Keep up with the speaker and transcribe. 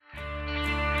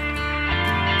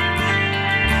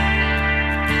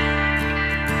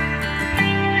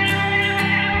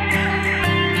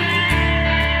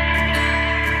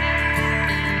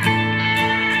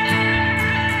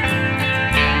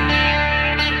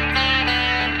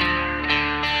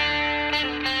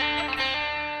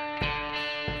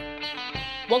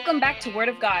Welcome back to Word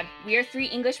of God. We are three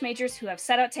English majors who have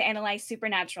set out to analyze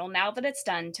Supernatural now that it's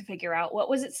done to figure out what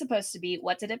was it supposed to be,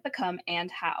 what did it become, and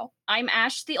how. I'm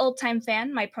Ash, the old-time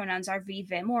fan. My pronouns are V,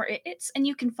 Vim, or It's, and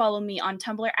you can follow me on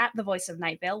Tumblr at The Voice of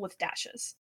Night Vale with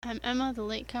dashes. I'm Emma, the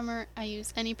latecomer. I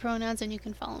use any pronouns, and you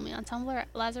can follow me on Tumblr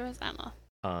at Lazarus Emma.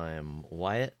 I'm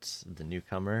Wyatt, the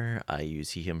newcomer. I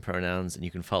use he, him pronouns, and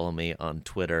you can follow me on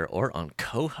Twitter or on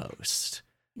co-host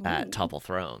at Topple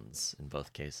Thrones in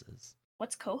both cases.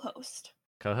 What's co-host?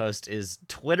 Co-host is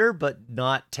Twitter, but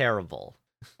not terrible.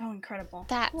 Oh, incredible.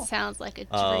 That sounds like a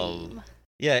dream.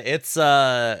 Yeah, it's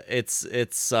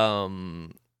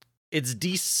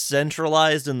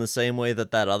decentralized in the same way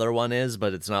that other one is,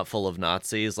 but it's not full of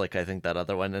Nazis like I think that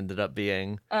other one ended up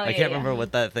being. I can't remember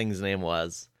what that thing's name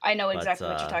was. I know exactly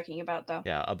what you're talking about, though.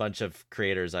 Yeah, a bunch of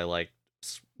creators I like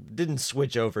didn't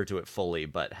switch over to it fully,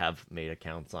 but have made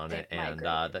accounts on it. And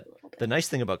the nice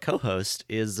thing about co-host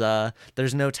is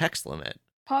there's no text limit.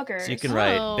 Poggers. So you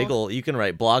can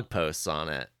write blog posts on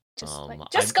it.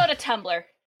 Just go to Tumblr.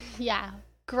 Yeah,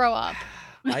 grow up.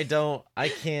 I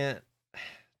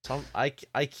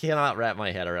cannot wrap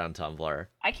my head around Tumblr.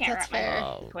 I can't wrap my head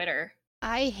around Twitter.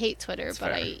 I hate Twitter, That's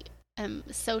but fair. I am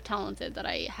so talented that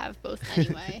I have both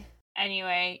anyway.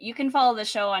 Anyway, you can follow the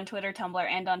show on Twitter, Tumblr,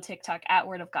 and on TikTok at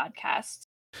Word of Godcast.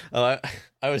 Oh,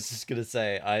 I was just going to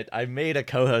say, I made a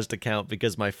co-host account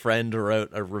because my friend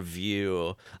wrote a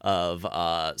review of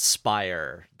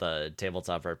Spire, the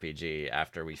tabletop RPG,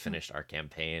 after we finished our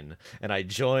campaign. And I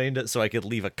joined so I could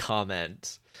leave a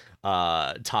comment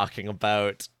talking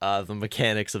about the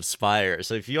mechanics of Spire.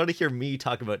 So if you want to hear me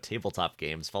talk about tabletop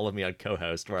games, follow me on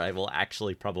co-host, where I will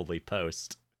actually probably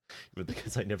post.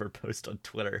 Because I never post on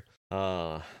Twitter.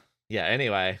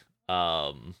 Anyway.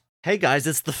 Hey guys,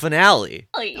 it's the finale.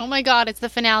 Oh my god, it's the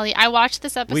finale. I watched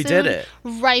this episode. We did it.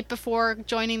 Right before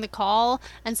joining the call,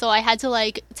 and so I had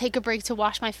to take a break to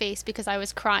wash my face because I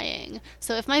was crying.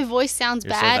 So if my voice sounds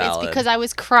bad, it's because I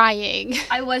was crying.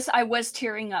 I was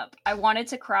tearing up. I wanted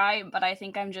to cry, but I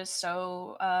think I'm just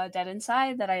so dead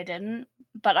inside that I didn't.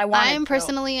 But I am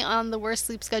personally on the worst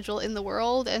sleep schedule in the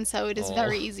world, and so it is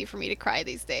very easy for me to cry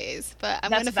these days. But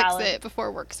I'm going to fix it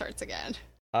before work starts again.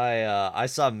 I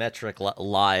saw Metric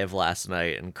live last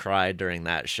night and cried during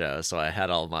that show, so I had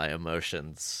all my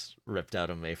emotions ripped out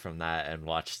of me from that and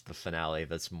watched the finale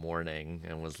this morning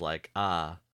and was like,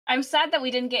 I'm sad that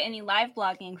we didn't get any live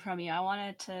blogging from you. I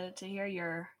wanted to hear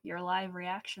your live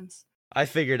reactions. I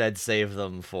figured I'd save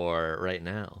them for right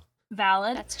now.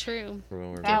 Valid. That's true.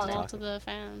 Valid to the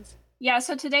fans. Yeah,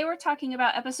 so today we're talking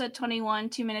about episode 21,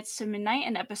 2 Minutes to Midnight,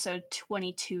 and episode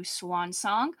 22, Swan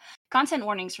Song. Content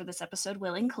warnings for this episode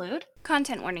include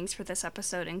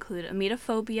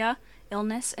emetophobia,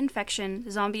 illness,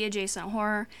 infection, zombie-adjacent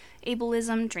horror,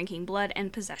 ableism, drinking blood,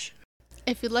 and possession.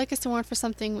 If you'd like us to warn for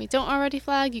something we don't already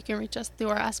flag, you can reach us through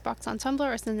our Ask box on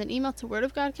Tumblr or send an email to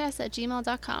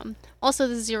wordofgodcast@gmail.com. Also,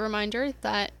 this is your reminder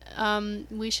that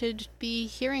we should be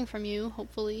hearing from you,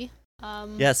 hopefully.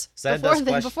 Yes, send us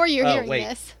questions. Before you're hearing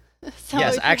this. So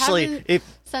yes,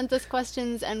 if sent us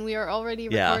questions and we are already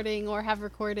recording or have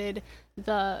recorded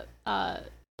the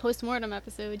post-mortem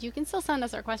episode, you can still send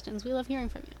us our questions. We love hearing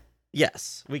from you.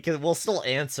 Yes, we'll still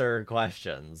answer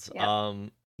questions.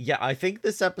 Yeah. I think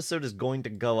this episode is going to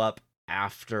go up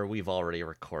after we've already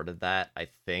recorded that. I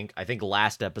think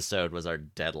last episode was our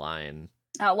deadline.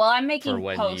 Well, I'm making for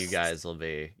when posts. You guys will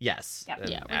be. Yes. Yeah,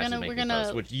 we're gonna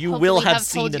posts, which you will have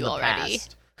seen in the already.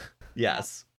 past.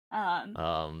 Yes.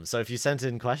 So if you sent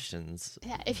in questions,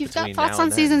 if you've got thoughts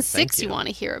on season 6 you want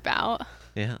to hear about,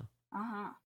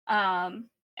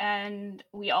 and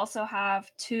we also have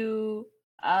 2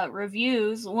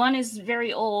 reviews. One is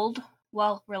very old,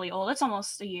 well, really old. It's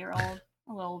almost a year old,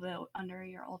 a little bit under a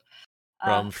year old.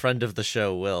 From friend of the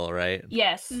show, Will, right?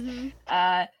 Yes. Mm-hmm.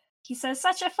 He says,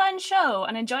 such a fun show,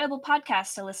 an enjoyable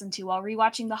podcast to listen to while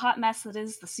rewatching the hot mess that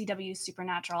is the CW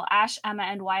Supernatural. Ash, Emma,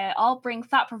 and Wyatt all bring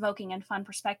thought-provoking and fun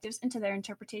perspectives into their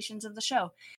interpretations of the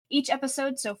show. Each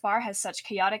episode so far has such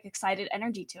chaotic, excited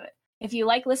energy to it. If you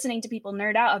like listening to people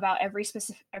nerd out about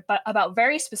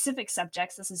very specific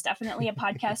subjects, this is definitely a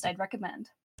podcast I'd recommend.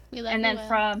 We love and then Will.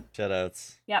 From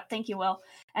shoutouts. Yep, thank you, Will.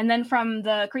 And then from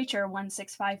the creature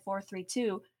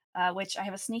 165432, which I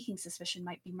have a sneaking suspicion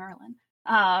might be Merlin.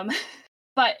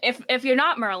 But if you're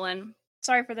not Merlin,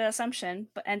 sorry for the assumption,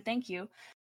 and thank you.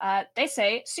 They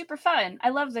say, super fun. I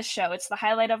love this show. It's the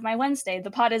highlight of my Wednesday.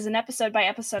 The pod is an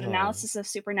episode-by-episode analysis of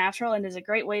Supernatural and is a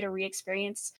great way to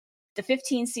re-experience the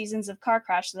 15 seasons of car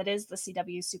crash that is the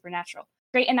CW Supernatural.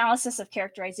 Great analysis of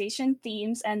characterization,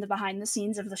 themes, and the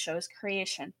behind-the-scenes of the show's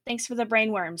creation. Thanks for the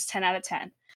brainworms, 10 out of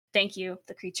 10. Thank you,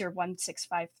 the creature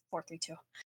 165432.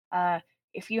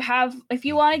 if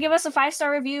you want to give us a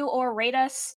 5-star review or rate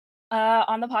us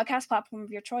on the podcast platform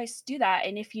of your choice, do that.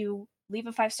 And if you leave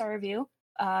a 5-star review,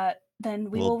 then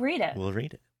will read it. We'll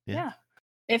read it. Yeah.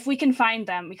 If we can find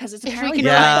them, because it's If we apparently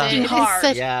can find really it. hard.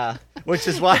 It's Yeah, which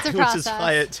is why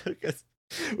process.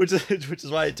 which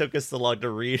is why it took us so long to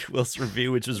read Will's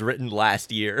review, which was written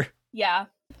last year. Yeah.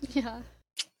 Yeah.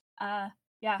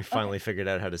 Yeah. We finally figured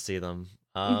out how to see them.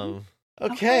 Okay,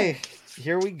 Okay.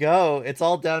 here we go. It's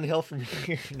all downhill from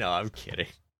here. No, I'm kidding.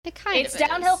 It kind It's of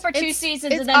downhill is. for 2 It's-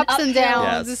 seasons, It's and then ups and uphill.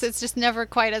 downs. Yes. It's just never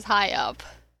quite as high up.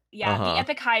 Yeah, Uh-huh. the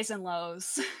epic highs and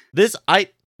lows. This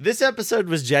episode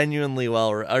was genuinely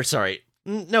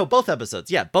both episodes.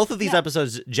 Yeah, both of these Yeah.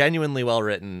 episodes genuinely well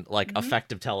written, like Mhm.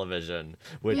 effective television,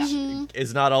 which Mhm.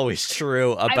 is not always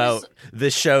true about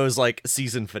this show's like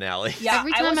season finale. Yeah,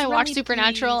 Every time was I watch really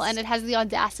Supernatural pleased. and it has the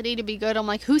audacity to be good, I'm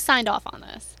like, who signed off on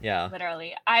this? Yeah.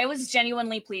 Literally, I was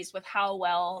genuinely pleased with how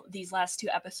well these last 2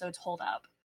 episodes hold up.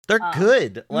 They're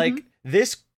good. mhm. Like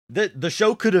the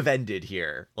show could have ended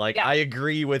here. Like Yeah. I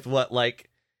agree with what like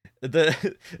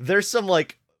there's some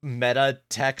like meta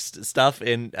text stuff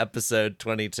in episode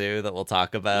 22 that we'll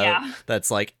talk about. Yeah.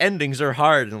 That's like endings are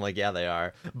hard, and like yeah they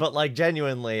are. But like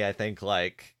genuinely I think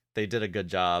like they did a good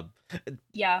job.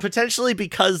 Yeah, Potentially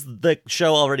because the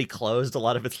show already closed a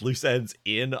lot of its loose ends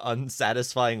in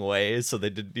unsatisfying ways, so they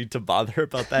didn't need to bother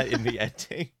about that in the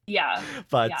ending. yeah,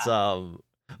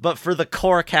 But for the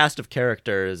core cast of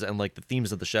characters and like the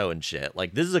themes of the show and shit,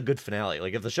 like this is a good finale.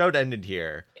 Like if the show had ended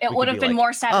here, it we would could have be been like,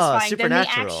 more satisfying than the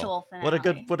Supernatural. actual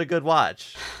finale. What a good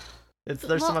watch.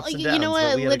 There's some ups and downs. You know but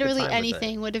what? we had a good Literally time with it.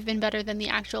 anything would have been better than the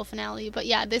actual finale. But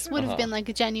yeah, this would have Uh-huh. been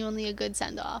like genuinely a good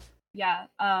send off. Yeah,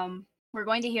 we're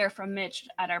going to hear from Mitch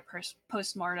at our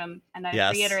post-mortem, and I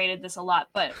Yes. reiterated this a lot,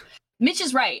 but Mitch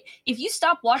is right. If you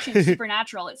stop watching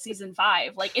Supernatural at season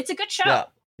 5, like it's a good show.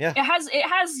 Yeah. It has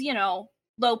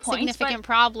low points, Significant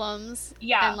problems. but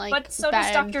yeah, and, like, but so does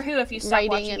bad Doctor Who if you stop Writing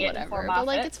watching and it whatever. before But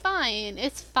like Moffat. it's fine.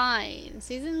 It's fine.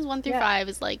 Seasons 1 through Yeah. 5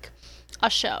 is like a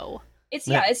show. It's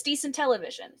Yeah. it's decent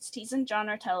television. It's decent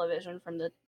genre television from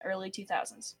the early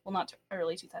 2000s. Well, not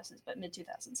early 2000s, but mid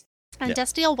 2000s. And Yeah.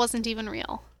 Destiel wasn't even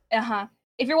real.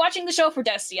 If you're watching the show for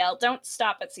Destiel, don't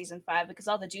stop at season 5 because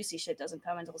all the juicy shit doesn't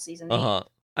come until season 8.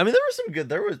 I mean, there was some good.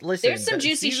 There's some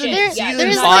juicy season, shit. Yeah, Season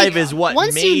there's, 5 like, is what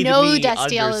Once made you know me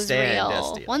Destiel is understand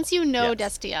real, Destiel. once you know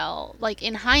Yes. Destiel, like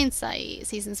in hindsight,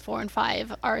 seasons 4 and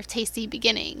 5 are a tasty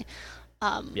beginning.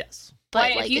 Yes. But Why,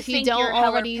 if like you if you think don't you're hella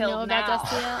already know pilled about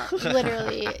now. Destiel,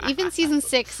 literally, even season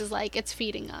 6 is like it's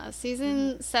feeding us.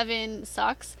 Season Mm-hmm. 7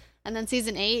 sucks, and then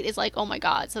season 8 is like, oh my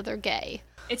god, so they're gay.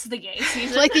 It's the gay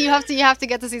season. Like you have to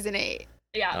get to season 8.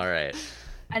 yeah. All right.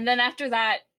 And then after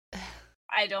that,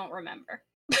 I don't remember.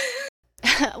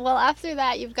 Well, after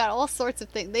that, you've got all sorts of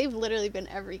things. They've literally been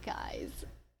every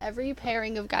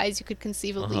pairing of guys you could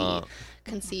conceivably Uh-huh.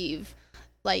 conceive.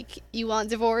 Like you want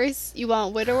divorce, you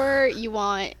want widower, you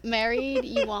want married,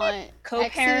 you want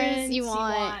Co-parents, exes, you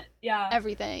want yeah.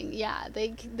 everything. Yeah, they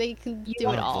can You do it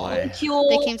want all. boy. Cool.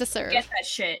 They came to serve. Get that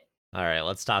shit. All right.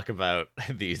 Let's talk about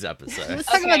these episodes. Let's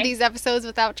talk about Okay. these episodes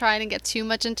without trying to get too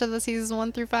much into the seasons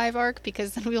 1 through 5 arc,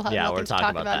 because then we'll have Yeah, nothing we're to talking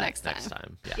talk about about that next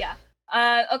time. Yeah.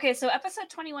 Okay, so episode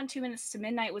 21, 2 Minutes to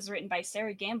Midnight was written by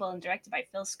Sarah Gamble and directed by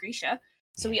Phil Scrisha.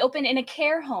 So we open in a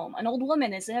care home. An old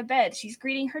woman is in a bed. She's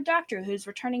greeting her doctor who's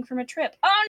returning from a trip.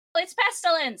 Oh no, it's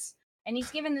pestilence! And he's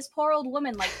given this poor old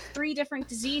woman like 3 different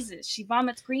diseases. She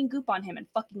vomits green goop on him and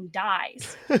fucking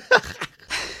dies. It's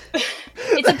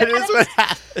a That is what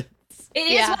happens. It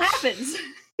is Yeah. what happens.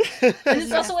 And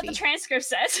it's also what the Nasty. transcript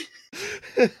says.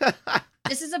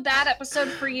 This is a bad episode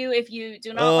for you if you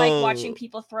do not like watching Oh.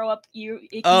 people throw up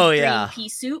icky Oh, green yeah. pea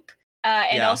soup.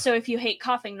 And Yeah. also if you hate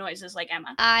coughing noises like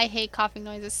Emma. I hate coughing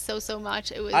noises so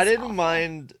much. It was I didn't awful.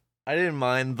 mind. I didn't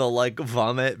mind the like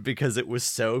vomit because it was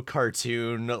so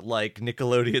cartoon, like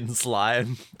Nickelodeon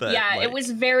slime. That, Yeah, it like- was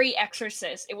very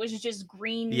Exorcist. It was just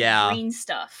green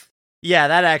stuff. Yeah,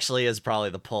 that actually is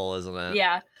probably the pull, isn't it?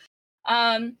 Yeah.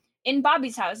 In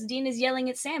Bobby's house, Dean is yelling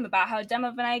at Sam about how dumb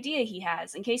of an idea he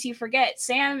has. In case you forget,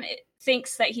 Sam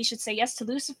thinks that he should say yes to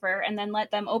Lucifer and then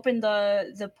let them open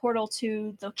the portal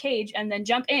to the cage and then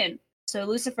jump in. So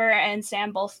Lucifer and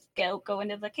Sam both go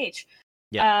into the cage.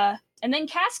 Yeah. And then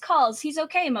Cass calls. He's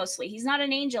okay mostly. He's not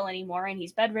an angel anymore, and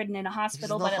he's bedridden in a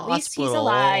hospital, in the but at least he's hospital.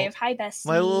 alive. Hi, bestie.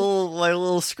 My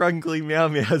little scrunkly meow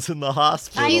meow's in the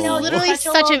hospital. I know, He's literally such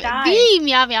a such a little guy. the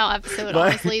meow meow episode. My-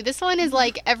 Honestly, this one is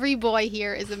like every boy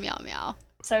here is a meow meow.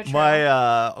 So true.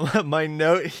 My my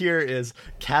note here is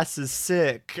Cass is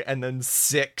sick, and then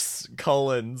 6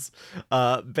 colons,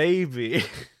 baby.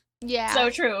 Yeah. So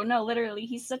true. No, literally,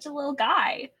 he's such a little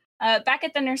guy. Back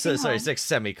at the nursing home. Sorry, 6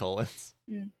 semicolons.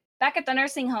 Back at the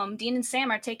nursing home, Dean and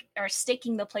Sam are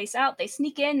staking the place out. They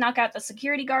sneak in, knock out the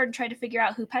security guard, and try to figure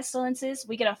out who Pestilence is.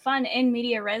 We get a fun in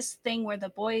media res thing where the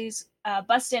boys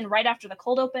bust in right after the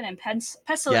cold open, and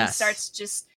Pestilence starts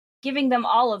just giving them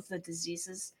all of the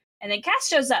diseases. And then Cass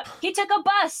shows up. He took a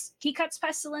bus. He cuts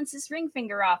Pestilence's ring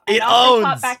finger off. And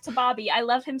pop back to Bobby. I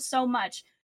love him so much.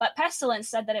 But Pestilence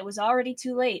said that it was already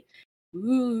too late.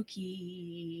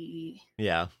 Spooky.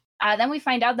 Yeah. Then we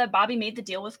find out that Bobby made the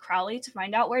deal with Crowley to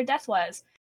find out where Death was.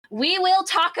 We will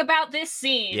talk about this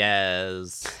scene.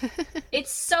 Yes.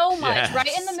 It's so much right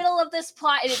in the middle of this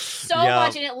plot, and it's so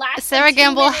much, and it lasts. Sarah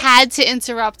Gamble had to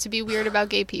interrupt to be weird about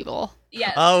gay people.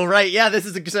 Yes. Oh, right. Yeah, this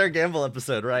is a Sarah Gamble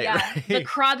episode, right? Yeah. Right. The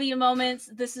Krabby moments.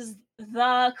 This is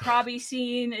the Krabby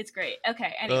scene. It's great.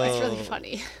 Okay. Anyway, it's really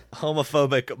funny.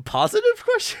 Homophobic positive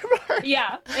question mark?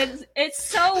 Yeah. It's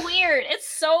so weird. It's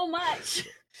so much.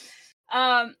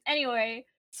 Anyway,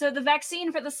 so the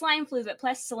vaccine for the slime flu that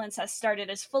Pestilence has started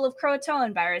is full of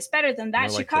Croatoan virus. Better than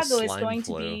that, Chicago is going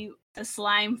to be the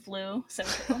slime flu. So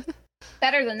cool.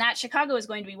 Better than that, Chicago is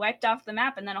going to be wiped off the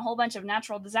map, and then a whole bunch of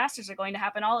natural disasters are going to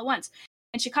happen all at once.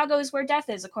 And Chicago is where Death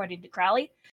is, according to Crowley.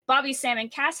 Bobby, Sam,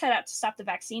 and Cass head out to stop the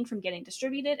vaccine from getting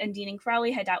distributed, and Dean and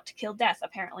Crowley head out to kill Death,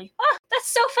 apparently. Oh, that's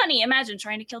so funny! Imagine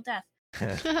trying to kill Death.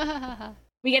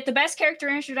 We get the best character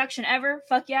introduction ever.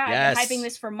 Fuck yeah, yes. I've been hyping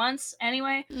this for months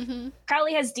anyway. Mm-hmm.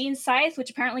 Crowley has Dean's scythe,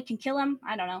 which apparently can kill him.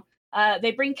 I don't know.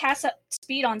 They bring Cass up to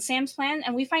speed on Sam's plan,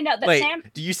 and we find out that Sam...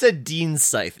 you said Dean's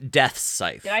scythe. Death's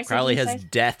scythe. Did I say Crowley Dean's has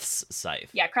scythe? Death's scythe.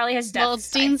 Yeah, Crowley has Death's Well, it's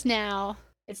scythe. Dean's now.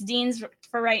 It's Dean's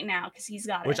for right now, because he's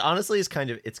got Which it. honestly is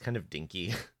kind of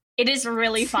dinky. It is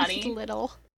really funny.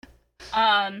 Little.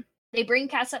 They bring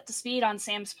Cass up to speed on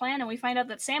Sam's plan, and we find out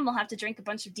that Sam will have to drink a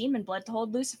bunch of demon blood to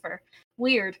hold Lucifer.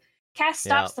 Weird. Cass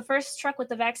stops the first truck with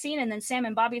the vaccine, and then Sam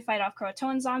and Bobby fight off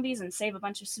Croatoan zombies and save a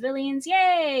bunch of civilians.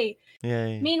 Yay!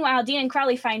 Yay. Meanwhile, Dean and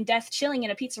Crowley find Death chilling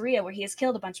in a pizzeria where he has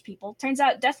killed a bunch of people. Turns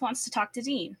out Death wants to talk to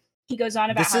Dean. He goes on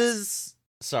about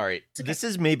This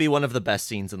is maybe one of the best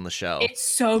scenes in the show. It's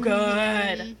so good.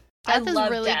 Mm-hmm. Death is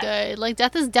really good. Like,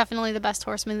 Death is definitely the best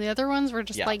horseman. The other ones were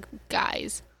just, like,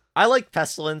 guys. I like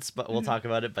Pestilence, but we'll talk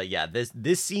about it. But yeah,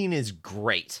 this scene is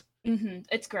great. Mm-hmm.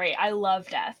 It's great. I love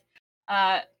Death.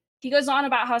 He goes on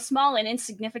about how small and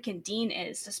insignificant Dean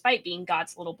is, despite being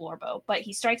God's little blorbo, but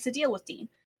he strikes a deal with Dean.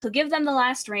 He'll give them the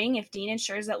last ring if Dean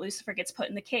ensures that Lucifer gets put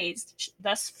in the cage,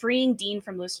 thus freeing Dean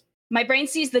from Lucifer. My brain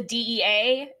sees the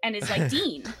DEA and is like,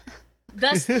 Dean,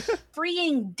 thus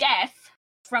freeing Death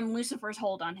from Lucifer's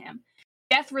hold on him.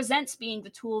 Death resents being the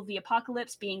tool of the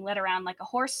apocalypse, being led around like a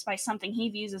horse by something he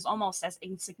views as almost as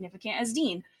insignificant as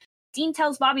Dean. Dean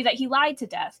tells Bobby that he lied to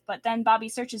Death, but then Bobby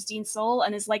searches Dean's soul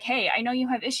and is like, hey, I know you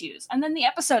have issues. And then the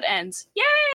episode ends.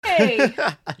 Yay!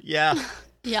 Yeah.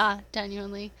 Yeah,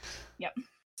 genuinely. Yep.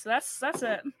 So that's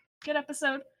it. Good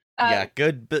episode. Yeah,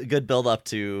 good build up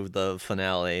to the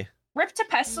finale. Rip to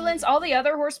Pestilence. All the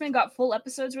other horsemen got full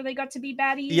episodes where they got to be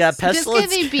baddies. Yeah, Pestilence.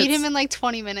 This guy, they beat him in like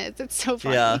 20 minutes. It's so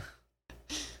funny. Yeah.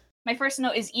 My first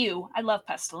note is ew. I love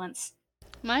Pestilence.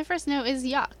 My first note is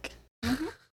yuck. Mm-hmm.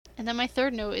 And then my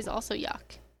third note is also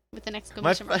yuck, with an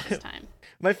exclamation mark this time.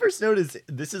 My first note is,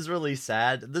 this is really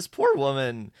sad. This poor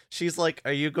woman, she's like,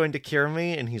 are you going to cure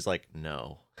me? And he's like,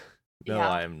 no. No, Yeah.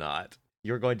 I am not.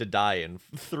 You're going to die in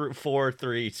 4,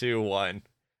 3, 2, 1.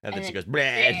 And then she goes, bleh,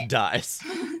 and dies.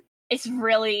 It's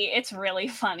really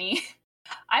funny.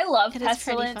 I love It is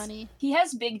pretty Pestilence. funny. He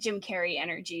has big Jim Carrey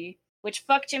energy, which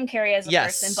fuck Jim Carrey as a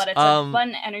Yes, person, but it's a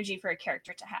fun energy for a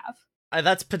character to have.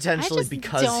 That's potentially I just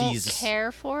because don't he's...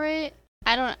 care for it.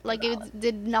 I don't, like, it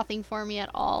did nothing for me at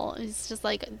all. It's just,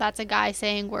 like, that's a guy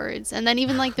saying words. And then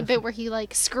even, like, the bit where he,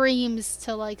 like, screams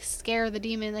to, like, scare the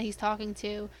demon that he's talking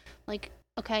to. Like,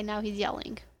 okay, now he's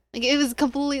yelling. Like, it was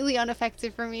completely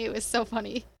unaffected for me. It was so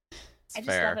funny. I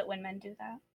just love it when men do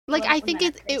that. Like, Love I when think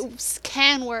men it act crazy. it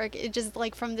can work. It just,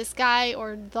 like, from this guy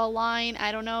or the line,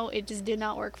 I don't know. It just did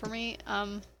not work for me.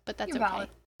 But that's You're okay.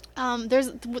 valid.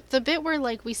 There's the bit where,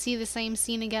 like, we see the same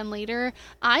scene again later.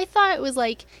 I thought it was,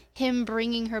 like, him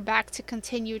bringing her back to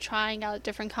continue trying out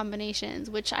different combinations,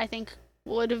 which I think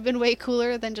would have been way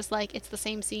cooler than just, like, it's the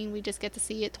same scene, we just get to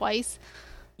see it twice.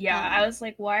 Yeah, I was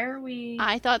like, why are we...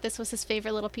 I thought this was his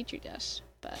favorite little petri dish,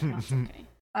 but that's okay.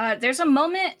 There's a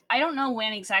moment, I don't know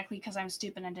when exactly because I'm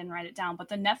stupid and didn't write it down, but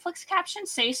the Netflix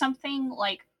captions say something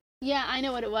like... Yeah, I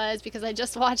know what it was because I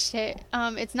just watched it.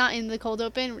 It's not in the cold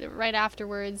open. Right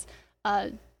afterwards,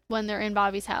 when they're in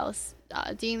Bobby's house,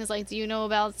 Dean is like, do you know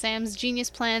about Sam's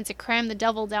genius plan to cram the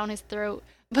devil down his throat?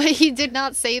 But he did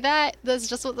not say that. That's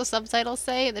just what the subtitles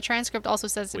say. The transcript also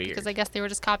says it Weird. because I guess they were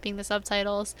just copying the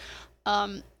subtitles.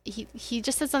 He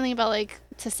just said something about like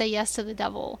to say yes to the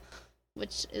devil,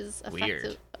 which is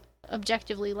Weird.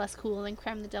 objectively less cool than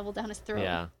cram the devil down his throat.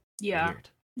 Yeah. Yeah. Weird.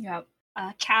 Yep.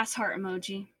 Cass heart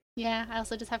emoji. Yeah, I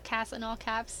also just have Cass in all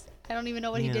caps. I don't even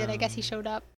know what he did. I guess he showed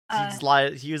up.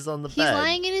 He was on the He's bed.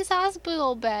 lying in his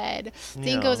hospital bed.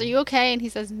 Dean Yeah. goes, "Are you okay?" And he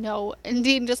says, "No." And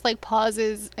Dean just like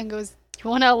pauses and goes, "You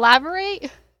want to elaborate?"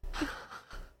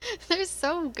 They're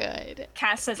so good.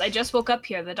 Cass says, I just woke up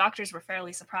here. The doctors were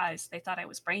fairly surprised. They thought I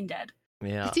was brain dead.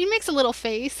 Yeah. Dean makes a little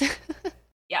face.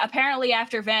 Yeah, apparently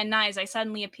after Van Nuys, I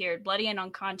suddenly appeared, bloody and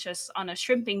unconscious, on a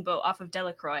shrimping boat off of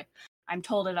Delacroix. I'm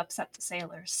told it upset the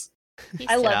sailors.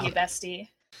 I love Yeah. you, bestie.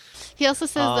 He also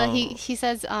says that Oh. he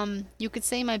says, you could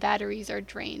say my batteries are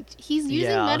drained. He's using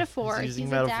Yeah, metaphors. he's using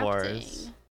metaphors. metaphors.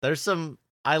 There's some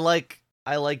I like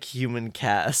human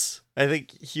Cass. I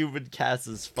think human Cass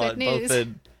is fun. Good news. Both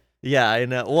in I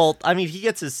know. Well, I mean, he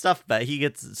gets his stuff back. He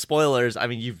gets spoilers. I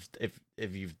mean, you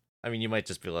might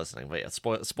just be listening, but yeah,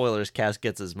 spoilers. Cass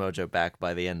gets his mojo back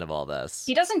by the end of all this.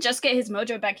 He doesn't just get his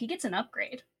mojo back, he gets an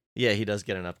upgrade. Yeah, he does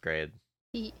get an upgrade.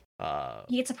 He-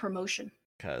 He gets a promotion.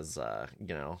 Because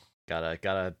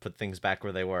gotta put things back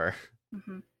where they were.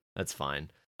 Hmm. That's fine.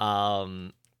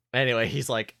 Anyway, he's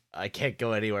like, I can't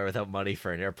go anywhere without money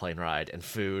for an airplane ride and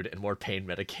food and more pain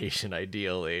medication,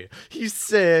 ideally. He's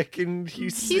sick and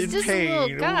he's in just a pain.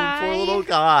 little guy. Poor little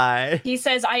guy. He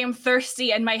says, I am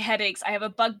thirsty and my head aches. I have a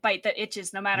bug bite that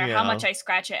itches no matter Yeah. how much I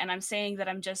scratch it. And I'm saying that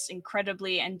I'm just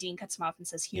incredibly... And Dean cuts him off and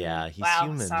says, human. Yeah, he's wow,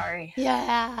 human. sorry.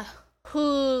 Yeah.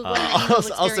 Who?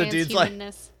 Also, Dean's like-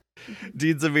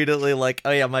 Dean's immediately like,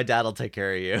 oh yeah, my dad'll take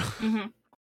care of you. Hmm.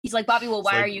 He's like, Bobby will It's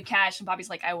wire like- you cash. And Bobby's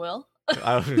like, I will.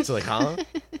 I was like, huh?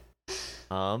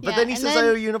 But Yeah, then he and says, then- I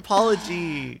owe you an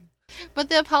apology. But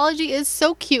the apology is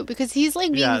so cute because he's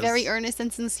like being Yes. very earnest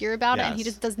and sincere about it, and he Yes.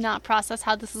 just does not process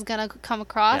how this is gonna come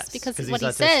across. Yes, Because 'cause what he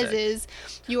he's says autistic. is,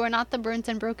 "You are not the burnt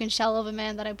and broken shell of a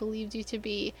man that I believed you to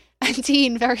be." And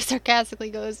Dean very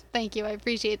sarcastically goes, "Thank you, I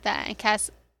appreciate that." And Cass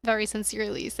very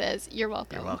sincerely says, "You're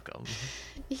welcome." You're welcome.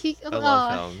 He, I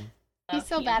love him. He's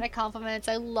so Love bad you. at compliments.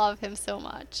 I love him so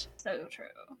much. So true.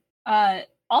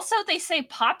 Also, they say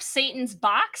pop Satan's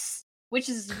box, which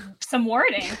is some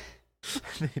wording.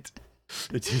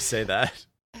 Did you say that?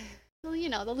 Well, you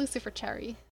know, the Lucifer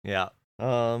cherry. Yeah. So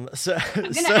I'm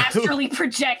gonna so- astrally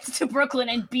project to Brooklyn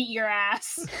and beat your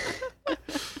ass.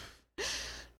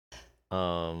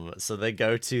 So they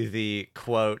go to the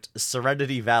quote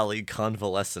Serenity Valley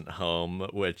convalescent home,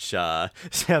 which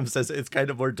Sam says it's kind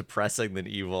of more depressing than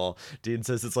evil. Dean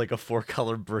says it's like a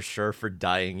 4-color brochure for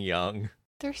dying young.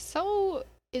 They're so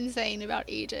insane about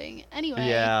aging. Anyway.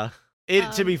 Yeah.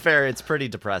 To be fair, it's pretty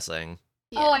depressing.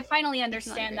 yeah. Oh, I finally not a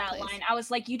understand great that place. line. I was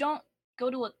like, you don't go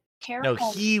to a care No,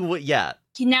 home. he would. Yeah,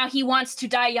 Now he wants to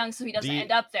die young so he doesn't Dean-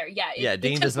 end up there. Yeah. yeah. It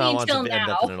Dean took does me not want to until end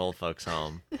now. up in an old folks'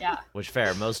 home. Yeah. Which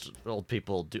fair. Most old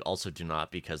people do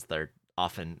not because they're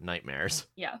often nightmares.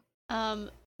 Yeah.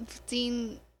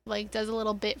 Dean like does a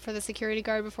little bit for the security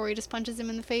guard before he just punches him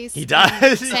in the face. He And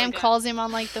does. Sam Okay. calls him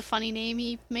on like the funny name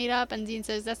he made up, and Dean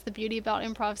says, "That's the beauty about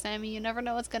improv, Sammy. You never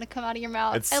know what's gonna come out of your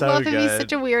mouth." It's I so love him. He's good.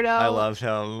 such a weirdo. I love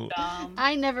him.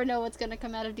 I never know what's gonna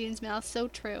come out of Dean's mouth. So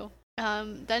true.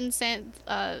 Then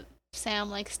Sam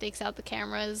like stakes out the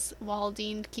cameras while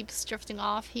Dean keeps drifting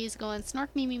off. He's going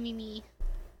snark me me me me.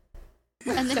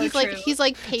 And then So he's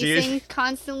like you- pacing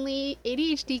constantly.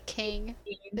 ADHD king.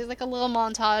 There's like a little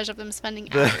montage of them spending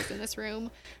The- hours in this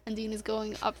room, and Dean is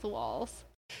going up the walls.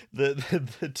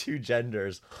 The two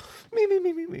genders,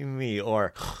 me,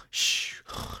 or shh,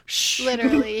 shh.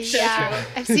 Literally, So yeah.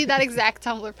 true. I've seen that exact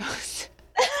Tumblr post.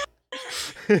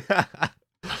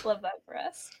 Love that for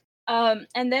us.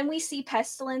 And then we see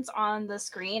Pestilence on the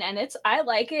screen, and I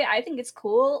like it. I think it's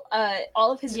cool.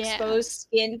 All of his Yeah. exposed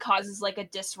skin causes like a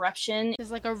disruption.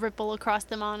 There's like a ripple across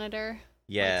the monitor.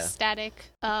 Yeah. Like static.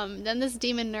 Then this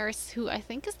demon nurse, who I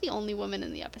think is the only woman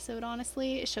in the episode,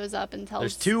 honestly, shows up and tells.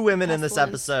 There's 2 women in this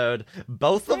Pestilence- episode.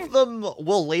 Both of them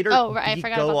will later Oh, right, I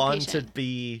forgot go about the on to patient.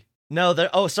 be. No,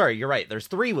 oh, sorry, you're right. There's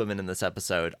 3 women in this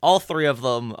episode. All 3 of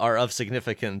them are of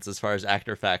significance as far as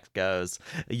actor fact goes.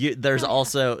 There's Oh, yeah.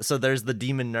 also there's the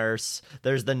demon nurse.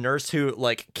 There's the nurse who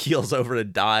like keels over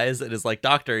and dies and is like,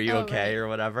 "Doctor, are you Oh, okay?" right. or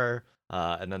whatever.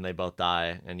 And then they both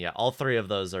die. And yeah, all 3 of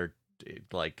those are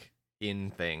like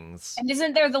in things. And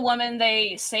isn't there the woman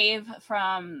they save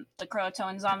from the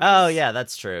Croatoan zombies? Oh yeah,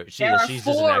 that's true. There are She's just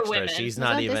an 4 extra. women. She's Was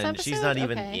not that this even. She's episode? not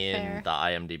even Okay, in fair. the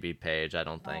IMDb page. I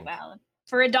don't Oh, think. valid.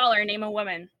 For $1, name a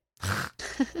woman.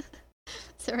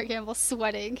 Sarah Campbell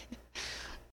sweating.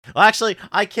 Well, actually,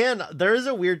 there is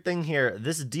a weird thing here.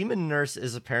 This demon nurse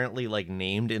is apparently like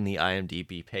named in the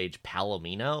IMDb page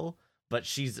Palomino,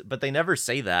 but they never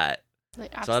say that.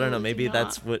 Like, So I don't know, absolutely maybe not.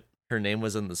 that's what her name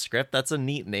was in the script. That's a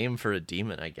neat name for a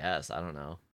demon, I guess. I don't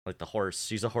know. Like the horse.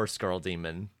 She's a horse girl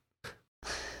demon.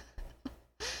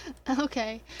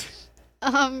 Okay.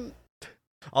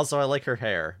 Also, I like her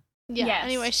hair. Yeah. Yes,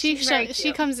 Anyway, she's very she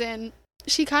cute. comes in.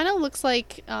 She kind of looks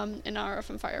like Inara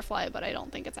from Firefly, but I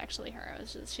don't think it's actually her.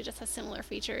 She just has similar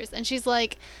features, and she's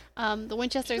like, the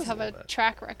Winchesters does a have a little bit.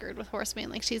 track record with Horseman.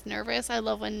 Like, she's nervous. I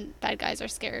love when bad guys are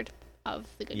scared of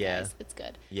the good Yeah. guys. It's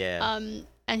good. Yeah.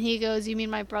 And he goes, "You mean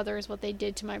my brothers? What they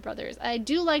did to my brothers?" I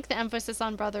do like the emphasis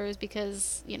on brothers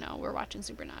because we're watching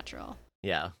Supernatural.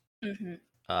 Yeah.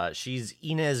 Mm-hmm. She's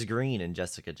Inez Green in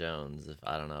Jessica Jones.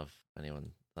 I don't know if that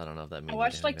means I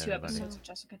watched like 2 anything to anybody. episodes of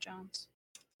Jessica Jones.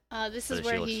 This But is she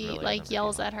where looks he really like good in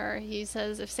yells Pokemon. at her. He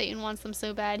says, "If Satan wants them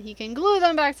so bad, he can glue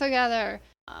them back together."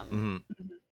 Mhm.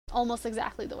 Almost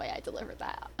exactly the way I delivered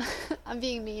that. I'm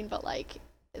being mean, but like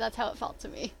that's how it felt to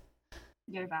me.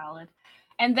 You're valid.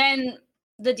 And then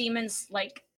the demon's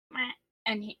like, "Meh,"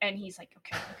 and he's like,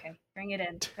 okay, bring it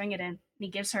in. And he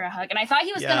gives her a hug. And I thought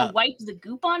he was Yeah. gonna wipe the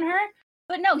goop on her,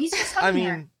 but no, he's just I hugging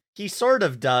her. mean, he sort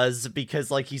of does because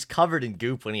like he's covered in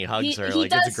goop when he hugs her. He Like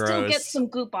does it's gross. still get some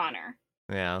goop on her,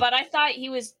 Yeah. but I thought he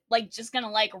was like just gonna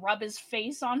like rub his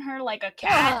face on her like a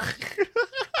cat.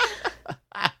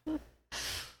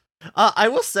 I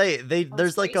will say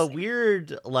there's like a crazy.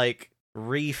 weird like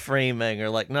reframing or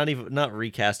like not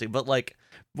recasting, but like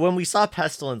when we saw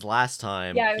Pestilence last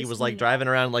time, Yeah, I he was was like thinking driving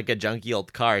around like a junky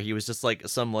old car. He was just like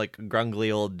some like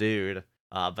grungly old dude.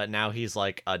 But now he's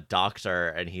like a doctor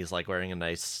and he's like wearing a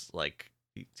nice like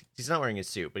he's not wearing a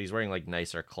suit, but he's wearing like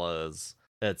nicer clothes.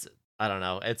 I don't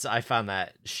know. I found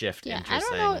that shift Yeah, I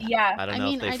interesting. don't know. Yeah. I don't I know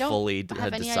mean, if they I don't fully have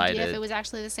had any decided. idea if it was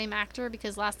actually the same actor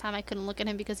because last time I couldn't look at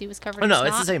him because he was covered Oh in no, snot.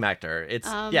 it's the same actor. It's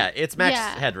it's Max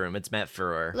Headroom. It's Matt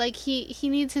Frewer. Like he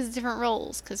needs his different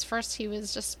roles because first he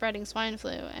was just spreading swine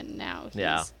flu and now he's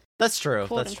Yeah. That's true.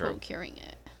 quote That's unquote true. curing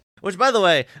it. Which, by the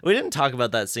way, we didn't talk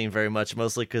about that scene very much,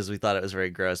 mostly because we thought it was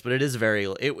very gross. But it is very.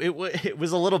 It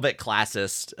was a little bit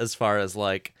classist as far as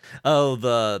like, oh,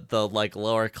 the like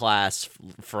lower class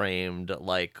framed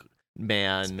like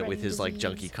man Spreading with his like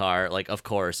disease. junky car, like of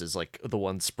course is like the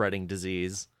one spreading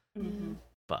disease. Mhm.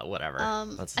 But whatever.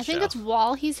 That's the I think show. it's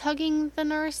while he's hugging the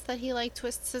nurse that he like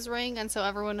twists his ring, and so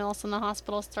everyone else in the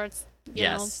hospital starts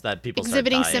yes, that people start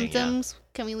exhibiting dying, yeah. symptoms.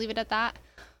 Can we leave it at that?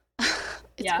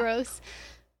 It's Yeah. gross.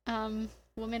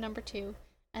 Woman number 2,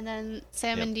 and then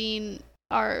Sam Yep. and Dean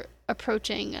are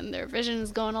approaching, and their vision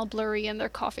is going all blurry, and they're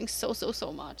coughing so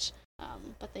much.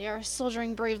 But they are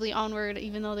soldiering bravely onward,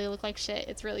 even though they look like shit.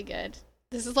 It's really good.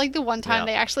 This is like the one time Yeah.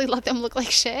 they actually let them look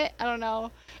like shit. I don't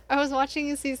know. I was watching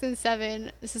in season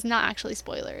 7. This is not actually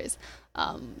spoilers.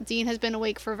 Dean has been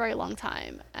awake for a very long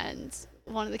time, and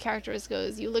one of the characters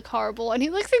goes, "You look horrible," and he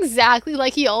looks exactly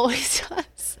like he always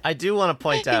does. I do want to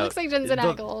point He out looks like Jensen the-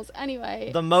 Ackles.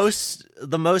 Anyway. the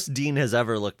most Dean has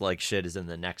ever looked like shit is in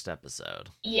the next episode.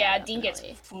 Yeah, Yeah, Dean gets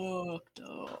definitely. fucked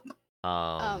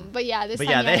up. But yeah, this but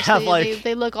time yeah, you they have, actually- like-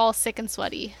 they look all sick and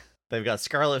sweaty. They've got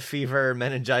scarlet fever,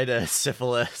 meningitis,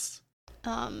 syphilis.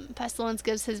 Pestilence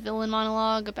gives his villain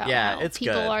monologue about Yeah, how it's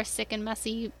people good. are sick and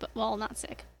messy, but well, not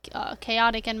sick,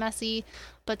 chaotic and messy,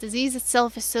 but disease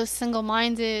itself is so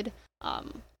single-minded.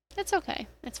 It's okay,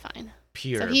 it's fine.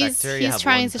 Pure So he's bacteria have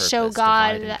trying one to show purpose,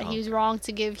 God divide and that he was conquer. wrong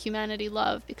to give humanity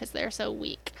love because they're so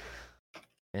weak.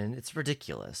 And it's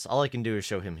ridiculous. All I can do is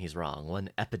show him he's wrong, one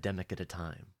epidemic at a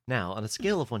time. Now, on a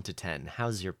scale of 1 to 10,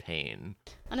 how's your pain?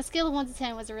 On a scale of 1 to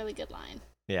 10 was a really good line.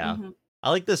 Yeah. Mhm. I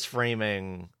like this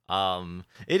framing.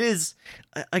 It is,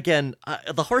 again,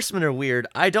 the horsemen are weird.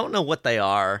 I don't know what they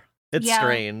are. It's Yeah.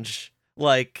 strange.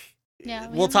 Like, Yeah,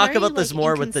 we we'll have talk very, about this like,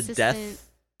 more with the inconsistent death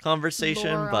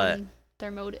conversation, lore but on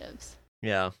their motives.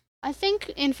 yeah. I think,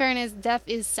 in fairness, Death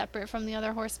is separate from the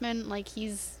other horsemen. Like,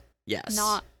 he's Yes.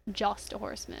 not just a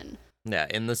horseman. Yeah,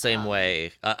 in the same Um,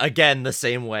 way. Again, the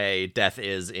same way Death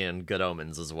is in Good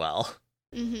Omens as well.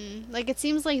 Like, it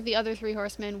seems like the other 3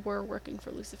 horsemen were working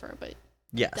for Lucifer, but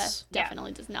Yes. Death Yeah.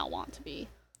 definitely does not want to be.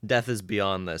 Death is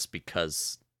beyond this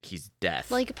because he's Death.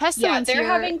 Like, Pestilence they're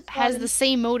here having has fun. the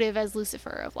same motive as Lucifer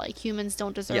of, like, humans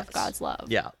don't deserve Yes. God's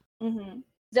love. yeah. Mm-hmm.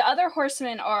 The other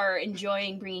horsemen are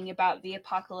enjoying bringing about the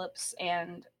apocalypse,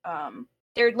 and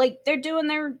they're doing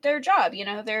their job. You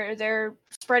know, they're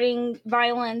spreading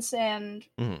violence and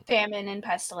Mhm. famine and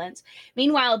pestilence.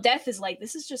 Meanwhile, Death is like,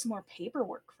 this is just more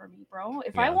paperwork for me, bro.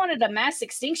 If I Yeah. wanted a mass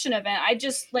extinction event, I'd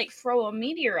just like throw a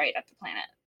meteorite at the planet.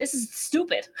 This is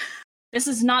stupid. This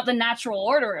is not the natural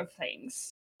order of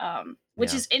things.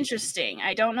 which Yeah. is interesting.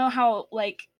 I don't know how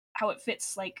it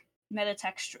fits like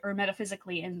metatext or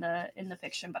metaphysically in the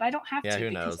fiction, but I don't have Yeah, to. who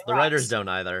because knows? it The writers rocks. don't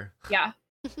either. Yeah,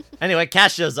 Anyway,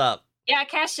 Cass shows up. yeah.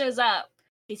 Cass shows up.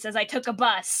 He says, "I took a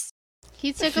bus."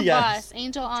 He took a Yes. bus.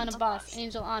 Angel on a Took a bus. bus.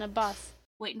 Angel on a bus.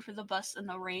 Waiting for the bus in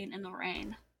the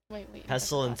rain. Wait.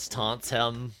 Pestilence taunts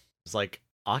him. He's like,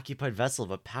 occupied vessel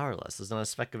but powerless. There's not a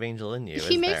speck of angel in you.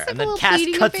 He is makes, there? like, And a then little Cass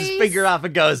pleading cuts his face. finger off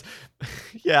and goes,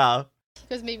 yeah,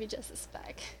 Because maybe just a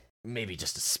speck. maybe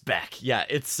just a speck. Yeah,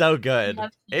 it's so good.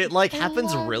 Love It like I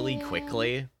happens love really it.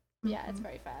 quickly. Yeah, it's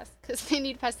very fast. Because they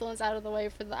need Pestilence out of the way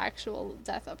for the actual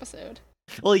death episode.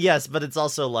 Well, yes, but it's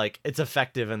also like it's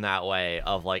effective in that way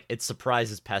of like it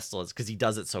surprises Pestilence because he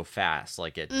does it so fast.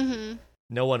 Like it, Mm-hmm.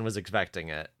 no one was expecting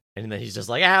it, and then he's just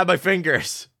like, my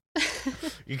fingers.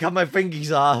 You cut my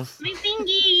fingies off. My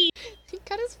thingy. He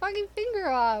cut his fucking finger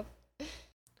off.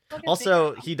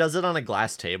 Also, he does it on a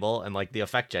glass table, and like the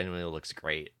effect genuinely looks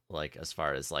great. Like as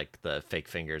far as like the fake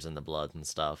fingers and the blood and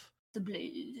stuff. the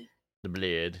blade. The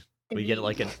blade. The We get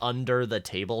like an blade. under the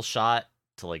table shot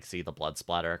to like see the blood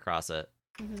splatter across it.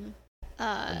 Mm-hmm.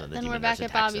 And the Then we're demon back nurse at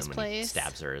attacks Bobby's him and he place.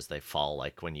 stabs her as they fall,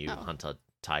 like when you Oh. hunt a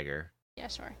tiger. Yeah,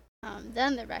 sure.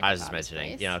 Then they're back I at was just Bobby's mentioning,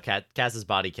 place. you know, Cass's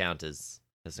body count has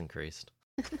increased.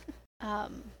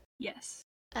 Yes.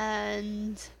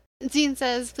 And Dean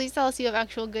says, please tell us you have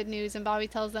actual good news. And Bobby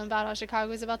tells them about how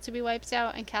Chicago is about to be wiped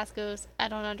out. And Cass goes, I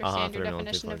don't understand your 3 million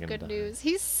definition people of are gonna good die." news.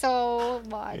 He's so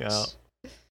much. Yeah.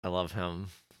 I love him.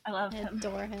 I love I him.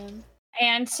 adore him.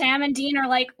 And Sam and Dean are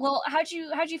like, "Well, how'd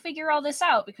you figure all this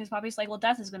out?" Because Bobby's like, "Well,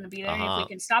 Death is going to be there, and if Uh-huh. we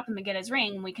can stop him and get his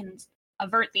ring, we can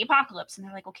avert the apocalypse." And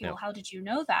they're like, "Okay, Yep. well, how did you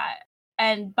know that?"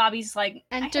 And Bobby's like,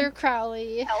 "I Enter can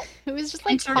Crowley, help." who is just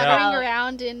like Enter hovering Crowley.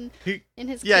 around in He-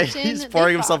 his Yeah, kitchen. he's They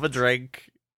pouring himself a fucked. drink.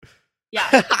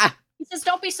 Yeah. He says,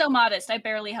 "Don't be so modest. I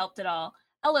barely helped at all.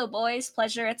 Hello, boys.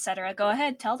 Pleasure, etc. Go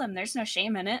ahead, tell them. There's no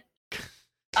shame in it."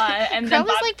 And then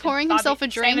Crowley's like pouring himself a Sam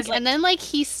drink, is like, and then like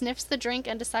he sniffs the drink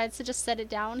and decides to just set it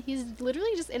down. He's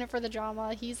literally just in it for the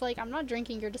drama. He's like, I'm not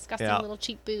drinking your disgusting Yeah. little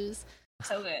cheap booze.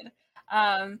 so good.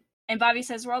 And Bobby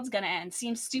says, "World's gonna end.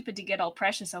 Seems stupid to get all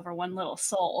precious over one little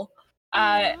soul."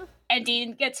 Aw. And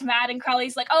Dean gets mad, and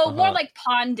Crowley's like, "Oh, more Uh-huh. like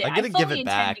pawned it. I'm I gonna fully give it intend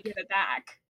back." to give it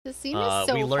back." The scene is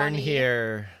so we learn funny.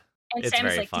 here. And It's Sam's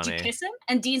very like, "Did funny. you kiss him?"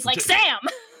 And Dean's like, "Sam!"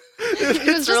 was It's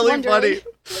just really wondering.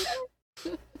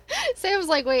 funny. Sam's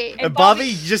like, wait. And And Bobby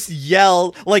Bobby- just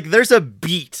yell like there's a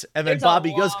beat, and then There's a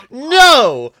Bobby goes, long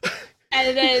 "No!"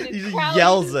 And then He just Crowley,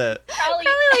 yells it. Crowley,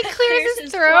 Crowley, like, clears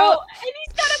his throat. and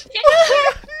he's got a picture.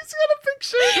 He's got a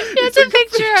picture. It's a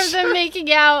picture of them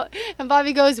making out, and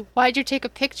Bobby goes, "Why'd you take a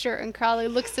picture?" And Crowley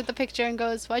looks at the picture and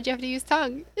goes, "Why'd you have to use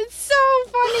tongue?" It's so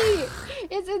funny.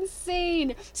 It's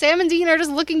insane. Sam and Dean are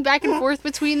just looking back and forth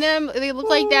between them. They look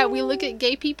like that "We Look at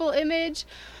Gay People" image.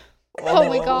 Oh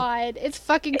my god, it's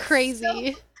fucking It's so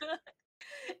crazy. good.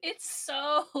 It's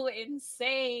so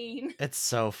insane. It's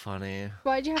so funny.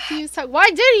 Why'd you have to use tongue? Why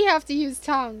did he have to use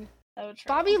tongue? So true.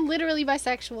 Bobby literally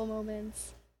bisexual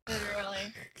moments.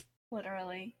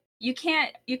 Literally. You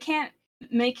can't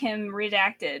make him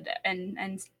redacted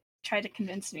and try to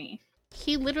convince me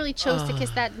He literally chose to kiss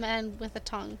that man with a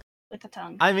tongue. with the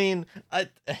tongue. I mean,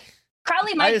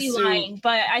 Crowley might be assume lying,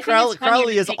 but I think Crowley, it's funnier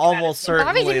Crowley to is take him at his almost word.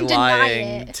 Bobby certainly didn't deny lying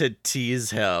it. to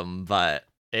tease him, but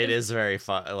it is very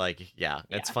fun. Like, yeah,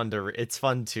 it's Yeah. fun to it's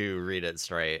fun to read it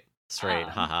straight.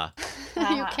 Haha.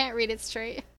 You can't read it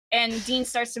straight. And Dean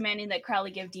starts demanding that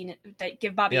Crowley give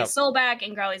Bobby Yep. his soul back,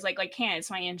 and Crowley's like, "I can't. It's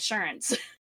my insurance.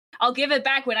 I'll give it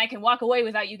back when I can walk away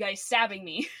without you guys stabbing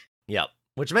me." Yep.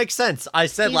 Which makes sense. I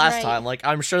said He's last right. time, like,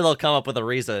 I'm sure they'll come up with a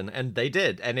reason, and they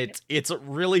did. And it's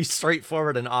really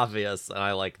straightforward and obvious, and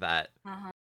I like that.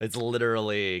 Uh-huh. It's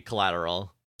literally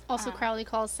collateral. Also, Crowley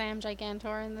calls Sam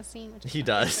Gigantor in the scene. Which is He funny.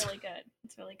 does. It's really good.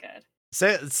 It's really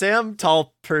good. Sam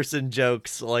tall person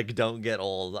jokes like don't get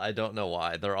old. I don't know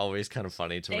why. They're always kind of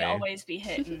funny to They me. always be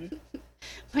hitting.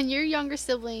 When your younger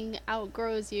sibling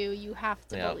outgrows you, you have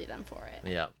to Yeah. bully them for it.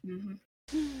 Yeah. hmm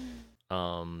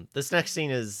This next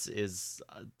scene is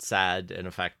sad and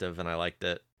effective, and I liked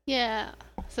it. Yeah.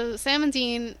 So Sam and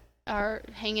Dean are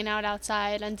hanging out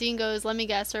outside, and Dean goes, "Let me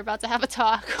guess, we're about to have a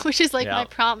talk," which is like my Yeah.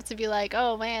 prompt to be like,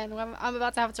 "Oh man, I'm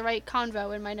about to have to write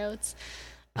convo in my notes."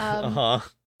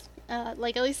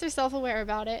 Like at least they're self-aware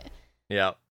about it.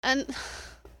 Yeah. And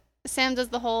Sam does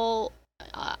the whole,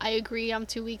 "I agree, I'm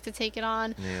too weak to take it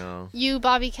on. Yeah. You,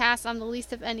 Bobby, Cass, I'm the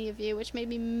least of any of you," which made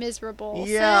me miserable.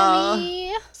 Yeah.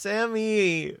 Sammy!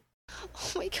 Sammy.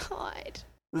 Oh my god.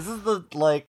 This is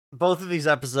both of these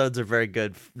episodes are very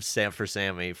good for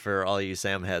Sammy, for all you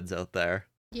Sam heads out there.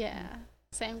 Yeah.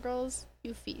 Sam girls,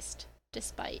 you feast,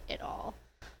 despite it all.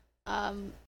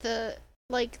 the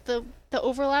the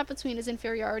overlap between his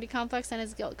inferiority complex and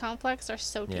his guilt complex are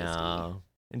so tasty. Yeah.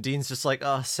 And Dean's just like,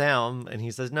 oh, Sam. And he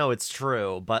says, no, it's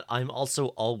true, but I'm also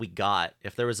all we got.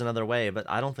 If there was another way, but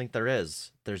I don't think there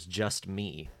is. There's just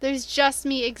me. There's just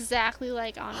me, exactly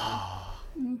like Anna.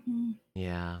 Mm-hmm.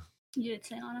 Yeah. You did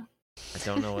say Anna. I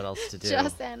don't know what else to do.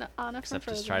 Just Anna from except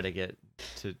Frozen. just try to get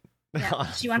to... Yeah,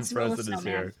 she wants to build a Frozen is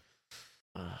snowman.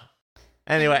 here.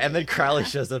 Anyway, and then Crowley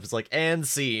shows up. It's like, and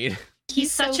scene.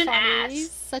 He's such so an funny. ass.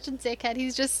 He's such a dickhead.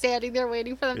 He's just standing there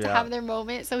waiting for them to Yeah. have their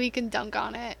moment so he can dunk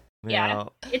on it. Yeah.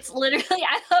 It's literally,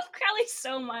 I love Crowley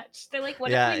so much. They're like,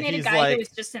 what Yeah, if we made a he's guy like- who was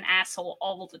just an asshole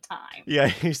all the time? Yeah,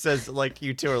 he says, like,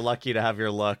 you two are lucky to have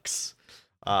your looks.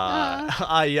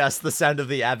 Yes, the sound of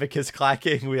the abacus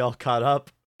clacking. We all caught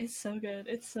up. It's so good.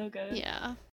 It's so good.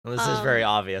 Yeah. And this is very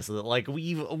obvious. Like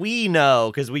we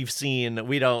know because we've seen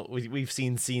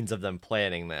scenes of them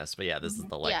planning this. But yeah, this is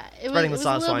the like yeah, it spreading was the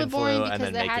a little swine bit boring flu because and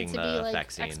then there had making to be the like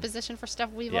vaccine. exposition for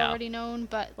stuff we've Yeah. already known,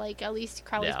 but like at least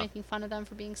Crowley's Yeah. making fun of them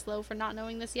for being slow for not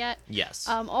knowing this yet. Yes.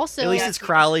 Also, At least it's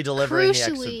Crowley delivering the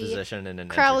crucially, exposition in an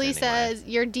Crowley entertaining way. says,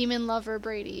 "Your demon lover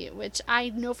Brady," which I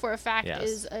know for a fact Yes.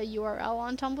 is a URL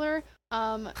on Tumblr.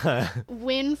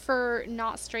 Win for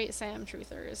not straight Sam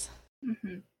truthers.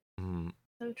 Mm-hmm. Mm,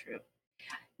 So true.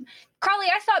 Carly,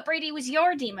 I thought Brady was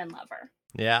your demon lover.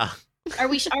 yeah. Are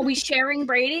we sharing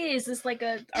Brady? Is this like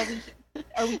are we It's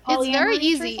very polyamory or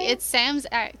easy. something? It's Sam's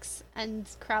ex and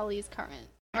Crowley's current,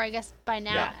 or I guess by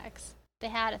now Yeah. ex. They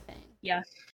had a thing. Yeah.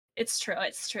 It's true.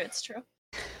 It's true. It's true.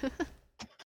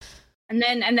 and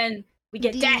then we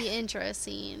get the death. intro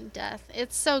scene, death.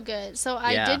 It's so good. So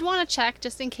I Yeah. did want to check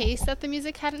just in case that the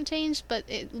music hadn't changed, but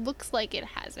it looks like it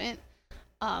hasn't.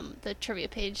 The trivia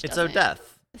page It's doesn't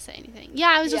Death. say anything. Yeah,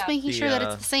 I was just Yeah. making The, sure that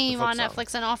it's the the same folk on song.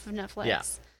 Netflix and off of Netflix. Yeah.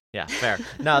 Yeah, fair.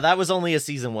 No, that was only a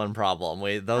season 1 problem.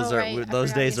 Those Oh, are right. I those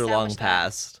forgot we days are long established that.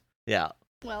 past. Yeah.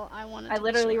 Well, I wanted. I to be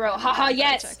literally sure, wrote, and haha, I'm glad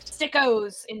I yes, checked.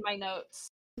 stickos in my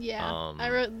notes. Yeah, I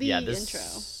wrote the intro.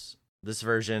 This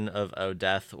version of Oh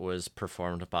Death was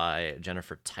performed by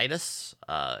Jennifer Titus,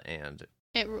 and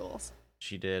It rules.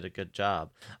 she did a good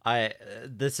job.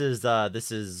 This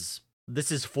is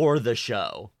for the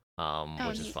show,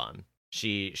 which is neat. fun.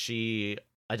 She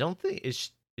I don't think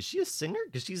is she a singer?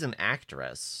 Because she's an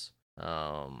actress.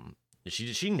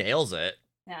 She nails it.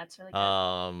 Yeah, it's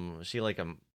really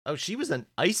good. She was an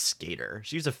ice skater.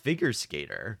 She was a figure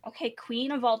skater. Okay,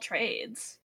 queen of all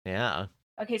trades. Yeah.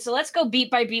 Okay, so let's go beat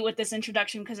by beat with this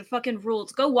introduction because it fucking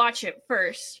rules. Go watch it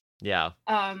first. Yeah.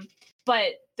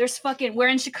 But we're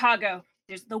in Chicago.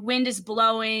 The wind is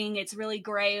blowing. It's really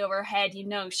gray overhead. You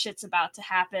know shit's about to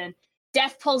happen.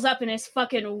 Death pulls up in his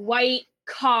fucking white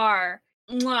car.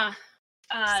 Mwah.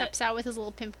 Steps out with his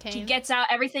little pimp cane. He gets out.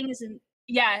 Everything is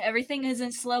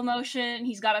in slow motion.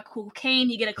 He's got a cool cane.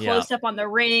 You get a Yeah. close up on the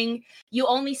ring. You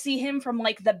only see him from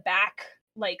like the back,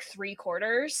 like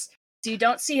 3/4. So you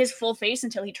don't see his full face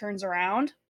until he turns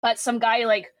around. But some guy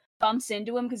like bumps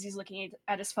into him because he's looking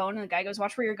at his phone, and the guy goes,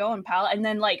 "Watch where you're going, pal." And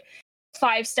then like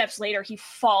 5 steps later, he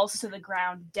falls to the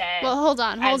ground dead. Well, hold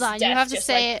on. You Death have to just,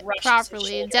 say like, it brushes his properly.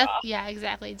 shoulder Death, off. yeah,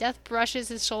 exactly. Death brushes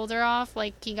his shoulder off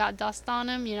like he got dust on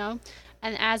him,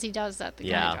 And as he does that, the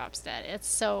Yeah. guy drops dead. It's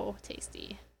so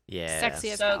tasty. Yeah.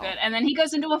 Sexy as So hell. good. And then he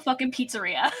goes into a fucking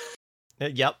pizzeria.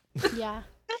 Yep. Yeah.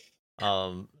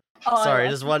 Oh, Sorry, I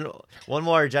just one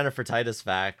more Jennifer Titus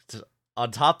fact.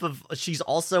 On top of, she's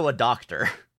also a doctor.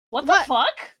 What What? the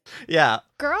fuck? Yeah,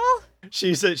 Girl?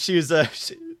 she was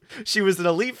an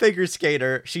elite figure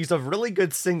skater. She's a really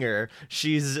good singer.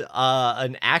 She's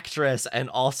an actress, and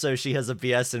also she has a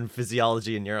BS in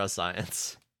physiology and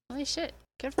neuroscience. Holy shit.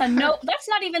 Good for her. No, that's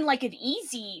not even like an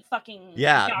easy fucking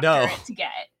Yeah, no. doctorate to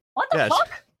get. What the Yeah,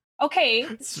 fuck? Okay,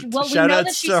 well we shout know outs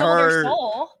that she to sold her her.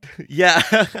 soul. Yeah.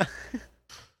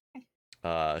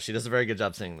 She does a very good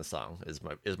job singing the song. Is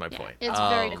my Yeah, point. it's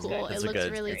very It's cool. good. It It's a looks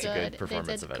good- really it's a good. good performance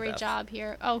They of did a Ed great Death. job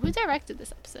here. Oh, who directed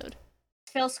this episode?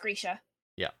 Phil Screesha.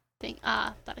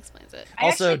 That explains it. I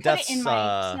Also, actually put it in my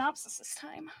Death's, synopsis this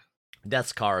time.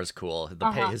 Death's car is cool.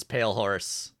 His pale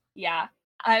horse. Yeah,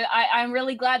 I'm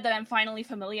really glad that I'm finally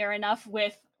familiar enough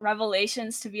with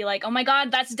Revelations to be like, oh my god,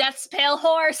 that's Death's pale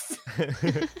horse.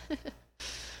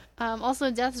 Also,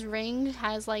 Death's ring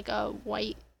has like a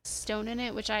white stone in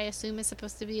it, which I assume is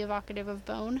supposed to be evocative of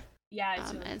bone. Yeah,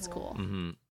 it's really And it's cool.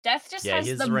 hmm Death just Yeah, has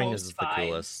his the ring most is the vibes.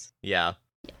 coolest. Yeah,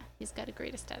 He's got a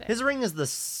great aesthetic. his ring is the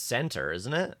center,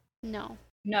 isn't it? No,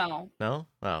 No, No.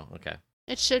 Oh, okay.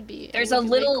 it should be. It there's would a be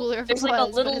way little, cooler if there's it like a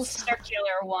was, but little it's not.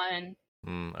 circular one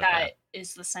Okay. that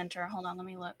is the center. Hold on, let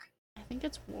me look. I think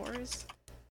it's Wars.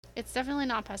 It's definitely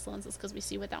not Pestilences because we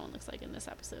see what that one looks like in this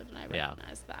episode, and I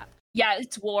recognize that. Yeah,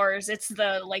 it's Wars. It's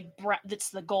the it's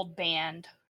the gold band,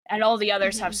 and all the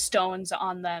others have stones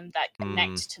on them that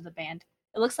connect to the band.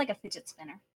 It looks like a fidget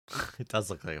spinner. It does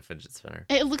look like a fidget spinner.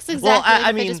 It looks exactly like a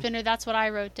fidget mean, spinner. That's what I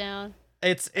wrote down.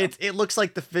 It looks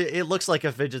like it looks like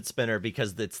a fidget spinner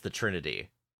because it's the Trinity,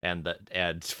 and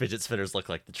fidget spinners look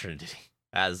like the Trinity.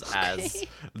 As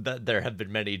there have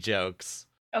been many jokes.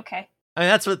 Okay. I mean,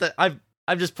 that's what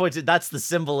I've just pointed. That's the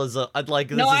symbolism. I'd like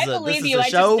this No, is a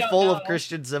show full of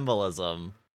Christian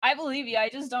symbolism. I believe you. I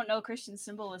just don't know Christian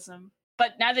symbolism.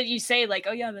 But now that you say like,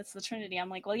 oh yeah, that's the Trinity, I'm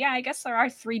like, well, yeah, I guess there are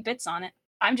 3 bits on it.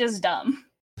 I'm just dumb.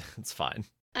 It's fine.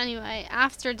 Anyway,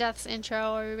 after Death's intro,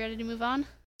 are we ready to move on?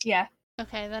 Yeah.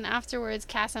 Okay, then afterwards,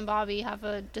 Cass and Bobby have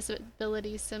a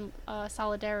disability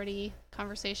solidarity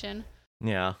conversation.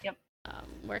 Yeah. Yep.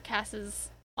 Where Cass is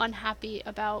unhappy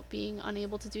about being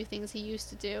unable to do things he used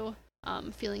to do,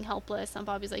 feeling helpless, and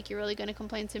Bobby's like, "You're really gonna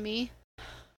complain to me?"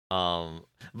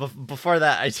 Before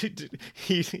that,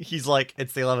 he's like,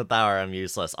 "It's the 11th hour. I'm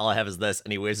useless. All I have is this,"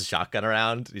 and he waves a shotgun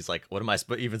around. He's like, "What am I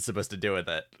even supposed to do with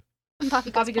it?"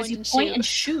 Bobby goes, "You point and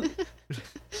shoot."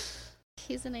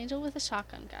 He's an angel with a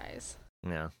shotgun, guys.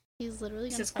 Yeah. He's literally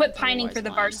gonna says, "Quit pining for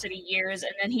the varsity years,"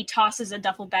 and then he tosses a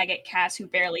duffel bag at Cass, who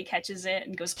barely catches it,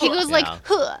 and goes. He goes like,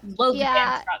 huh. Load the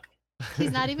damn truck.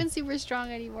 He's not even super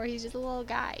strong anymore. He's just a little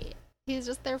guy. He's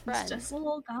just their friend. He's just a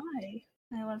little guy.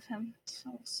 I love him so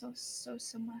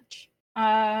much.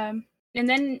 And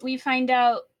then we find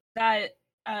out that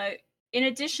in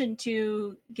addition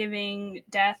to giving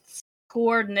Death's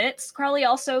coordinates, Crowley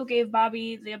also gave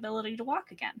Bobby the ability to walk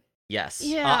again. Yes.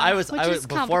 Yeah. I was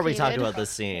before we talked about Okay, this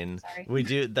scene.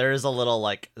 sorry. There is a little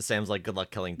like Sam's like, "Good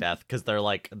luck killing Death," because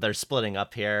they're splitting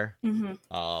up here.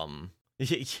 Mm-hmm.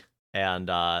 And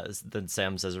then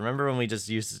Sam says, "Remember when we just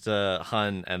used to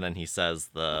hunt?" And then he says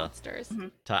monsters.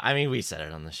 I mean, we said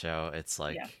it on the show. It's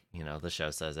like, the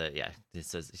show says it. Yeah. He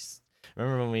says,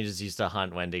 "Remember when we just used to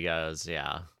hunt Wendigos?"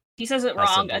 Yeah. He says it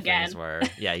wrong again.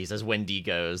 He says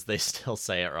Wendigos. They still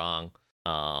say it wrong.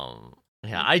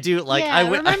 Yeah, I do like. Yeah,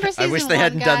 I wish they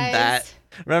hadn't done that.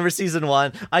 Remember season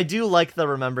 1? I do like the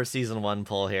remember season 1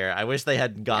 pull here. I wish they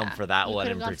hadn't gone for that one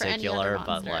in particular,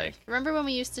 but like, remember when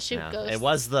we used to shoot ghosts? It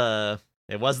was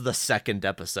the second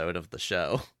episode of the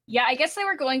show. Yeah, I guess they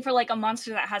were going for like a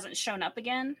monster that hasn't shown up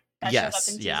again. That showed up in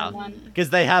season 1.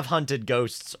 Because they have hunted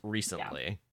ghosts recently.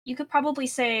 Yeah. You could probably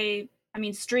say, I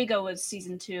mean, Strigo was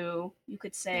season 2. You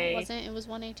could say it wasn't. It was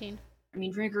 118. I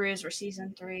mean, Rougarous were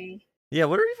season 3. Yeah,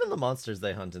 what are even the monsters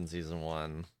they hunt in season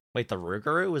 1? Wait, the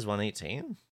Rougarou was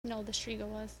 118? No, the Strigo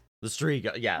was. The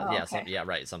Strigo, yeah, oh, yeah, okay.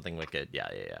 Right, something wicked, yeah.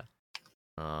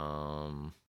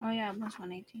 Oh yeah, it was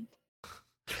 118.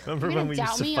 Remember when we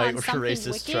used to fight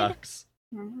racist trucks?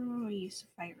 Remember when we used to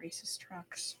fight racist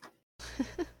trucks?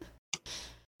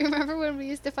 Remember when we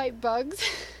used to fight bugs?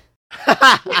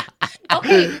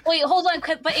 Okay, wait, hold on.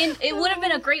 But it would have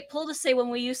been a great pull to say when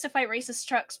we used to fight racist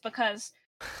trucks, because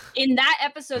in that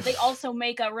episode they also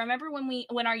make a "remember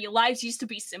when our lives used to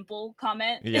be simple"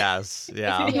 comment. Yes,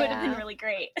 yeah. It would have been really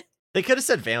great. They could have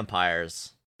said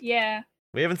vampires. Yeah.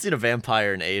 We haven't seen a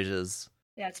vampire in ages.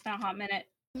 Yeah, it's been a hot minute.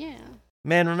 Yeah.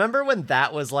 Man, remember when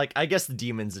that was like, I guess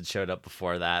demons had showed up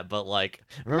before that, but like,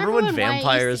 remember when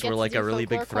vampires were like a really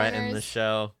big threat in the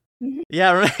show? Mm-hmm.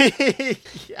 Yeah, right?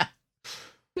 Yeah.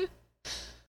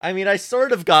 I mean, I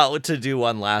sort of got to do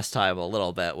one last time a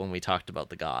little bit when we talked about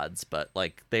the gods, but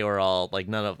like they were all like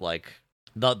none of like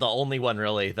the only one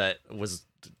really that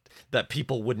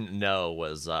people wouldn't know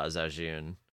was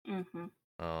Zajun.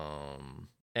 Mm-hmm.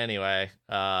 Anyway,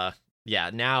 yeah,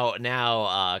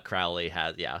 now Crowley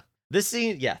has this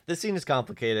scene is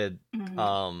complicated.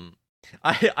 Mm-hmm.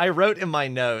 I wrote in my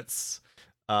notes,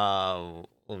 let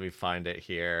me find it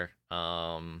here.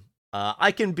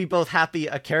 I can be both happy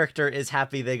a character is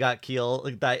happy they got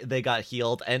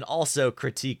healed, and also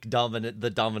critique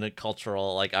the dominant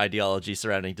cultural like ideology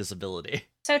surrounding disability.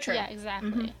 So true. Yeah,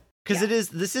 exactly. Because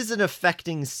this is an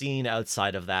affecting scene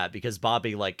outside of that, because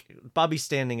Bobby's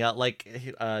standing up, like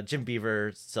Jim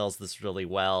Beaver sells this really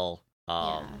well.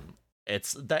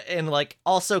 It's that, and like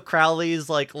also Crowley's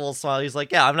like a little smile. He's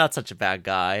like, "Yeah, I'm not such a bad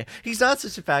guy." He's not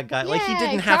such a bad guy. Like he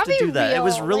didn't have to do that. It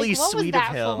was really sweet of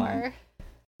him. For?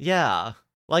 Yeah,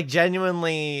 like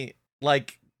genuinely,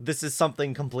 like this is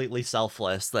something completely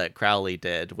selfless that Crowley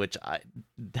did, which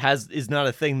is not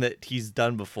a thing that he's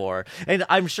done before. And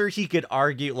I'm sure he could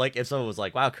argue, like if someone was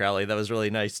like, "Wow, Crowley, that was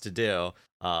really nice to do."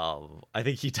 I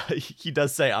think he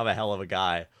does say, "I'm a hell of a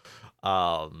guy."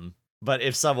 But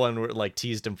if someone were like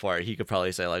teased him for it, he could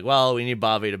probably say like, "Well, we need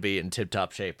Bobby to be in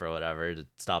tip-top shape or whatever to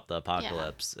stop the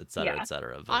apocalypse, etc., Yeah.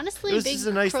 etc." But Honestly, it was big just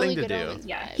a nice curly thing to good do. omens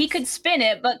Yeah, vibes. he could spin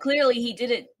it, but clearly he did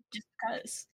it just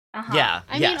because. Yeah,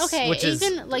 I yes, mean, okay, which is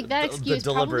even like that the excuse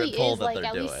deliberate probably pull is that like they're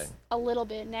at doing. least a little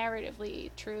bit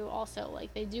narratively true. Also,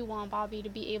 like they do want Bobby to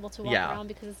be able to walk Yeah. around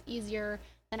because it's easier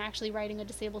than actually writing a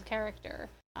disabled character.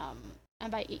 And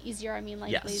by easier, I mean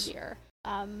like Yes. lazier.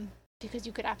 Because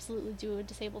you could absolutely do a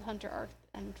disabled hunter arc,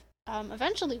 and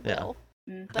eventually Yeah. will.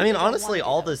 Mm. but I they mean, don't wanna honestly, do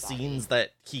all that the with Bobby. scenes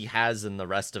that he has in the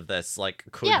rest of this, like,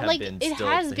 could Yeah, have like, been it still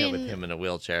has with been, him in a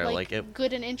wheelchair. Like it,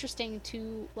 good and interesting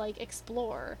to like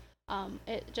explore.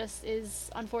 It just is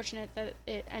unfortunate that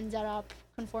it ended up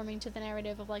conforming to the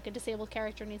narrative of like a disabled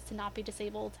character needs to not be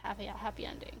disabled to have a happy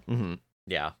ending. mhm,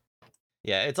 yeah,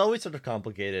 yeah. It's always sort of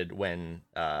complicated when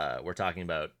we're talking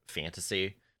about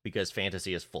fantasy because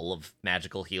fantasy is full of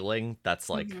magical healing. That's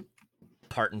like Mhm.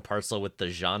 part and parcel with the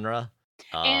genre.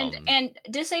 And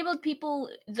disabled people,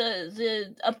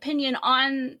 the opinion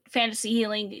on fantasy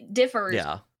healing differs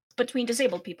yeah, between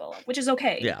disabled people, which is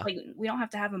okay. Yeah. Like we don't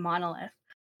have to have a monolith.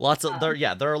 lots of there.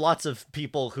 Yeah, there are lots of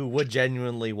people who would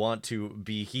genuinely want to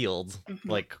be healed. Mhm.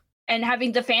 Like, And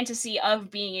having the fantasy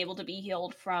of being able to be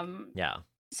healed from yeah.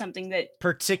 something that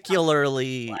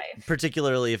particularly life.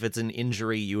 if it's an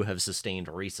injury you have sustained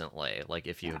recently, like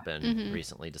if you have been Mhm.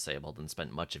 recently disabled and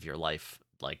spent much of your life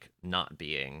like not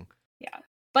being.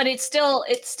 but it still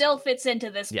fits into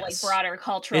this like Yes. broader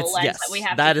cultural It's lens yes, that we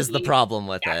have that to is the be problem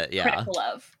with it. Yeah, critical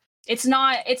of. It's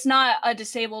not a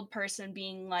disabled person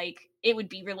being like, it would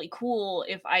be really cool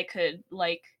if I could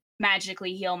like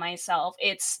magically heal myself.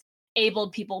 It's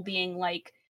abled people being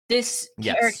like, this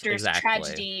Yes, character's exactly.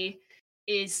 tragedy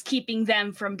is keeping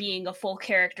them from being a full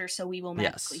character, so we will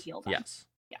magically yes, heal them. yes.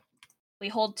 We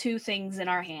hold two things in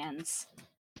our hands,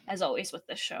 as always with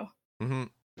this show. Hmm.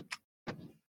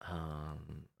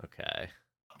 Okay.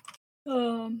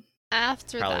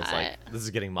 After Probably that, like, this is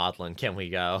getting maudlin. Can we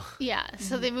go? yeah,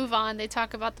 so they move on. They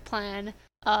talk about the plan.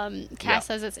 Cass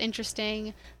says it's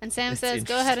interesting, and Sam It's says,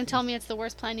 "Go ahead and interesting. tell me it's the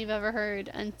worst plan you've ever heard."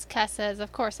 And Cass says,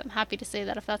 "Of course, I'm happy to say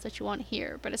that if that's what you want to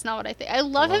hear, but it's not what I think." I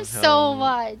love him so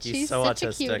much. He's so such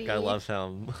autistic. a cutie. I love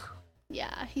him.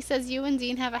 Yeah, he says you and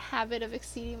Dean have a habit of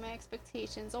exceeding my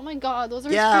expectations. Oh my god, those are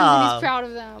his Yeah. friends, and he's proud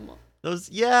of them. Those,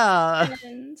 yeah.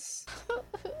 Friends.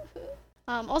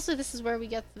 Also, this is where we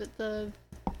get the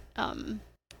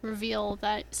reveal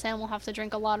that Sam will have to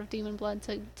drink a lot of demon blood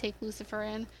to take Lucifer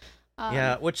in.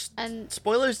 Yeah, which and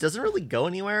spoilers doesn't really go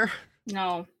anywhere.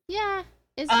 No. yeah,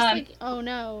 it's just like, oh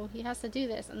no, he has to do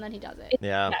this, and then he does it.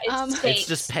 Yeah. It's, It's stakes.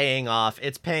 just paying off.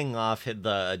 It's paying off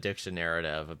the addiction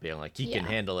narrative of being like, he can Yeah.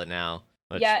 handle it now.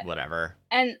 Which, Yeah. whatever.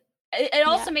 And it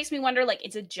also Yeah. makes me wonder, like,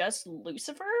 is it just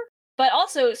Lucifer? But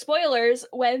also, spoilers,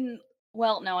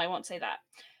 well, no, I won't say that.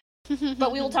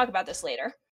 But we will talk about this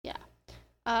later.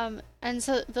 And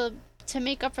so to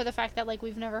make up for the fact that like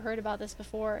we've never heard about this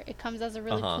before, it comes as a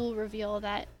really cool reveal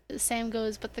that Sam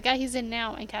goes, but the guy he's in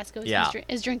now, and Cass goes, Yeah.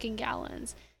 is drinking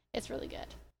gallons. It's really good.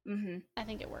 Mm-hmm. I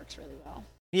think it works really well.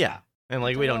 Yeah. And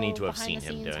like, It's a we don't need to little have seen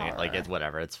him behind-the-scenes doing it. Like, it's horror.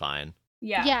 whatever. It's fine.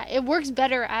 Yeah. Yeah, it works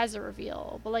better as a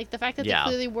reveal, but like the fact that Yeah. they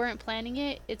clearly weren't planning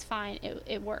it, it's fine.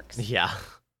 It works. Yeah.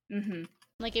 Mm-hmm.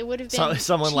 Like it would have been So-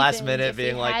 someone last cheapened minute if we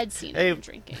being like, had seen "Hey." him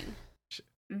drinking.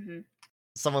 Mm-hmm.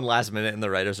 Someone last minute in the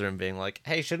writer's room being like,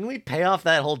 hey, shouldn't we pay off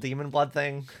that whole demon blood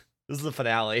thing? This is the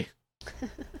finale.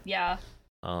 Yeah.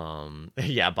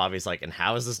 Yeah, Bobby's like, and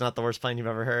how is this not the worst plan you've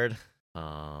ever heard?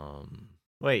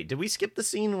 Wait, did we skip the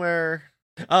scene where...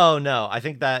 Oh, no, I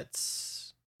think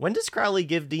that's... When does Crowley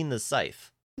give Dean the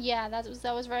scythe? Yeah, that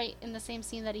was right in the same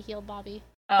scene that he healed Bobby.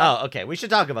 Oh, okay, we should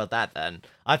talk about that then.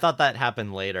 I thought that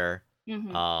happened later.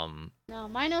 Mm-hmm. No,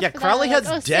 my notes Yeah, for that Crowley are like,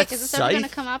 has oh, sick, Death's is this ever gonna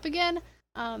Scythe? come up again?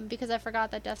 Because I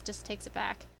forgot that Death just takes it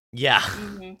back. Yeah,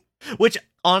 Mm-hmm. which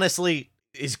honestly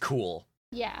is cool.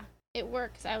 Yeah, it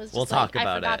works. I was just We'll like, talk I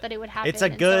about forgot it. that it would happen. It's a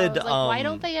and so I was good, like, why um,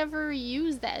 don't they ever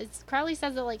use that? Crowley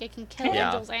says that like it can kill Yeah.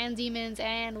 angels and demons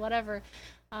and whatever.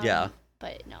 Yeah.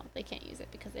 But no, they can't use it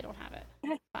because they don't have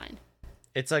it. Fine.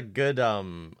 It's a good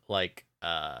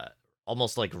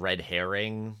almost like red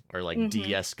herring or like Mhm.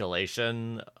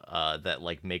 de-escalation that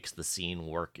like makes the scene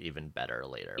work even better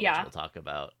later, Yeah. which we'll talk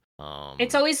about.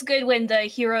 It's always good when the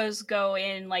heroes go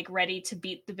in like ready to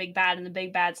beat the big bad, and the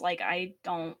big bad's like, I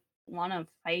don't want to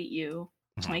fight you.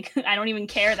 Like, I don't even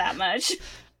care that much.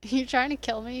 You're trying to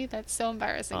kill me? That's so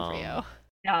embarrassing for you.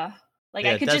 Yeah. Like,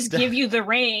 Yeah, I could that's just give you the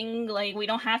ring. Like, we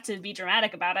don't have to be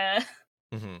dramatic about it.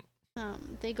 Mhm.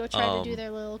 They go try to do Um,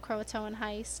 their little Croatoan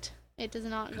heist. It does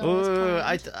not go as Ooh,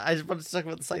 planned. I just wanted to talk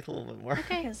about the scythe a little bit more.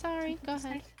 Okay, sorry. Go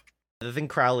ahead. The thing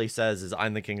Crowley says is,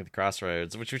 I'm the king of the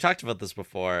Crossroads, which we talked about this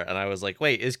before, and I was like,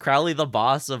 wait, is Crowley the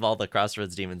boss of all the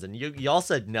Crossroads demons? And y'all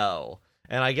said no.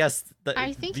 And I guess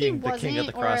I think being he the king of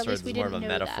the wasn't, or at Crossroads least we is more of a didn't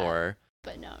know that. metaphor.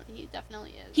 But no, he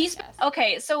definitely is. He's I guess.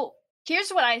 okay. So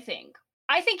here's what I think.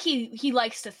 I think he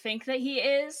likes to think that he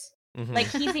is. Mhm. Like,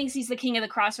 he thinks he's the king of the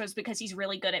Crossroads because he's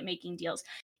really good at making deals.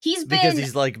 He's been Because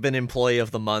he's like been employee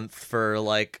of the month for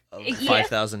like Yeah,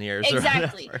 5,000 years.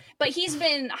 exactly. Or whatever. But he's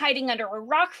been hiding under a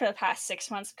rock for the past 6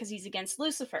 months because he's against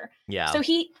Lucifer. Yeah. So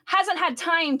he hasn't had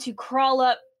time to crawl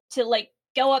up to like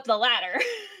go up the ladder.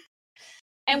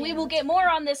 And we Yeah, will that's get more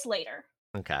on this later.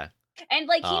 Okay. And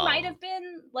like he might have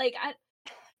been like,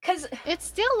 because It's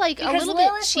still like a because little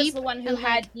Lilith bit cheap. was the one who and,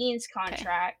 had like, Dean's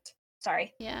contract.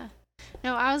 Sorry. Yeah.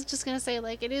 No, I was just gonna say,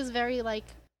 like, it is very, like,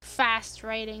 fast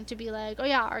writing to be like, oh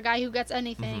yeah, our guy who gets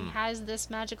anything Mhm. has this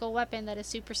magical weapon that is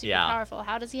super, super Yeah. powerful.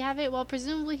 How does he have it? Well,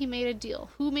 presumably he made a deal.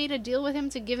 Who made a deal with him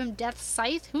to give him Death's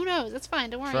Scythe? Who knows? That's fine.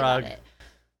 Don't worry Frog. about it.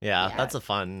 Yeah, Yeah. that's a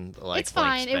fun like. It's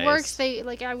fine. blank It works. space. They,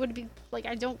 like, I would be, like,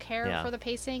 I don't care Yeah. for the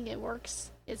pacing. It works.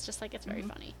 It's just, like, it's very Mhm.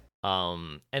 funny.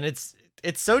 And it's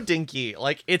so dinky.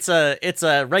 Like it's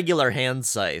a regular hand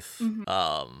scythe.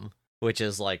 Mhm. Which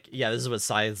is like, yeah, this is what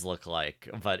scythes look like,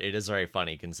 but it is very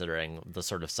funny considering the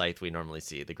sort of scythe we normally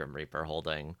see the Grim Reaper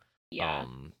holding. Yeah.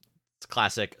 It's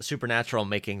classic Supernatural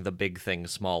making the big thing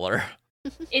smaller.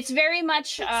 It's very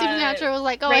much Supernatural was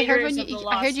like, oh, I heard Raiders of the I heard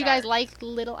Lost you guys Ark. like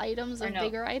little items Or of no.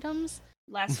 bigger items.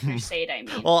 Last Crusade, I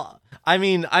mean. Well, I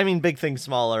mean big thing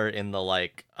smaller in the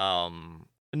like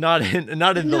not in the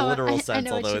No, literal I sense,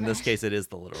 know what although you in this meant. case it is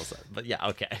the literal sense. But yeah,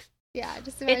 okay. Yeah,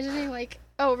 just imagining like,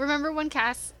 oh, remember when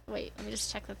Cass? Wait, let me just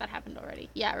check that happened already.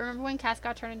 Yeah, remember when Cass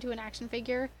got turned into an action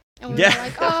figure, and we Yeah. were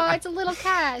like, oh, it's a little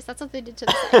Cass. That's what they did to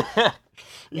the set.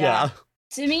 Yeah.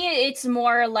 To me, it's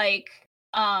more like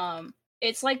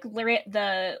it's like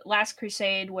the Last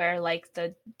Crusade, where like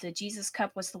the Jesus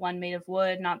cup was the one made of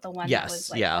wood, not the one that was Yes.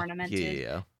 like Yeah. ornamented.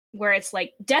 Yeah. Where it's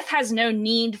like Death has no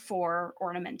need for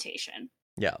ornamentation.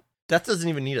 Yeah. Death doesn't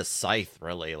even need a scythe,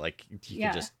 really. Like he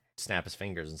Yeah. can just snap his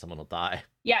fingers and someone will die.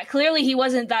 Yeah, clearly he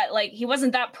wasn't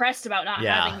that pressed about not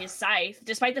Yeah. having his scythe,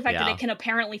 despite the fact that Yeah. it can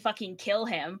apparently fucking kill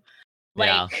him.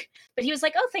 Yeah. Like, but he was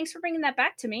like, "Oh, thanks for bringing that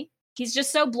back to me." He's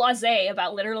just so blasé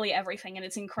about literally everything, and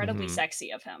it's incredibly Mhm.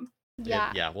 sexy of him.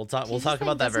 Yeah. Yeah. We'll talk. He We'll just, talk like,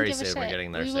 about that doesn't very give a soon. We're shit.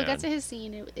 getting there We soon. will get to his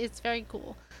scene. It's very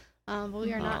cool. But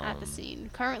we are not at the scene.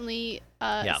 Currently,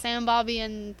 Yeah. Sam, Bobby,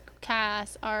 and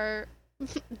Cass are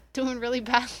doing really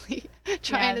badly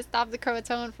trying Yeah. to stop the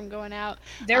Croatoan from going out.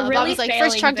 They're really Bobby's like, failing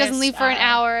first truck doesn't this, leave for an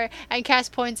hour, and Cass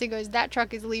points and goes, that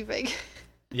truck is leaving.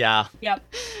 Yeah. Yep,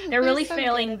 they're really so good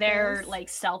failing at their this. like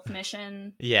stealth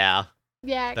mission. Yeah.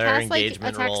 Yeah, Their Cass like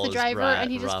engagement attacks role the is driver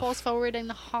and he just rough. falls forward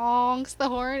and honks the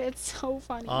horn. It's so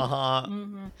funny. Uh-huh.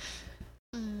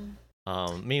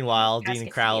 Meanwhile, Dean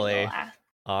and Crowley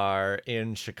are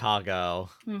in Chicago.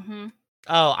 Mm-hmm.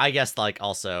 Oh, I guess like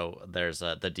also there's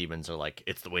the demons are like,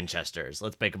 it's the Winchesters.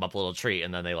 Let's bake them up a little treat,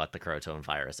 and then they let the Croatoan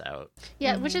virus out.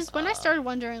 Yeah, which is when I Uh, started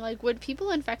wondering, like, would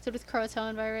people infected with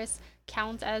Croatoan virus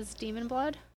count as demon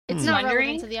blood? It's Hmm. not Wondering?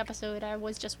 relevant to the episode. I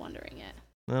was just wondering it.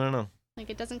 I don't know. Like,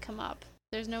 it doesn't come up.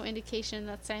 There's no indication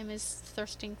that Sam is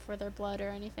thirsting for their blood or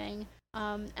anything.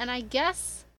 And I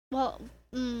guess, well,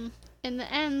 in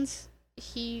the end,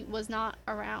 he was not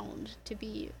around to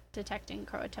be detecting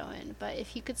Croatoan, but if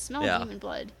he could smell Yeah. demon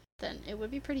blood, then it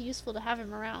would be pretty useful to have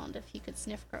him around if he could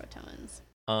sniff Croatoans.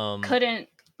 Couldn't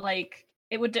like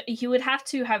it would. He would have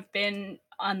to have been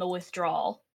on the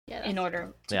withdrawal Yeah, in that's-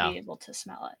 order to Yeah. be able to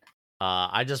smell it.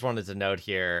 I just wanted to note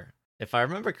here, if I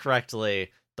remember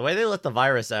correctly, the way they let the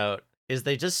virus out is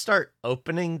they just start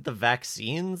opening the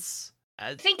vaccines.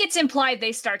 I think it's implied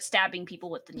they start stabbing people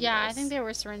with the needles. Yeah, I think they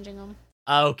were syringing them.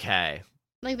 Okay.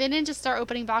 Like, they didn't just start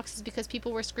opening boxes because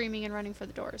people were screaming and running for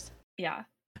the doors. Yeah.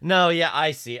 No, yeah,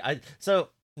 I see. So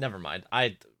never mind.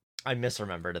 I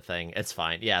misremembered a thing. It's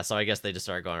fine. Yeah, so I guess they just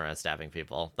started going around stabbing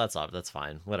people. That's all. That's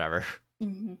fine. Whatever.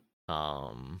 Mm-hmm.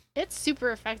 It's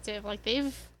super effective. Like,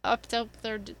 they've amped up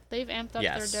their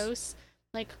Yes. dose.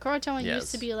 Like, Croatoan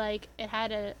used to Yes. be like, it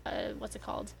had a what's it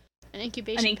called? An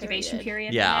incubation period.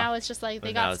 period. Yeah. And now it's just like, they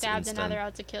But now got it's stabbed and now instant. they're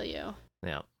out to kill you.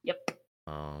 Yeah. Yep.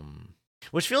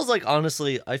 Which feels like,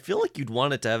 honestly, I feel like you'd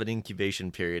want it to have an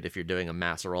incubation period if you're doing a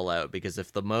mass rollout, because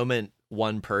if the moment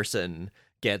one person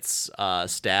gets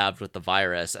stabbed with the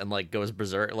virus and like goes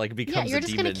berserk, like becomes Yeah, you're a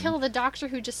just demon. gonna kill the doctor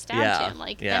who just stabbed Yeah, him.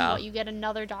 Like, yeah. then what, you get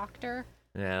another doctor?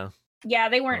 Yeah. Yeah,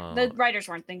 they weren't. The Oh. writers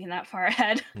weren't thinking that far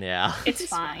ahead. Yeah. It's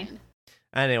fine.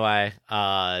 Anyway,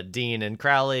 Dean and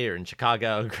Crowley are in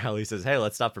Chicago. Crowley says, "Hey,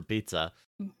 let's stop for pizza,"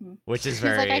 Mm-hmm. which is He's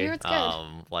very like, "I hear it's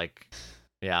good." like,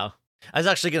 yeah. I was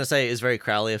actually gonna say is very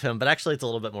Crowley of him, but actually it's a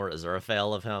little bit more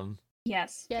Aziraphale of him.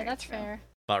 Yes. Yeah, very that's true. fair.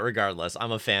 But regardless,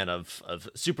 I'm a fan of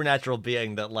supernatural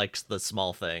being that likes the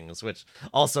small things, which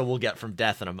also we'll get from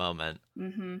Death in a moment.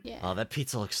 Mm-hmm. Yeah. Oh, that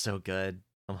pizza looks so good.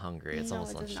 I'm hungry. It's no,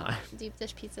 almost it does lunchtime. not. Deep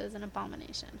dish pizza is an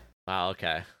abomination. Wow,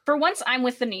 okay. For once, I'm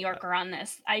with the New Yorker on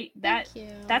this. Thank you.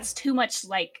 That's too much.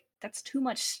 That's too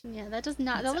much. Yeah, that does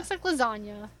not. That Pizza. looks like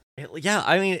lasagna. Yeah,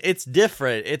 I mean it's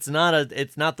different. It's not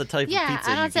the type Yeah, of pizza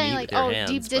I'm you not can saying eat like, with your oh, hands,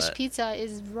 deep dish but... pizza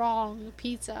is wrong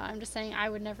pizza. I'm just saying I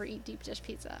would never eat deep dish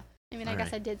pizza. I mean, I guess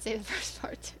Alright. I did say the first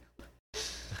part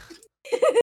too.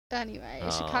 Anyway,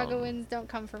 Chicago wins don't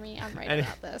come for me. I'm right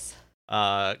about this.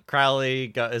 Crowley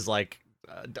is like,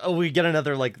 we get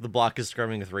another like the block is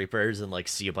scrumming with Reapers and like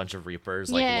see a bunch of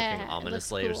Reapers like Yeah, looking it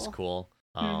ominously, looks which is cool.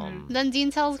 cool. Then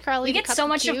Dean tells Crowley We to get cut so the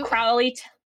much of cute. Crowley.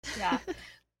 Yeah.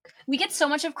 We get so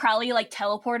much of Crowley like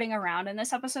teleporting around in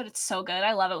this episode. It's so good.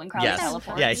 I love it when Crowley Yes,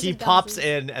 teleports. yeah, He's he a pops dunces.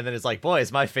 in and then it's like, boy,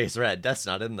 is my face red? Death's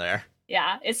not in there.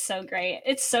 Yeah, it's so great.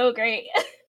 It's so great.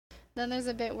 Then there's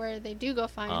a bit where they do go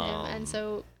find him, and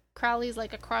so Crowley's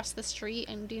like across the street,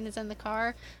 and Dean is in the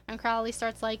car, and Crowley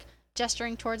starts like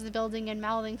gesturing towards the building and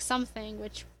mouthing something,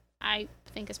 which I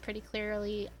think is pretty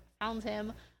clearly found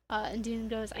him. And Dean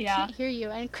goes, I can't hear you.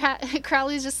 And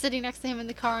Crowley's just sitting next to him in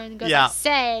the car and goes, I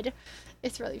said.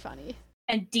 It's really funny.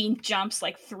 And Dean jumps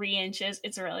like 3 inches.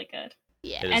 It's really good.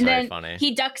 Yeah. It is And very then funny.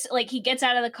 he ducks, like he gets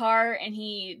out of the car and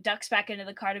he ducks back into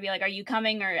the car to be like, are you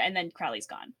coming? And then Crowley's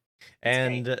gone.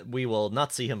 And we will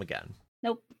not see him again.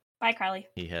 Nope. Bye, Crowley.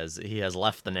 He has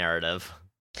left the narrative.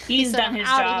 He's done his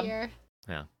out job. of here.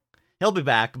 Yeah. He'll be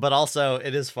back, but also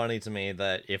it is funny to me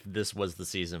that if this was the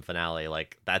season finale,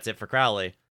 like that's it for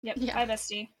Crowley. Yep. Yeah. Bye,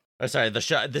 bestie. Or sorry, the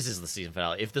show. This is the season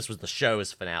finale. If this was the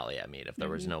show's finale, I mean, if there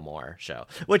was no more show,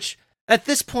 which at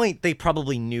this point they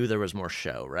probably knew there was more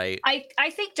show, right? I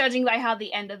think judging by how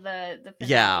the end of the finale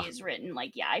Yeah. is written,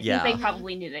 like I Yeah. think they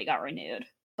probably knew they got renewed,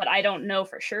 but I don't know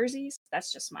for surezies.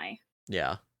 That's just my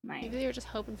Yeah. Maybe they were just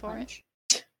hoping for it. hunch.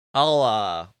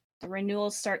 I'll The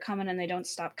renewals start coming and they don't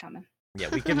stop coming. yeah,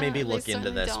 we can maybe They look into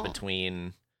certainly this don't.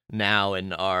 between now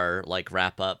and our like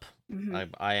wrap up. Mhm.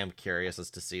 I am curious as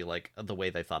to see like the way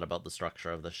they thought about the structure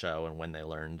of the show and when they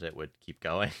learned it would keep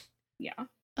going. Yeah.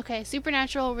 Okay,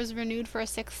 Supernatural was renewed for a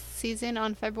 6th season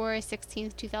on February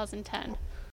 16th, 2010.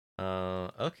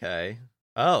 Okay.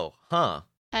 Oh, huh.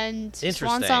 And Interesting,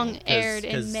 Swan Song 'cause- aired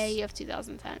in 'cause- May of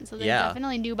 2010. So they Yeah.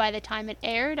 definitely knew by the time it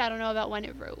aired. I don't know about when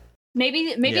it wrote. Maybe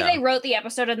Yeah. they wrote the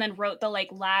episode and then wrote the like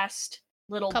last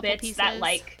little Couple bits that pieces.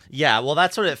 like Yeah, well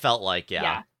that's what it felt like,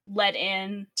 yeah. led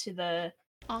in to the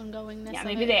Ongoingness. yeah, of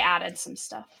maybe it. they added some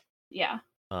stuff. Yeah.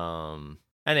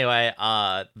 Anyway,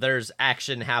 there's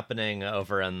action happening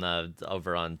over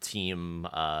on team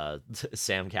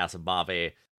Sam, Cass, and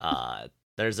Bobby.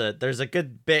 There's a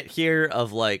good bit here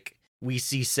of like we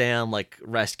see Sam like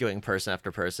rescuing person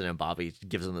after person and Bobby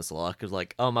gives him this look of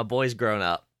like, oh, my boy's grown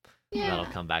up. Yeah. That'll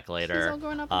come back He's later. all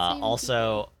grown up and saving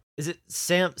Also, is it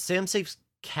Sam saves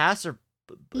Cass or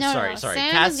No, sorry.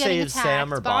 Sam Cass is getting saves attacked.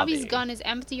 Sam or Bobby's Bobby. gun is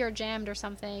empty or jammed or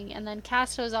something, and then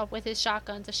Cass shows up with his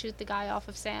shotgun to shoot the guy off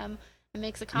of Sam and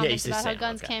makes a comment says about how Sam,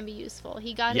 guns okay. can be useful.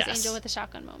 He got Yes. his angel with a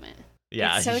shotgun moment.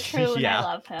 Yeah, It's so true and yeah. I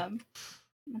love him.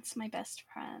 That's my best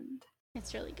friend.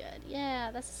 It's really good.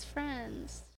 Yeah, that's his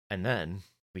friends. And then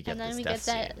we get And then this we death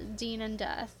get that scene. Dean and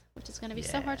Death, which is going to be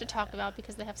so hard to talk about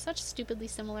because they have such stupidly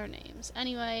similar names.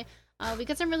 Anyway, we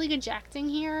get some really good acting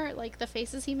here. Like the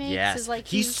faces he makes Yes, is like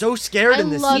he's so scared I in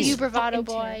this love scene. you, bravado So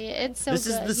boy. It's so This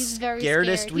is good. the He's very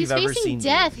scaredest scared. we've He's ever facing seen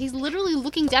death. Dean. He's literally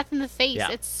looking death in the face.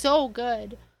 Yeah. It's so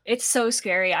good. It's so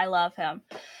scary. I love him.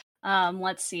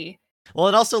 Let's see. Well,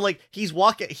 and also like he's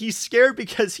scared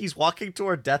because he's walking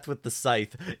toward death with the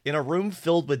scythe in a room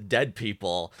filled with dead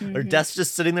people. Or Mhm. Death's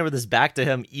just sitting there with his back to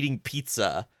him eating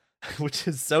pizza, which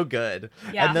is so good.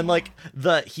 Yeah. And then like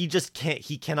he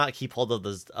cannot keep hold of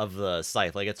the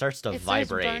scythe. Like it starts to It starts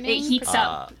vibrate. burning, It heats but-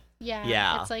 up. Yeah.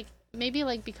 Yeah. It's like maybe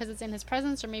like because it's in his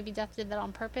presence, or maybe Death did that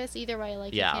on purpose. Either way,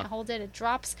 like Yeah. he can't hold it. It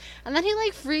drops, and then he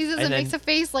like freezes And and, then- makes a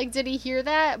face like, "Did he hear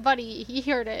that, buddy? He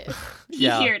heard it." He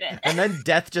heard it. And then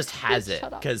Death just has it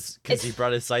Shut up. because he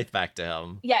brought his scythe back to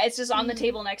him. Yeah, it's just on the Mhm.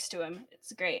 table next to him.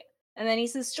 It's great. And then he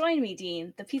says, "Join me,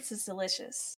 Dean. The pizza's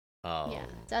delicious." Oh. Yeah.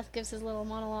 Death gives his little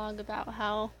monologue about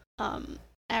how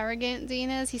arrogant Dean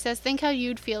is. He says, "Think how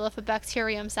you'd feel if a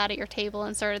bacterium sat at your table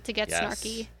and started to get Yes.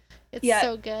 snarky." It's Yeah,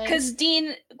 so good.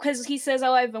 Because he says,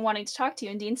 "Oh, I've been wanting to talk to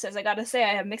you," and Dean says, "I gotta say,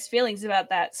 I have mixed feelings about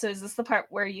that. So is this the part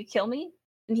where you kill me?"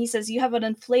 And he says, "You have an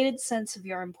inflated sense of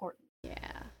your importance."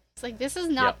 Yeah. It's like this is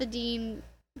not Yep. the Dean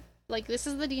like, this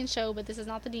is the Dean show, but this is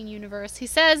not the Dean universe. He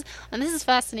says, and this is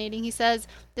fascinating, he says,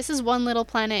 this is one little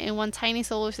planet in one tiny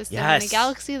solar system in a Yes.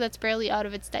 galaxy that's barely out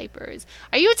of its diapers.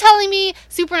 Are you telling me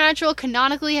Supernatural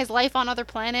canonically has life on other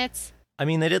planets? I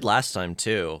mean, they did last time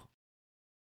too.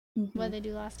 What did they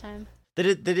do last time?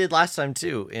 They did last time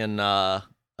too in the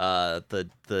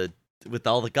with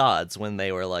all the gods when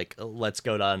they were like, let's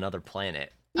go to another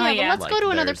planet. Yeah, Oh, but yeah. let's Like, go to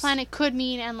another there's- planet could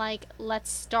mean, and, like,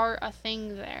 let's start a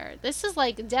thing there. This is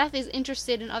like death is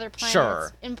interested in other planets,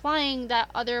 Sure. implying that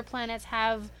other planets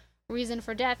have reason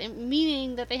for death, and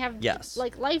meaning that they have Yes.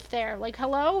 like life there. Like,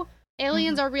 hello,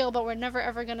 aliens are real, but we're never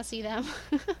ever gonna see them.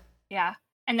 Yeah.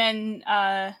 And then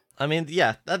I mean,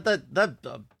 yeah,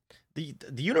 the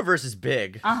universe is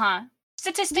big.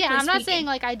 statistically Yeah, I'm not speaking. saying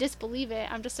like I disbelieve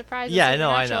it. I'm just surprised. Yeah, that I know,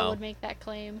 I Supernatural know. would make that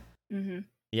claim.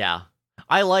 Yeah.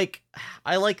 I like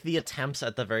the attempts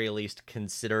at the very least,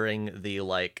 considering the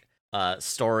like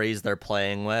stories they're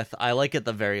playing with. I like at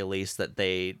the very least that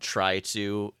they try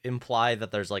to imply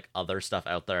that there's like other stuff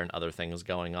out there and other things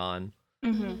going on.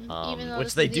 Even though Which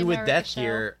this they is the do with America Death show.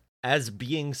 here as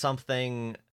being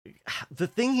something. The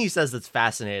thing he says that's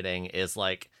fascinating is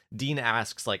like Dean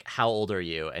asks like, how old are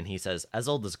you? And he says, as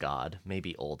old as God,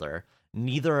 maybe older.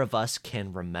 Neither of us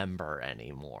can remember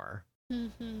anymore.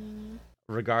 Mhm.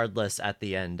 Regardless, at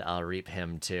the end, I'll reap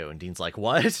him too. And Dean's like,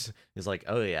 what? He's like,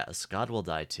 oh yes, God will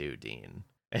die too, Dean.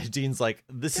 And Dean's like,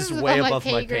 this is way above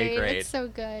my pay grade. It's so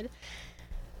good.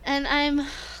 And I'm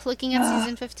looking at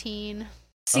season 15.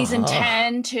 Season Uh-huh.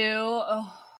 10 too.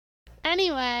 Oh,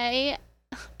 Anyway,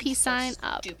 peace so sign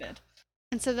up. Stupid.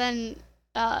 And so then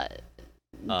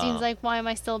Dean's like, why am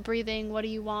I still breathing? What do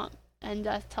you want? And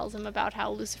Death tells him about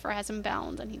how Lucifer has him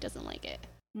bound and he doesn't like it.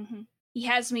 He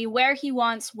has me where he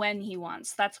wants, when he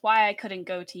wants. That's why I couldn't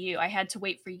go to you. I had to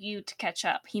wait for you to catch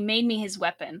up. He made me his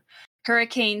weapon.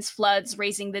 Hurricanes, floods,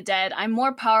 raising the dead. I'm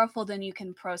more powerful than you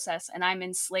can process, and I'm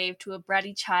enslaved to a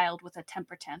bratty child with a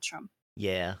temper tantrum.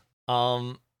 Yeah.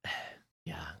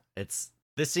 Yeah.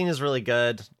 This scene is really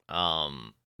good.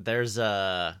 There's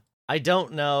I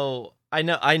don't know.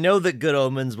 I know that Good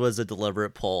Omens was a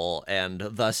deliberate pull, and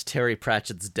thus Terry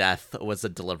Pratchett's death was a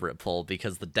deliberate pull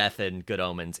because the death in Good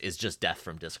Omens is just Death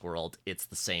from Discworld. It's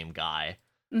the same guy,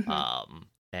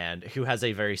 and who has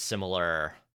a very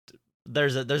similar.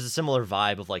 There's a similar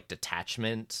vibe of like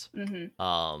detachment.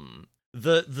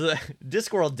 The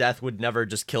Discworld death would never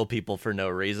just kill people for no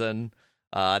reason.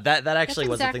 That actually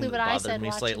was exactly the thing what that I bothered said me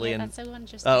watching slightly. it. And That's so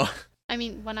interesting. oh, I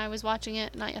mean, when I was watching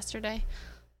it, not yesterday.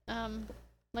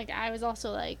 Like I was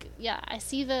also like, yeah, I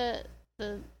see the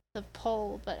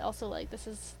pull, but also like this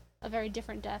is a very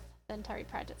different death than Terry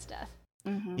Pratchett's death.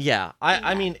 yeah.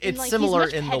 I mean, And, it's like, he's similar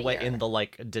much in the way pettier. in the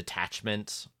like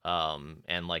detachment,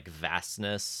 and like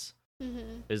vastness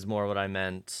is more what I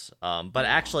meant. But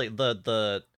actually,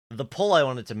 the pull I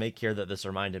wanted to make here that this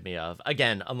reminded me of,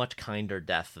 again, a much kinder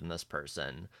death than this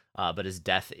person, but his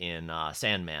death in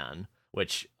Sandman,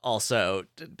 which also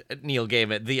Neil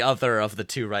Gaiman, the other of the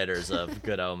two writers of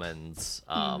Good Omens,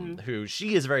 who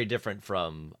she is very different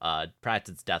from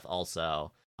Pratchett's death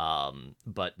also.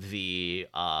 But the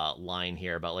line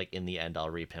here about like, in the end I'll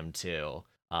reap him too,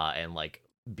 and like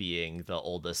being the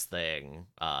oldest thing.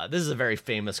 This is a very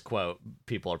famous quote.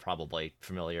 People are probably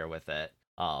familiar with it.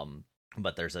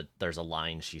 But there's a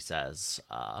line she says,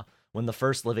 when the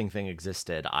first living thing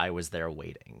existed, I was there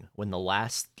waiting. When the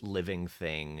last living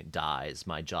thing dies,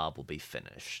 my job will be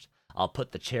finished. I'll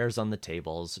put the chairs on the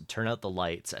tables, turn out the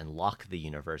lights, and lock the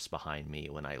universe behind me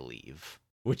when I leave.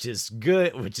 Which is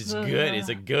good. It's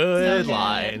a good So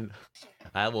line.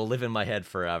 That will live in my head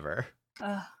forever.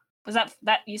 Was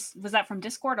that from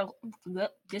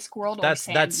Discworld or That's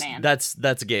Sandman? that's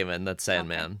Gaiman. That's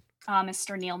Sandman.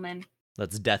 Mr. Neilman.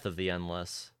 That's Death of the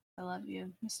Endless. I love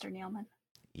you, Mr. Neilman.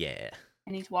 Yeah.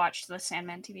 I need to watch the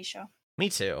Sandman TV show. Me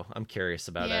too. I'm curious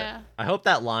about Yeah. it. I hope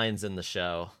that line's in the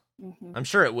show. I'm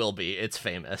sure it will be. It's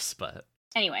famous, but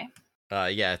Anyway.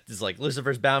 yeah, it's like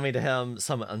Lucifer's bound me to him,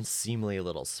 some unseemly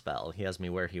little spell. He has me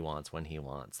where he wants, when he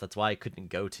wants. That's why I couldn't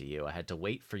go to you. I had to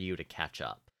wait for you to catch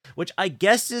up. Which I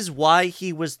guess is why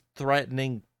he was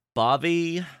threatening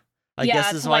Bobby. I Yeah,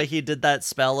 guess is to, why like- he did that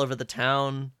spell over the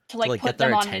town. To like, like, put get their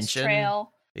them on attention. his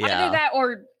trail. Yeah. Either that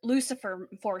or Lucifer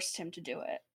forced him to do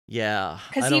it. Yeah.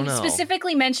 Because I he don't know.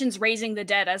 specifically mentions raising the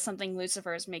dead as something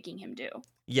Lucifer is making him do.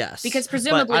 Yes. Because but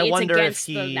presumably I it's wonder if against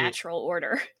the he- natural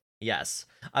order. Yes.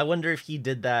 I wonder if he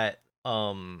did that.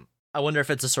 I wonder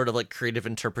if it's a sort of like creative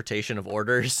interpretation of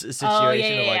orders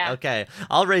situation of like, yeah. okay,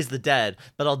 I'll raise the dead,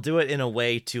 but I'll do it in a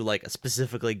way to like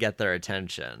specifically get their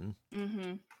attention.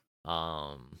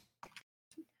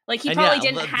 Like, he And probably yeah,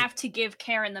 didn't have to give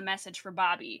Karen the message for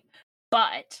Bobby,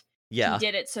 but Yeah. he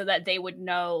did it so that they would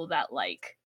know that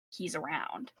like he's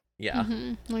around. Yeah.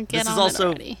 Like, get This is on also- it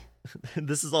already.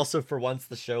 This is also for once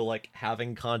the show like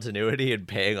having continuity and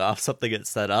paying off something it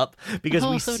set up, because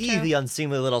we so see true. the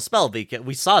unseemly little spell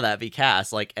we saw that be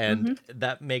cast, like, and Mm-hmm.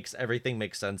 that makes everything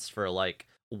make sense for like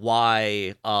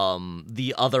why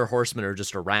the other horsemen are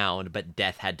just around, but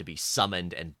Death had to be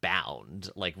summoned and bound.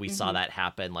 Like we saw Mhm. that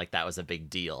happen, like that was a big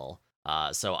deal.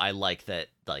 So I like that,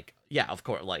 like, yeah, of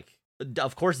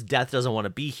course Death doesn't want to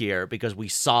be here, because we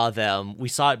saw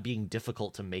it being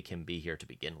difficult to make him be here to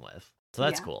begin with. So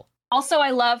that's Yeah. cool. Also, I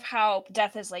love how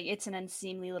Death is like, it's an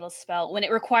unseemly little spell. When it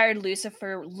required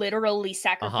Lucifer literally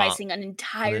sacrificing an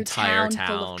entire town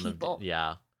full of people.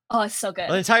 Yeah. Oh, it's so good.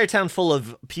 An entire town full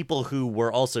of people who were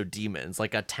also demons,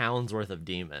 like a town's worth of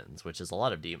demons, which is a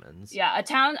lot of demons. Yeah, a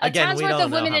town's Again, we worth don't of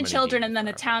know women how and many children, demons and then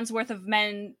there a are, town's worth of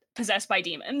men possessed by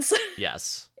demons.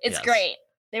 Yes. It's yes. great.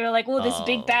 They were like, "Oh, this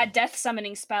big Oh. bad death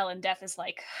summoning spell," and Death is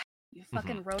like, "You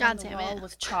fucking wrote God on the damn wall it.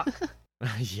 with chalk."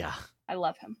 Yeah. I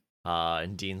love him.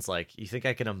 And Dean's like, "You think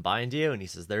I can unbind you?" And he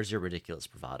says, "There's your ridiculous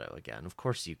bravado again. Of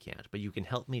course you can't, but you can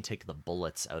help me take the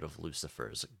bullets out of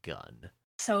Lucifer's gun."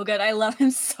 So good. I love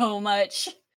him so much.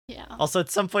 Yeah. Also, at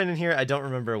some point in here, I don't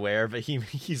remember where, but he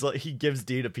gives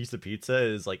Dean a piece of pizza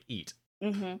and is like, "Eat."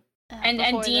 Mm-hmm. Uh, And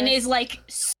before Dean this, is like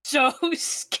so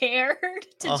scared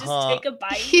to just take a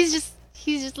bite. he's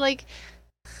just like,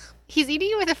 he's eating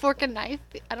it with a fork and knife.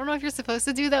 I don't know if you're supposed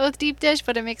to do that with deep dish,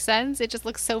 but it makes sense. It just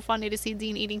looks so funny to see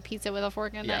Dean eating pizza with a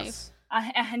fork and knife. Yes.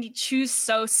 And he chews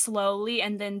so slowly,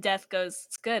 and then Death goes,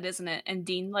 "It's good, isn't it?" And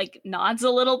Dean like nods a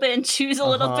little bit and chews a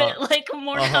little bit like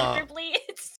more comfortably.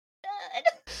 It's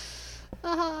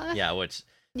good. Yeah, which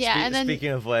Yeah, and then speaking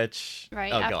of which,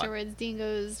 right oh, go on. afterwards, Dean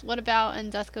goes, "What about?"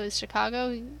 And Death goes,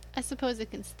 "Chicago. I suppose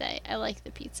it can stay. I like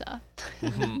the pizza."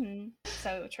 Mhm. Mhm.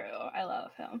 So true. I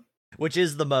love him. which I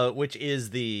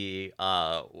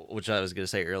was gonna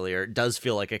say earlier, does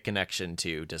feel like a connection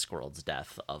to Discworld's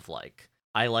death of like,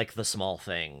 I like the small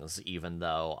things, even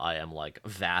though I am like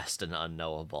vast and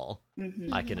unknowable. Mhm.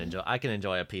 I can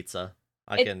enjoy a pizza.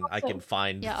 I It's can also-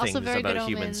 find Yeah, also things very about good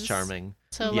humans omens. charming.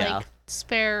 So Yeah. like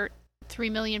spare 3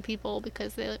 million people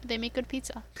because they make good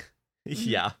pizza.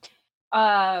 Yeah.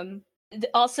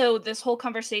 Also, this whole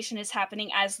conversation is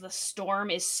happening as the storm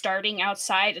is starting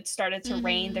outside. It started to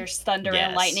rain. Mhm. There's thunder Yes,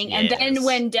 and lightning. And then yes.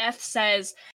 when Death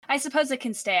says, "I suppose it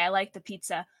can stay. I like the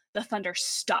pizza," the thunder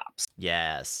stops.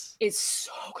 Yes. It's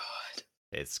so good.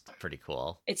 It's pretty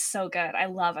cool. It's so good. I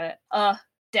love it.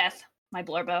 Death, my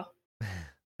Blorbo.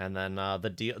 And then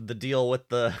the deal with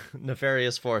the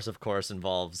nefarious force, of course,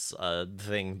 involves a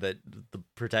thing that the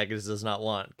protagonist does not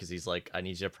want, because he's like, "I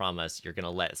need you to promise you're gonna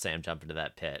let Sam jump into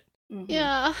that pit." Mhm.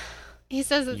 Yeah. He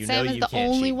says that You Sam know is you the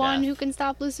can't only cheat one Death. who can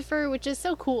stop Lucifer, which is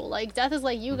so cool. Like, Death is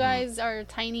like, you Mhm. guys are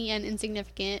tiny and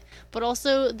insignificant, but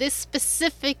also this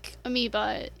specific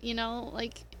amoeba, you know?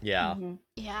 Like, Yeah. Mhm.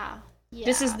 yeah.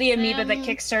 This is the amoeba that Sam-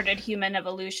 kickstarted human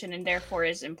evolution and therefore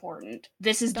is important.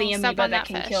 This is the Don't step amoeba on that that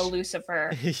can fish. kill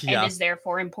Lucifer Yeah. and is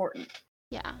therefore important.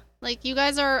 Yeah. Like, you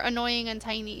guys are annoying and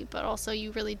tiny, but also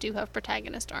you really do have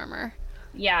protagonist armor.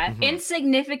 Yeah, Mhm.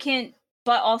 insignificant,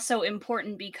 but also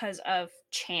important because of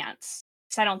chance.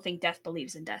 Because I don't think Death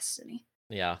believes in destiny.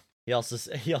 Yeah. He also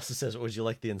says, "Would you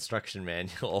like the instruction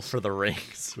manual for the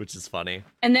rings?" Which is funny.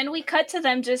 And then we cut to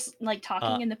them just like talking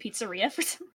Uh, in the pizzeria for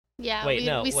some. Yeah, Wait, we,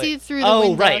 no, we wait. see through the Oh,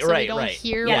 window, right, so right, we don't right.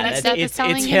 hear Yeah, what that's- Death is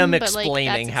telling it's him but, like,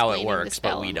 explaining that's how it explaining the works,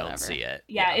 spell but we and don't whatever. see it.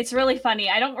 Yeah, it's really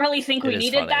funny. I don't really think we It is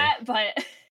needed funny. that, but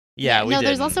Yeah, we no, did.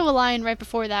 there's also a line right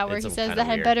before that where It's he a says kinda that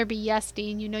had weird. better be yes,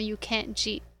 Dean. You know you can't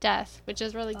cheat Death, which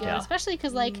is really good, Yeah. especially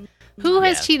because like who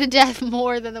has Yeah. cheated Death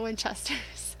more than the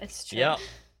Winchesters? it's true. Yeah.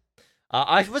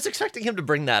 I was expecting him to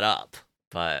bring that up,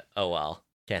 but oh well.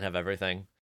 Can't have everything.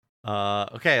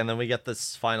 Okay, and then we get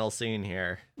this final scene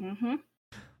here. Mm-hmm.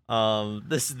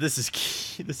 This is this is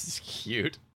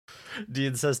cute.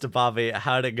 Dean says to Bobby,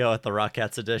 "How'd it go at the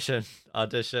Rockettes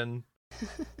audition?"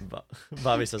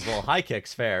 Bobby says, "Well, high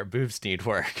kick's fair. Boobs need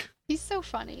work." He's so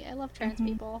funny. I love trans Mhm.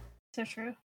 people. So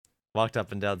true. Walked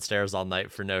up and down stairs all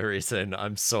night for no reason.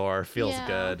 I'm sore. Feels Yeah.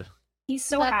 good. He's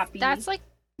so that's, happy. That's like,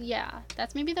 yeah,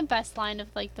 that's maybe the best line of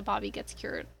like the Bobby gets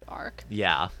cured arc.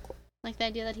 Yeah. Like the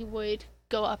idea that he would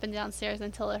go up and down stairs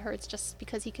until it hurts just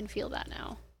because he can feel that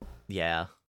now. Yeah.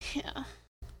 Yeah.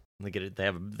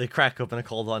 They crack open a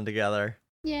cold one together.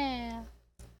 Yeah.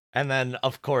 And then,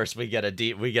 of course, we get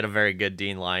a very good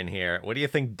Dean line here. What do you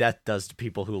think Death does to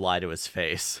people who lie to his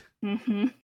face? Mm-hmm.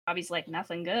 Bobby's like,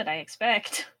 nothing good, I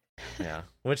expect. Yeah.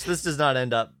 Which this does not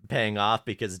end up paying off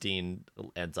because Dean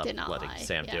ends up Did not letting lie,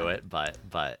 Sam yeah. do it, but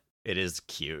it is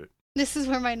cute. This is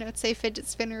where my notes say fidget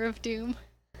spinner of doom.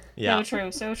 Yeah. So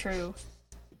true, so true.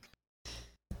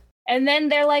 And then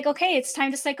they're like, okay, it's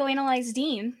time to psychoanalyze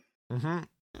Dean. Mm-hmm.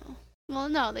 Well,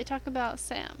 no, they talk about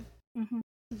Sam. Mm-hmm.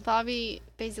 Bobby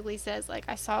basically says, like,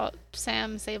 I saw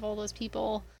Sam save all those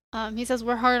people. He says,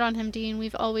 we're hard on him, Dean.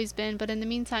 We've always been. But in the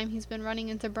meantime, he's been running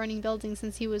into burning buildings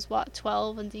since he was,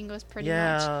 12? And Dean goes, pretty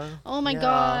much. Oh my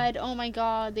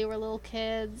god. They were little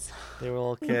kids. They were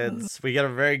little kids. We get a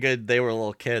very good they were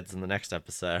little kids in the next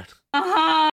episode.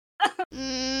 Uh-huh.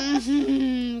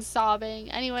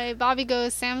 Sobbing. Anyway, Bobby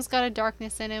goes, Sam's got a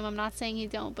darkness in him. I'm not saying he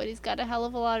don't, but he's got a hell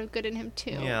of a lot of good in him,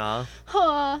 too. Yeah.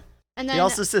 And then He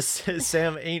also says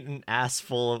Sam ain't an ass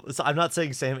full of... So I'm not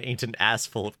saying Sam ain't an ass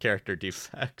full of character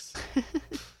defects.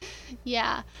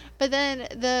 yeah, but then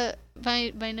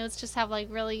my notes just have like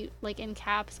really like in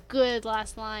caps good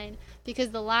last line,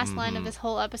 because the last line of this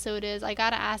whole episode is, I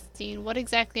gotta ask Dean, what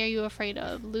exactly are you afraid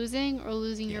of, losing or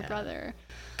losing your brother?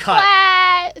 Cut.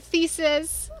 What?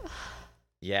 Thesis.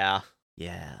 Yeah.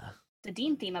 The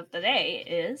Dean theme of the day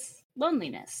is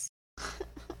loneliness.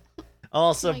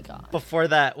 Also, Oh my God. before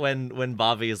that, when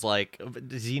Bobby is like,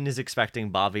 Dean is expecting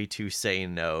Bobby to say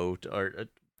no, or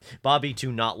Bobby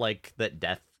to not like that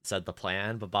Death said the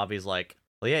plan, but Bobby's like,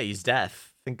 well, yeah, he's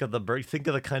Death. Think of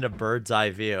the kind of bird's eye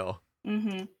view,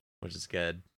 which is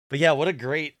good. But yeah, what a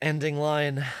great ending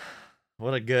line.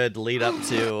 What a good lead up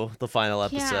to the final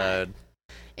episode.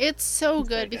 It's so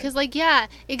good because, like, yeah,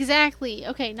 exactly.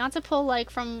 Okay, not to pull, like,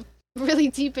 from really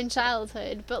deep in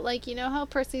childhood, but, like, you know how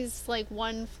Percy's, like,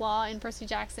 one flaw in Percy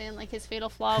Jackson, like, his fatal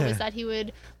flaw was that he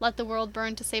would let the world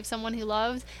burn to save someone he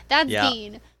loved? That's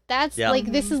Dean. That's,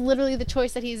 like, this is literally the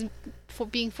choice that he's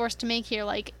being forced to make here.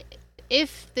 Like,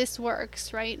 if this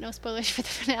works, right? No spoilers for the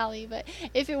finale, but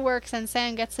if it works and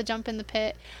Sam gets to jump in the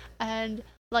pit and,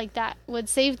 like, that would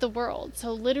save the world.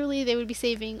 So, literally, they would be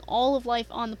saving all of life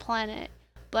on the planet.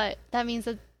 But that means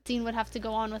that Dean would have to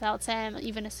go on without Sam,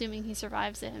 even assuming he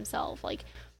survives it himself. Like,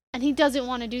 and he doesn't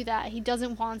want to do that. He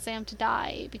doesn't want Sam to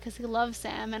die because he loves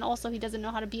Sam, and also he doesn't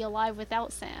know how to be alive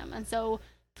without Sam. And so,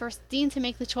 for Dean to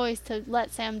make the choice to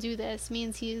let Sam do this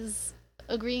means he's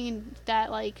agreeing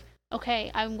that, like,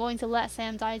 okay, I'm going to let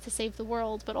Sam die to save the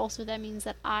world, but also that means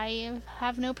that I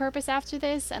have no purpose after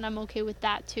this, and I'm okay with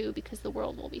that too, because the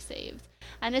world will be saved.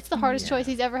 And it's the hardest choice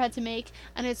he's ever had to make,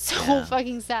 and it's so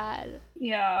fucking sad.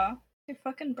 Yeah. They're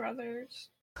fucking brothers.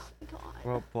 Oh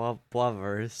my God.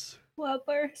 Blovers.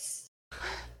 Blubbers.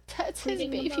 That's his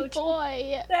Reading baby emoji.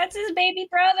 boy. That's his baby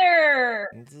brother.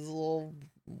 This is a little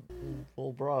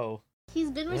bro. He's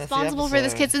been That's the responsible for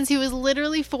this episode. kid since he was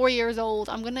literally 4 years old.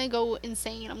 I'm gonna go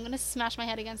insane. I'm gonna smash my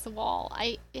head against the wall.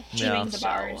 I hate Yeah. The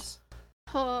bars.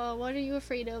 Oh, what are you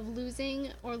afraid of? Losing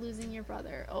or losing your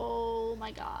brother? Oh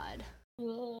my God.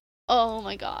 Oh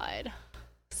my God.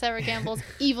 Sarah Gamble's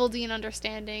evil Dean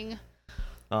understanding.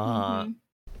 My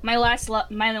last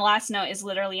note is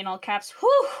literally in all caps.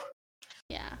 Whew.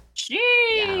 Yeah. Jeez.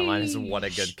 Yeah, mine is what a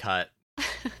good cut.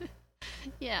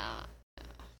 Yeah.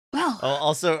 Well. Oh,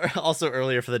 also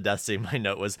earlier for the death scene, my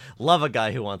note was, love a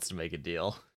guy who wants to make a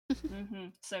deal.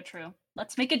 So true.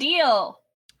 Let's make a deal.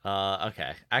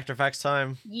 Okay. Actor facts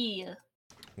time. Yeah.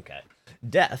 Okay.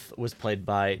 Death was played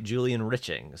by Julian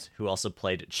Richings, who also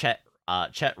played Chet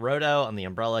Rodo on The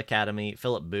Umbrella Academy,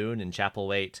 Philip Boone in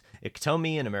Chapelwaite,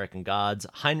 Iktomi in American Gods,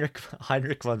 Heinrich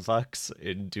von Fuchs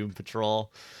in Doom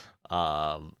Patrol,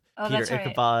 Peter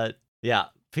Ichabod. Yeah,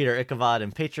 Peter Ichabod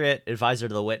in Patriot, Advisor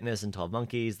to the Witness in 12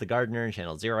 Monkeys, The Gardener in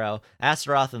Channel Zero,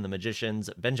 Astaroth in The Magicians,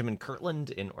 Benjamin Kirtland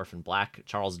in Orphan Black,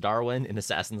 Charles Darwin in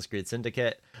Assassin's Creed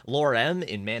Syndicate, Lor M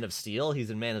in Man of Steel. He's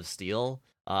in Man of Steel.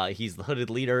 He's the hooded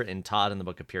leader in Todd in the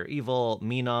Book of Pure Evil,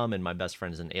 Meenam in My Best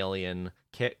Friend is an Alien,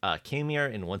 Kamir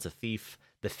in Once a Thief,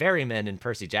 the Ferryman in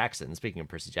Percy Jackson, speaking of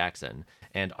Percy Jackson,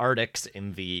 and Artix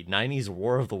in the 90s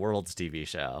War of the Worlds TV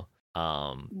show.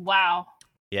 Wow.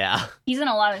 Yeah. He's in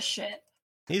a lot of shit.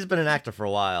 He's been an actor for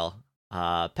a while.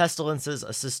 Pestilence's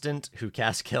assistant, who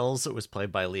cast kills, was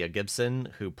played by Leah Gibson,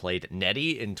 who played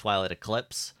Nettie in Twilight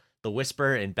Eclipse, The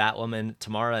Whisper in Batwoman,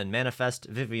 Tamara in Manifest,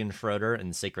 Vivian Schroeder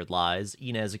in Sacred Lies,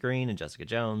 Inez Green in Jessica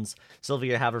Jones,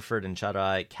 Sylvia Haverford in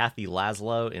Shut-Eye, Kathy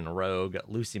Laszlo in Rogue,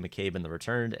 Lucy McCabe in The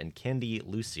Returned, and Candy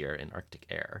Lucier in Arctic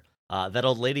Air. That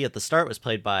old lady at the start was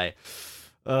played by,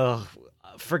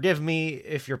 forgive me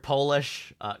if you're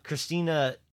Polish,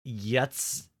 Christina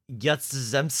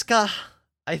Yatzemska,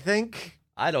 I think?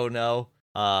 I don't know.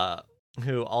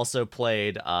 Who also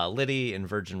played Liddy in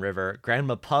Virgin River,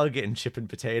 Grandma Pug in Chip and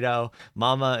Potato,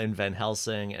 Mama in Van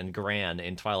Helsing, and Gran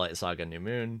in Twilight Saga New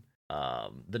Moon.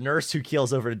 The nurse who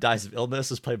keels over and dies of illness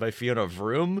was played by Fiona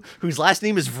Vroom, whose last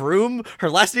name is Vroom. Her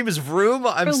last name is Vroom.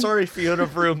 I'm sorry, Fiona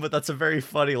Vroom, but that's a very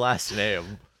funny last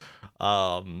name.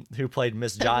 who played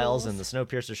Miss The Giles in rules. The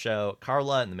Snowpiercer Show,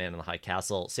 Carla in The Man in the High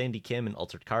Castle, Sandy Kim in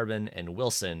Altered Carbon, and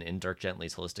Wilson in Dirk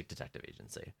Gently's Holistic Detective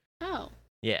Agency. Oh.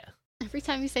 Yeah. Every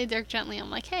time you say Dirk Gently, I'm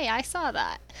like, hey, I saw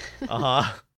that.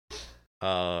 Uh-huh.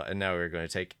 And now we're going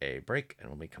to take a break, and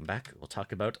when we come back, we'll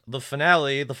talk about the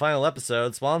finale, the final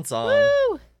episode, Swan Song.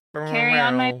 Woo! Carry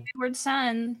on my wayward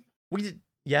son. We did,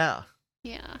 yeah,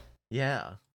 Yeah.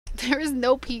 yeah. There is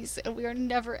no peace, and we are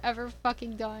never, ever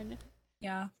fucking done.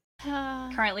 Yeah. Ah.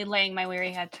 Currently laying my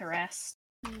weary head to rest.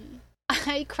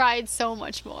 I cried so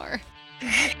much more.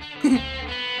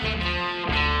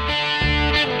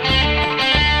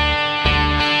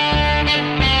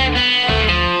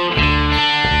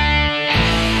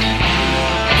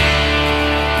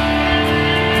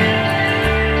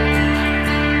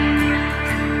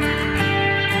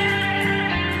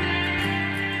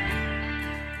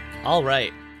 All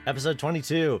right. Episode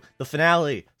 22, the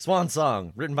finale, Swan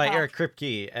Song, written by Oh. Eric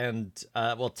Kripke and,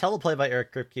 teleplay by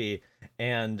Eric Kripke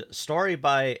and story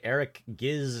by Eric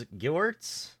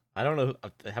Giwertz. I don't know.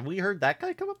 Have we heard that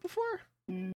guy come up before?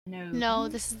 No. No,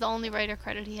 this is the only writer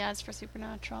credit he has for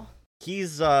Supernatural.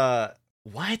 He's,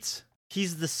 what?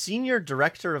 He's the senior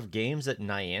director of games at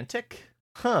Niantic?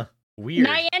 Huh. Weird.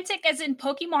 Niantic as in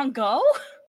Pokemon Go?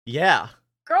 Yeah.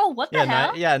 Girl, what the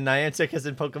hell? Niantic is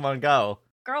in Pokemon Go.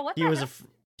 Girl, what the He hell?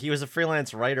 was a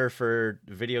freelance writer for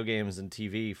video games and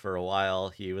TV for a while.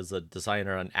 He was a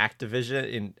designer on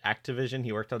Activision.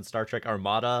 He worked on Star Trek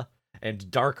Armada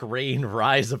and Dark Reign: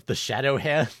 Rise of the Shadow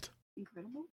Hand.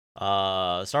 Incredible.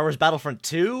 Star Wars Battlefront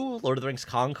 2, Lord of the Rings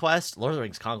Conquest. Lord of the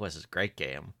Rings Conquest is a great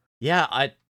game. Yeah,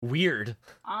 weird.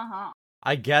 Uh-huh.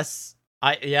 I guess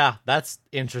that's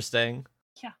interesting.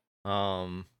 Yeah.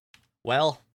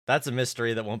 Well, that's a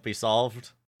mystery that won't be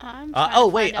solved. I'm oh, trying to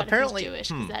wait, find out apparently- if he's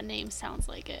Jewish, 'cause that name sounds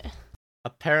like it.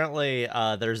 Apparently,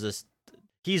 there's this.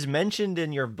 He's mentioned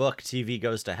in your book, TV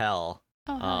Goes to Hell.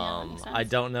 Oh, hell yeah, that makes sense. I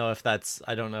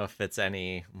don't know if it's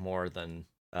any more than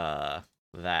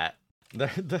that.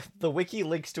 The wiki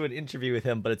links to an interview with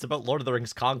him, but it's about Lord of the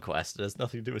Rings Conquest. It has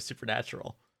nothing to do with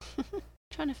Supernatural.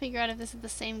 Trying to figure out if this is the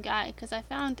same guy, because I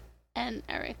found an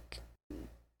Eric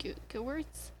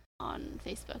Gewertz on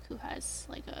Facebook who has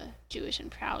like a Jewish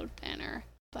and Proud banner,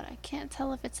 but I can't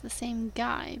tell if it's the same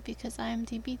guy because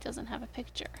IMDb doesn't have a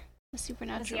picture. The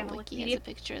Supernatural have a wiki has Wikipedia? a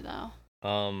picture though.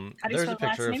 How do you There's spell a the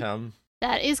last picture of name? him.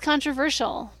 That is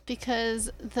controversial because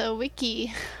the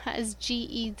wiki has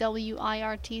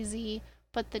Gewirtz,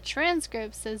 but the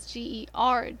transcript says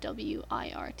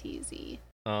Gerwirtz.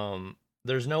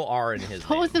 There's no R in his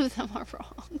Both name. of them are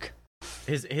wrong.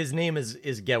 His name is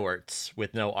Gewertz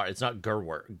with no R. It's not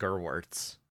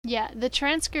Gerwertz. Yeah, the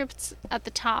transcript at the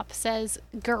top says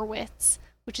Gerwitz,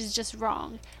 which is just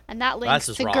wrong, and that links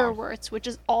just to wrong. Gerwirtz, which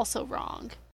is also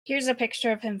wrong. Here's a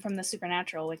picture of him from the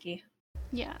Supernatural wiki.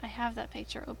 Yeah, I have that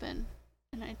picture open,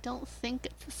 and I don't think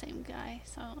it's the same guy,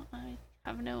 so I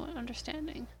have no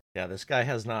understanding. Yeah, this guy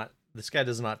does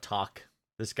not talk.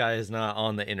 This guy is not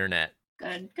on the internet.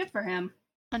 Good for him.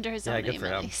 Under his Yeah, own good name, for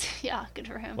at him. least. Yeah, good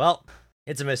for him. Well,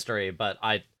 it's a mystery, but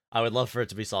I would love for it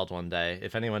to be solved one day.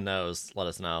 If anyone knows, let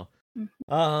us know.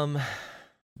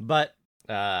 But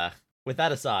with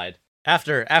that aside,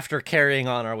 after carrying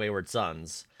on our wayward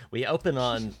sons, we open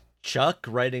on Chuck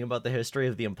writing about the history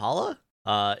of the Impala.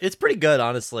 It's pretty good,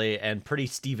 honestly, and pretty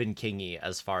Stephen King-y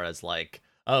as far as like,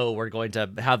 oh, we're going to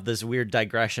have this weird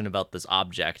digression about this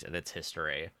object and its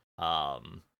history.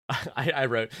 I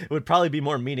wrote, it would probably be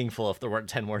more meaningful if there weren't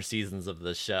 10 more seasons of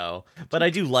this show, but I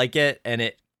do like it, and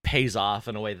it pays off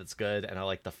in a way that's good, and I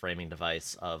like the framing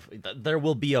device of, there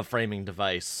will be a framing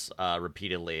device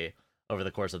repeatedly over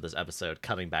the course of this episode,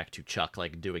 coming back to Chuck,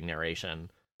 like, doing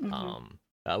narration.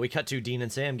 We cut to Dean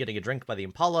and Sam getting a drink by the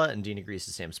Impala, and Dean agrees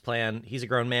to Sam's plan. He's a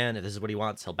grown man. If this is what he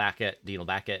wants, he'll back it. Dean will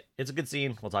back it. It's a good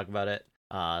scene. We'll talk about it.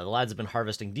 The lads have been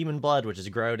harvesting demon blood, which is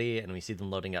grody, and we see them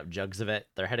loading up jugs of it.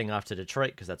 They're heading off to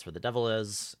Detroit because that's where the devil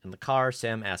is. In the car,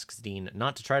 Sam asks Dean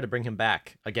not to try to bring him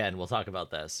back. Again, we'll talk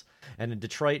about this. And in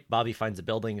Detroit, Bobby finds a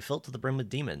building filled to the brim with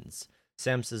demons.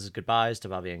 Sam says goodbyes to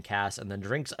Bobby and Cass, and then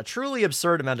drinks a truly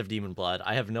absurd amount of demon blood.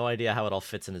 I have no idea how it all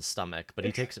fits in his stomach, but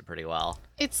he takes it pretty well.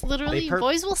 It's literally,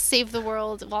 boys will save the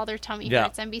world while their tummy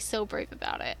hurts and be so brave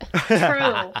about it.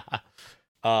 True.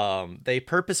 They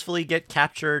purposefully get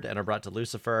captured and are brought to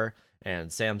Lucifer,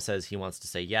 and Sam says he wants to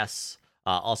say yes.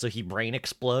 Also, he brain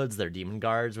explodes their demon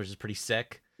guards, which is pretty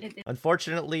sick.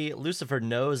 Unfortunately, Lucifer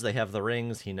knows they have the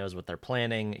rings. He knows what they're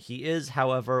planning. He is,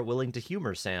 however, willing to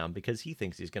humor Sam because he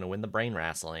thinks he's going to win the brain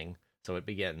wrestling. So it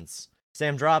begins.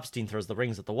 Sam drops, Dean throws the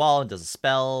rings at the wall and does a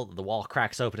spell. The wall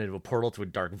cracks open into a portal to a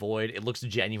dark void. It looks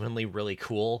genuinely really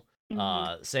cool.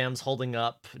 Sam's holding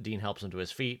up. Dean helps him to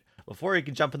his feet. Before he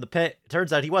can jump in the pit, it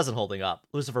turns out he wasn't holding up.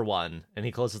 Lucifer won, and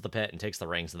he closes the pit and takes the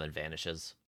rings and then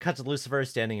vanishes. Cut to Lucifer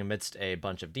standing amidst a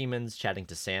bunch of demons, chatting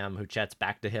to Sam, who chats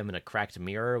back to him in a cracked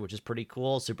mirror, which is pretty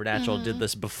cool. Supernatural did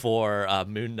this before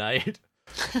Moon Knight.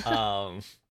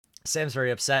 Sam's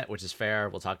very upset, which is fair.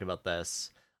 We'll talk about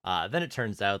this. Then it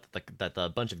turns out that the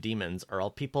bunch of demons are all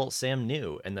people Sam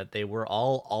knew, and that they were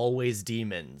all always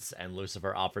demons, and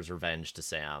Lucifer offers revenge to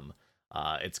Sam.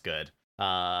 It's good.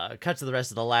 Cut to the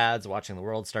rest of the lads watching the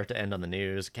world start to end on the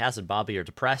news. Cass and Bobby are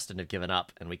depressed and have given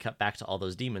up, and we cut back to all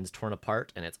those demons torn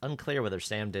apart, and it's unclear whether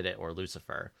Sam did it or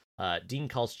Lucifer. Dean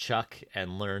calls Chuck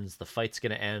and learns the fight's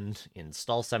gonna end in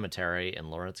Stull Cemetery in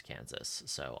Lawrence, Kansas,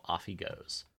 so off he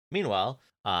goes. Meanwhile,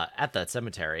 at that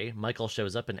cemetery, Michael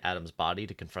shows up in Adam's body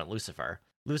to confront Lucifer.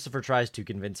 Lucifer tries to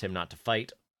convince him not to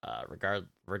fight.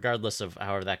 Regardless of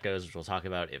however that goes, which we'll talk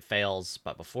about, it fails.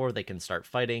 But before they can start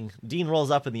fighting, Dean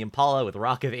rolls up in the Impala with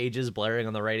Rock of Ages blaring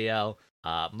on the radio.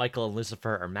 Michael and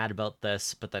Lucifer are mad about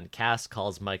this, but then Cass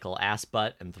calls Michael ass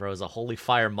butt and throws a holy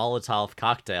fire Molotov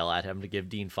cocktail at him to give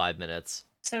Dean 5 minutes.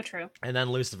 So true. And then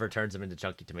Lucifer turns him into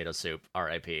chunky tomato soup.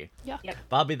 R.I.P. Yeah. Yep.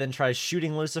 Bobby then tries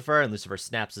shooting Lucifer, and Lucifer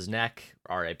snaps his neck.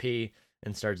 R.I.P.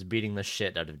 And starts beating the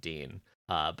shit out of Dean.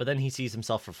 But then he sees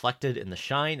himself reflected in the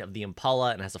shine of the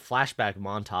Impala and has a flashback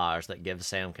montage that gives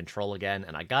Sam control again.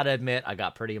 And I gotta admit, I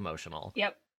got pretty emotional.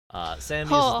 Yep. Sam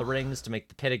uses the rings to make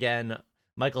the pit again.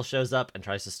 Michael shows up and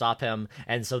tries to stop him,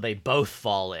 and so they both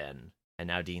fall in. And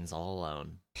now Dean's all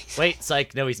alone. Wait,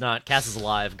 psych, no he's not. Cass is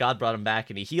alive. God brought him back,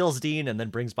 and he heals Dean and then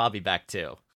brings Bobby back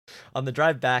too. On the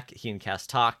drive back, he and Cass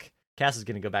talk. Cass is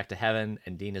gonna go back to heaven,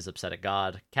 and Dean is upset at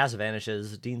God. Cass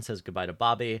vanishes. Dean says goodbye to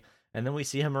Bobby. And then we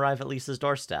see him arrive at Lisa's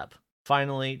doorstep.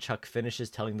 Finally, Chuck finishes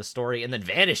telling the story and then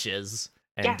vanishes.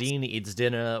 And Yes. Dean eats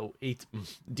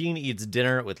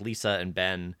dinner with Lisa and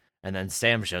Ben. And then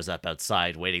Sam shows up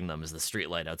outside, waiting them as the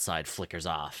streetlight outside flickers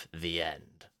off. The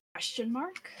end. Question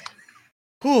mark?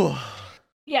 Whew.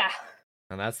 Yeah.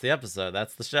 And that's the episode.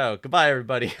 That's the show. Goodbye,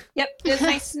 everybody. Yep. It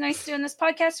was nice doing this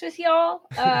podcast with y'all.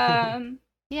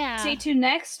 Yeah. Stay tuned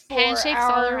next for Handshakes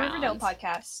all our around. Riverdale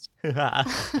podcast.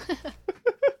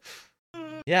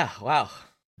 Yeah, wow.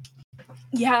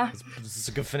 Yeah. This is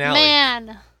a good finale.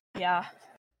 Man. Yeah.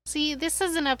 See, this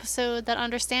is an episode that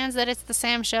understands that it's the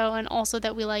Sam show and also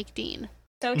that we like Dean.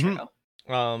 So Mhm.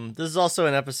 true. This is also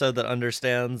an episode that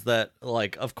understands that,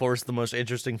 like, of course, the most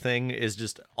interesting thing is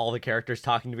just all the characters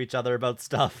talking to each other about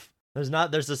stuff.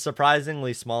 There's a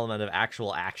surprisingly small amount of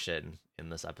actual action in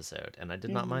this episode, and I did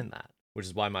not Mhm. mind that, which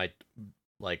is why my,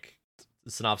 like,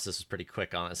 synopsis was pretty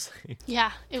quick, honestly,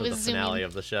 Yeah, it for was the zooming. finale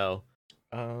of the show.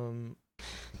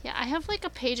 Yeah, I have like a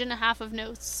page and a half of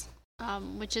notes,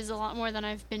 which is a lot more than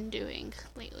I've been doing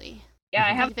lately. Yeah,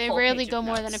 I have. Like, they full rarely page go of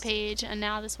more than a notes. page, and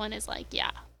now this one is like,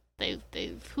 yeah,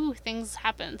 things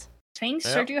happened. Things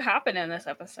Yep. sure do happen in this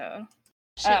episode.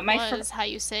 Shit my was how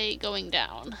you say going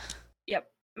down. Yep.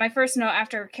 My first note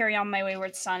after "Carry On My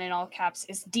Wayward Son" in all caps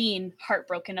is Dean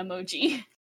heartbroken emoji.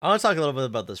 I want to talk a little bit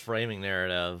about this framing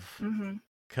narrative, Mm-hmm.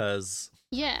 because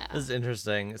Yeah. this is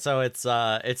interesting. So it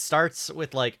starts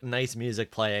with, like, nice music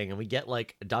playing, and we get,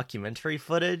 like, documentary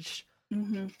footage.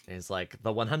 Mm-hmm. It's like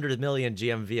the 100 million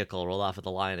GM vehicle rolled off at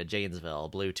the line at Janesville,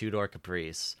 blue two-door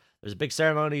Caprice. There's a big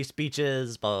ceremony,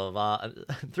 speeches, blah, blah,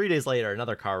 blah. 3 days later,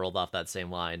 another car rolled off that same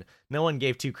line. No one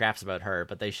gave two craps about her,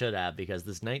 but they should have, because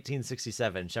this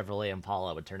 1967 Chevrolet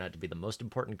Impala would turn out to be the most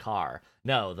important car.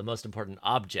 No, the most important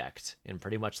object in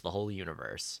pretty much the whole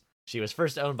universe. She was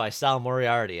first owned by Sal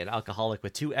Moriarty, an alcoholic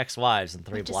with 2 ex-wives and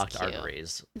 3 Which is blocked cute.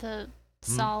 arteries. The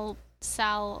Hmm.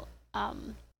 Sal,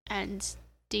 and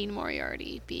Dean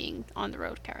Moriarty being on the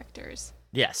road characters.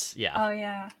 Yes, yeah. Oh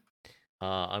yeah.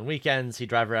 On weekends, he'd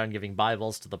drive around giving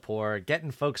Bibles to the poor,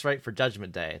 getting folks right for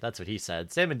Judgment Day. That's what he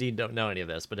said. Sam and Dean don't know any of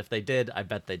this, but if they did, I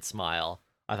bet they'd smile.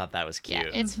 I thought that was cute.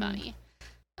 Yeah, it's Mhm. funny.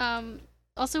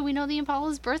 Also, we know the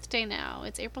Impala's birthday now.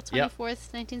 It's April Yep.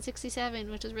 24th,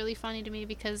 1967, which is really funny to me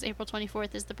because April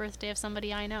 24th is the birthday of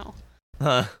somebody I know.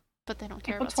 Huh. But they don't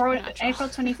care April, about Supernatural. April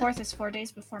 24th is 4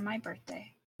 days before my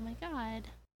birthday. Oh my god.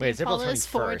 Wait, it's April Impala is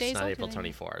 4 21st, days not older April than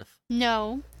you. 24th.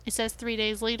 No, it says 3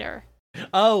 days later.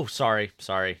 Oh, sorry.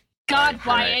 God, Right,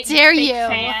 Wyatt, Dare big you.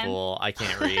 I'm a fan. fool. I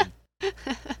can't read.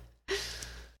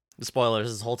 Spoilers,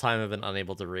 this whole time I've been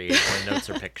unable to read. My notes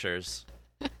are pictures.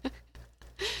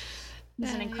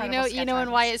 It's an You incredible know sketch when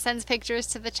artist. Wyatt sends pictures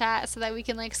to the chat so that we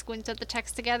can like squint at the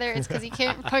text together? It's because he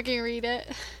can't fucking read it.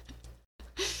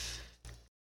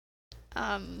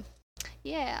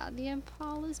 Yeah, the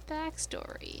Impala's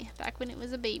backstory. Back when it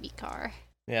was a baby car.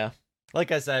 Yeah.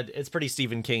 Like I said, it's pretty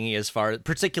Stephen King-y as far...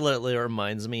 Particularly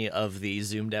reminds me of the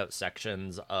zoomed out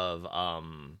sections of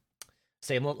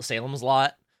Salem's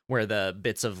Lot, where the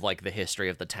bits of like the history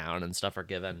of the town and stuff are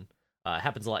given. It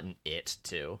happens a lot in It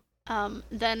too.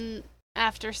 Then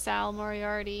after Sal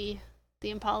Moriarty,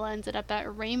 the Impala ended up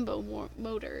at Rainbow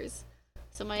Motors.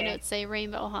 So my notes say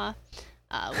Rainbow, huh?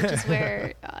 Which is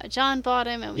where John bought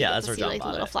him, and we get to see like a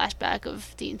little flashback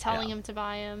of Dean telling him to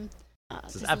buy him.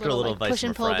 Just after a little advice push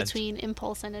and from a pull friend. between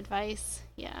impulse and advice.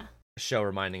 Yeah. Show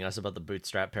reminding us about the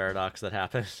bootstrap paradox that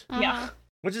happened. Yeah.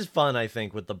 Which is fun, I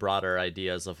think, with the broader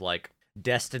ideas of like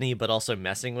destiny, but also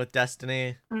messing with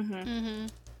destiny. Mm-hmm. Mm-hmm.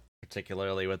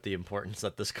 Particularly with the importance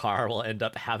that this car will end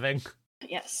up having.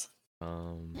 Yes.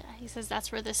 Yeah, he says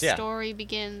that's where the story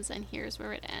begins, and here's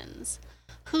where it ends.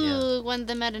 When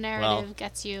the meta-narrative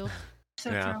gets you.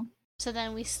 So true. So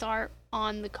then we start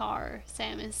on the car.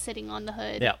 Sam is sitting on the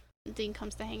hood. Yep. Dean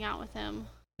comes to hang out with him.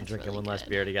 Drinking really one last good.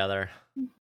 beer together.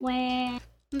 Wah.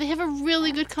 They have a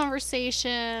really good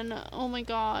conversation. Oh my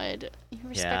god. He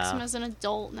respects him as an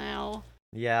adult now.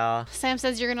 Yeah. Sam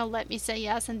says, "You're gonna let me say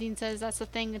yes," and Dean says, "That's the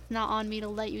thing, it's not on me to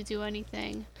let you do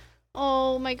anything."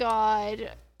 Oh my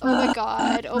god. Oh my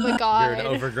god. Oh my god. You're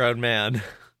an overgrown man.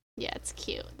 Yeah, it's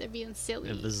cute. They're being silly.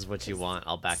 If this is what you want,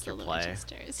 I'll back your play.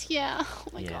 Gestures. Yeah. Oh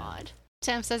my god.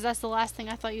 Sam says, "That's the last thing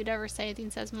I thought you'd ever say."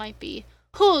 Dean says, "Might be."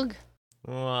 Hug!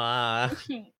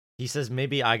 He says,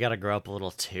 maybe I gotta grow up a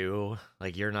little too.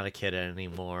 Like, you're not a kid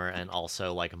anymore, and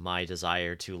also, like, my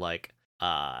desire to, like,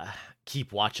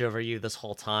 keep watch over you this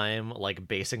whole time, like,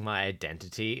 basing my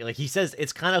identity. Like, he says,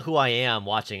 it's kind of who I am,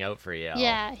 watching out for you.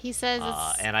 Yeah, he says,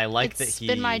 and I like it's that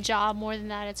been my job more than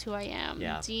that, it's who I am.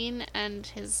 Yeah. Dean and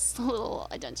his little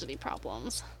identity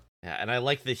problems. Yeah, and I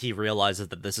like that he realizes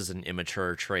that this is an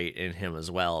immature trait in him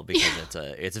as well, because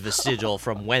it's vestigial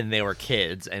from when they were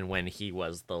kids and when he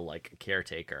was the like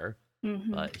caretaker.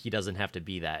 Mm-hmm. But he doesn't have to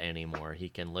be that anymore. He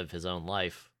can live his own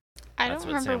life. I That's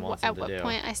don't what Sam remember wants him at to what do.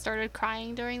 point I started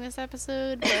crying during this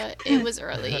episode, but it was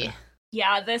early.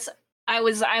 Yeah, I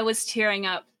was tearing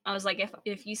up. I was like,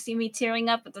 if you see me tearing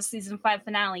up at the season 5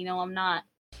 finale, no, I'm not.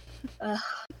 Ugh.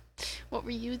 What were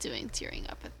you doing tearing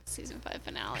up at the season 5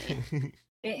 finale?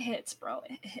 It hits, bro.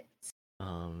 It hits.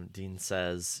 Dean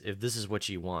says, if this is what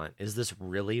you want, is this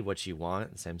really what you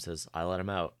want? And Sam says, I let him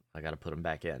out. I gotta put him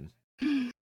back in.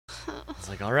 It's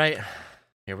like, all right,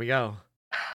 here we go.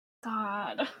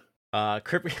 God.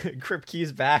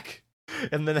 Kripke's back.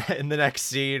 And then in the next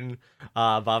scene,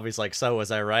 Bobby's like, so was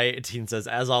I right? Dean says,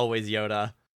 as always,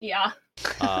 Yoda. Yeah.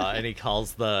 And he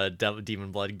calls the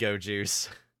demon blood go juice.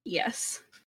 Yes.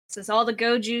 This is all the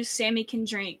go juice Sammy can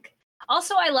drink.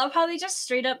 Also, I love how they just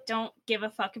straight up don't give a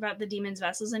fuck about the demon's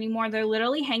vessels anymore. They're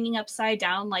literally hanging upside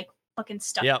down like fucking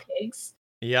stuffed pigs.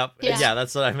 Yep. Yeah. Yeah,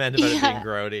 that's what I meant about it being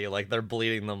grody. Like, they're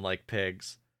bleeding them like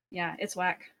pigs. Yeah, it's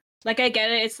whack. Like, I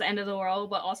get it, it's the end of the world,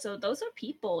 but also, those are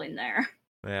people in there.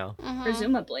 Yeah.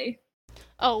 Presumably.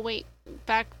 Oh, wait.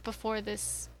 Back before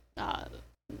this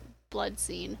blood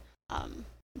scene,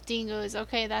 Dean goes,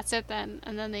 okay, that's it then.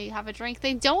 And then they have a drink.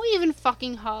 They don't even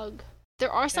fucking hug.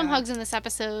 There are some hugs in this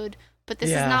episode, but this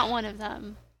is not one of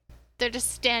them. They're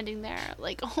just standing there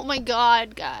like, oh my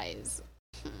god, guys.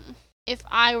 If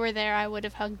I were there, I would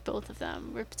have hugged both of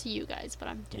them. Rip to you guys, but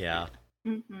I'm different. Yeah.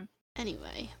 Mm-hmm.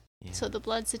 Anyway, so the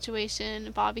blood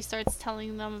situation, Bobby starts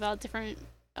telling them about different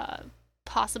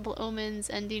possible omens,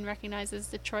 and Dean recognizes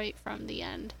Detroit from the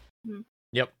end.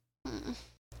 Yep.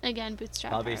 Again,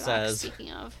 bootstrap Bobby paradox, says,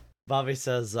 speaking of. Bobby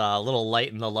says, a little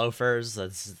light in the loafers.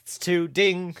 It's two,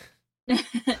 ding.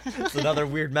 It's another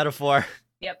weird metaphor.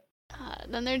 Yep.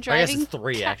 Then they're I driving. guess it's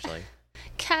three, actually.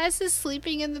 Cass is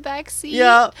sleeping in the back seat.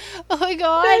 Yeah. Oh my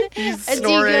god. He's And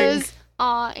snoring. Dean goes,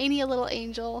 aw, ain't he a little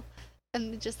angel?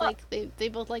 And just like, they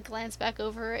both like glance back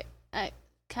over at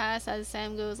Cass as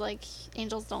Sam goes like,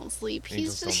 angels don't sleep.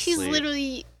 He's sleep.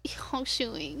 literally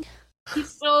horseshoeing.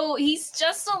 He's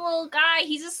just a little guy.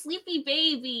 He's a sleepy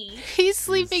baby. He's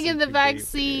sleeping in the sleepy back baby.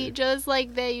 seat just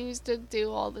like they used to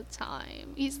do all the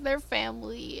time. He's their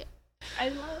family. I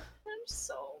love him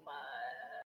so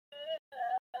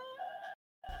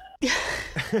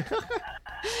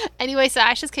Anyway, so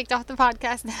Ash is kicked off the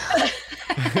podcast now.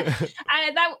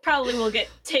 That probably will get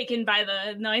taken by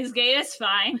the noise gate. It's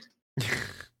fine.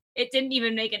 It didn't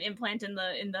even make an implant in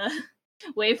the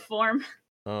waveform.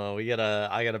 Oh,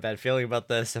 I got a bad feeling about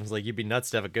this. Sam's like, you'd be nuts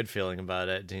to have a good feeling about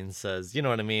it. Dean says, you know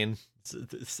what I mean.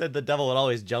 Said the devil would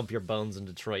always jump your bones in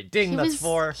Detroit. Ding, that's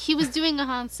 4. He was doing a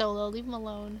Han Solo. Leave him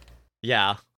alone.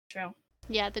 Yeah. True.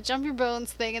 Yeah, the jump your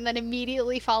bones thing, and then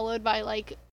immediately followed by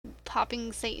like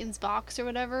popping Satan's box or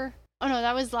whatever. Oh no,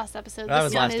 that was last episode. That This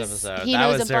was one last is, episode. He That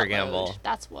knows was a Sarah buttload. Gamble.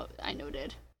 That's what I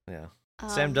noted. Yeah.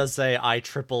 Sam does say, I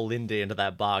triple Lindy into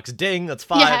that box. Ding, that's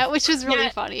 5. Yeah, which was really Yeah.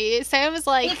 funny. Sam was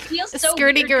like It feels so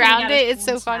skirting weird coming around out of it. It's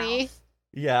so Sam's funny. mouth.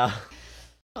 Yeah.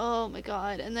 Oh my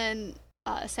god. And then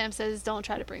Sam says, don't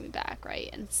try to bring me back, right?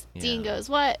 And Dean Yeah. goes,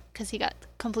 what? Because he got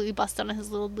completely busted on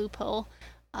his little loophole.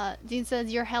 Dean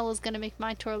says, your hell is going to make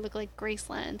my tour look like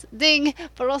Graceland. Ding!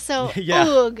 But also, Yeah.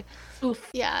 ugh. Oof.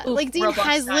 Yeah, Oof, like Dean Roblox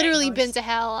has literally diagnosed. been to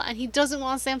hell, and he doesn't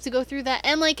want Sam to go through that.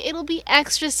 And like, it'll be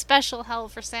extra special hell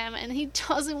for Sam, and he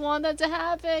doesn't want that to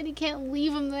happen. He can't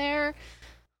leave him there.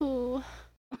 Ooh.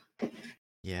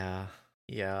 Yeah.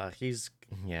 Yeah.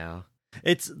 Yeah.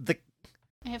 It's the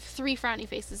I have 3 frowny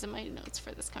faces in my notes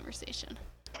for this conversation.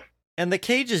 And the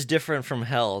cage is different from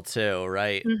hell too,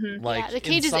 right? Mhm. Like Yeah, the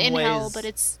cage is some in hell, ways- but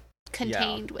it's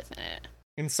contained within it.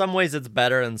 in some ways it's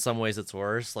better, in some ways it's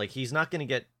worse. Like he's not going to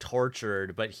get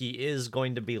tortured, but he is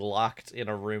going to be locked in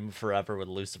a room forever with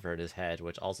Lucifer in his head,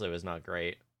 which also is not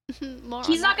great. More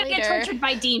He's on not that gonna get later. tortured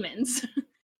by demons.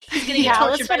 He's gonna Yeah, get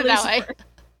let's tortured by put it that way. Lucifer.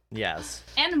 Yes.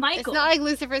 And It's Michael. not like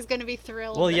Lucifer's gonna be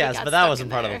thrilled. Well, he yes, got but that stuck wasn't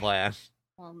in part of there. the plan.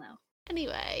 Well, no.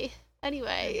 Anyway,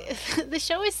 the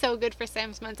show is so good for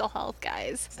Sam's mental health,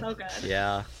 guys. So good.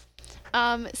 Yeah.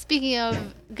 Speaking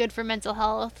of good for mental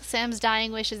health, Sam's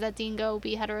dying wish is that Dean go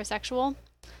be heterosexual.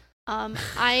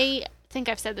 I think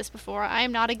I've said this before. I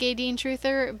am not a gay Dean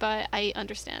truther, but I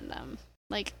understand them.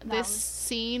 Like, this Valid.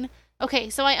 scene...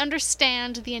 Okay, so I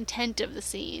understand the intent of the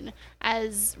scene,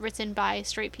 as written by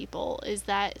straight people, is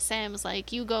that Sam's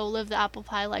like, you go live the apple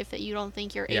pie life that you don't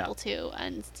think you're Yeah. able to,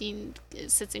 and Dean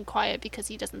sits in quiet because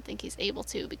he doesn't think he's able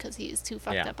to, because he is too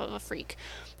fucked up of a freak.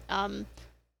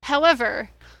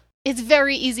 However, it's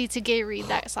very easy to gay read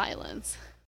that silence.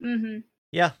 Mm-hmm.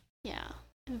 Yeah. Yeah.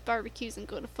 Barbecues and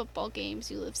go to football games,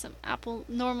 you live some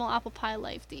normal apple pie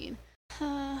life, Dean.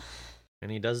 And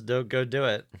he does go do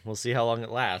it. We'll see how long it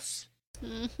lasts.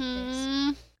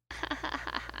 Mm-hmm.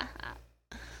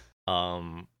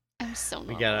 Um, I'm so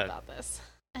normal gotta- about this.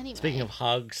 Anyway. Speaking of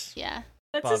hugs, Yeah.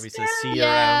 That's Bobby his says, "See you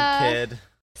Yeah. around, kid."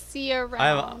 See you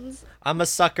around. I'm a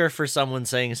sucker for someone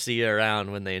saying "see you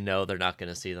around" when they know they're not going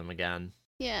to see them again.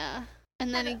 Yeah.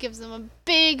 And then he gives him a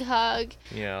big hug,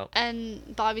 Yeah.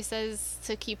 and Bobby says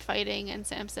to keep fighting, and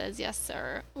Sam says, yes,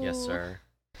 sir. Yes, Ooh. sir.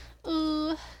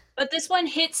 Ooh. But this one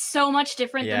hits so much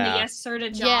different than Yeah. the yes sir to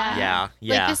John. Yeah. Yeah.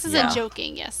 Yeah. Like, this is yeah. a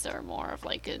joking yes, sir, more of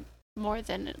like more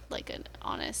than like an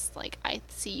honest, like, I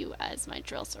see you as my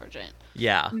drill sergeant.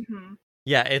 Yeah. Mm-hmm.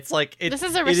 Yeah. It's like This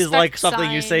is a it is like respect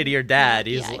something you say to your dad.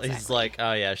 sign. He's Yeah, he's exactly. like,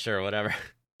 oh yeah, sure, whatever.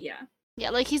 Yeah. Yeah,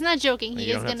 like, he's not joking. He You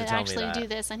is don't have gonna to tell me actually that. do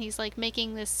this, and he's like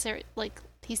making this like,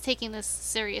 he's taking this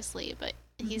seriously, but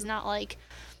he's not like,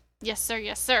 yes, sir,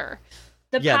 yes, sir.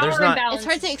 The Yeah, power there's not- imbalance. It's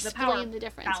hard to the power explain the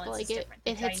difference, but balance like, is it different,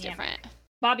 the hits dynamic. different.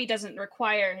 Bobby doesn't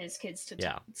require his kids to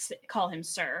Yeah. call him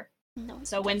sir. No, it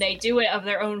So when doesn't. they do it of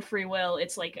their own free will,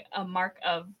 it's like a mark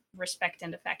of respect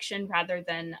and affection rather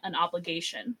than an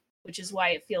obligation, which is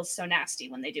why it feels so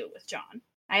nasty when they do it with John.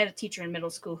 I had a teacher in middle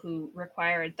school who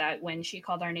required that when she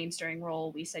called our names during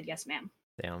roll, we said yes, ma'am.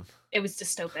 Damn. It was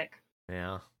dystopic.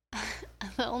 Yeah.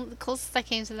 The closest I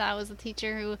came to that was a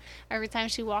teacher who, every time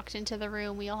she walked into the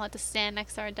room, we all had to stand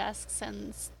next to our desks,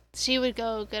 and she would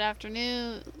go, "Good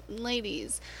afternoon,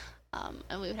 ladies,"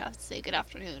 and we would have to say "Good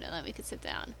afternoon," and then we could sit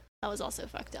down. That was also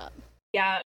fucked up.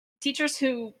 Yeah, teachers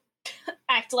who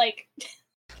act like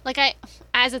Like,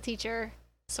 as a teacher,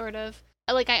 sort of,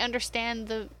 like, I understand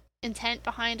the intent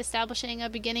behind establishing a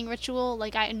beginning ritual.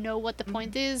 Like, I know what the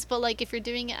point is, but like, if you're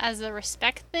doing it as a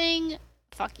respect thing,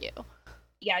 fuck you.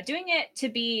 doing it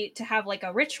to have like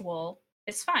a ritual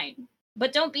is fine,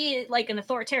 but don't be like an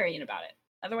authoritarian about it.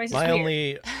 Otherwise, it's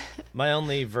weird. My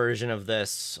only version of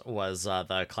this was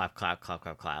the clap, clap, clap,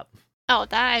 clap, clap. Oh,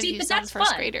 that I've See, but used on that's first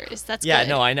fun. graders. That's Yeah, good.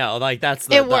 no, I know. Like that's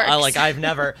It like works.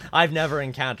 I've never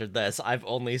encountered this. I've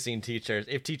only seen teachers.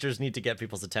 If teachers need to get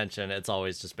people's attention, it's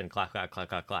always just been clap, clap, clap,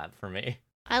 clap, clap for me.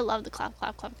 I love the clap,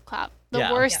 clap, clap, clap. The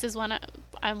Yeah. worst is when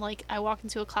I'm like, I walk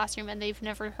into a classroom and they've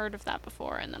never heard of that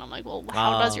before, and then I'm like, well,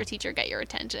 how does your teacher get your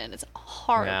attention? It's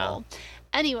horrible.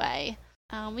 Anyway,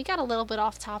 we got a little bit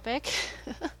off topic.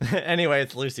 Anyway,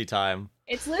 it's Lucy time.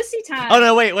 It's Lucy time. Oh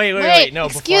no, wait. No,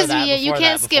 excuse before that, me, you before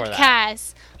can't that, skip before that.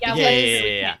 Cass.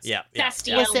 Yeah, Yeah.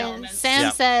 Castiel Listen, elements. Sam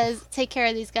Yep. says, take care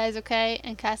of these guys, okay?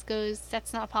 And Cass goes,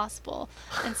 that's not possible.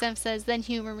 And Sam says, then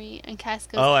humor me. And Cass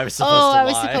goes, Oh, I was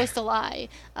supposed to to lie.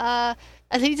 lie.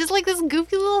 And he just like this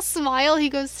goofy little smile. He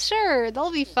goes, sure,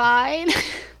 they'll be fine.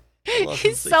 love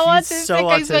He's him. so He's autistic. so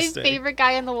He's my autistic. favorite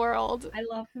guy in the world. I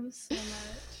love him so much.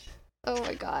 Oh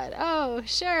my god. Oh,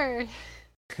 sure.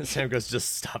 Sam goes,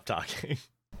 just stop talking.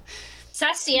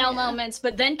 Sastiel moments,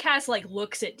 but then Cass like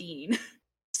looks at Dean.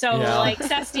 So Yeah. like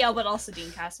Sastiel, but also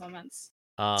Dean Cass moments.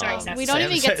 Sorry, Sam. We don't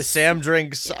Sam, even get to Sam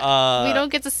drinks. we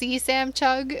don't get to see Sam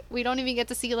chug. We don't even get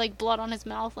to see like blood on his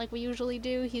mouth like we usually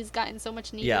do. He's gotten so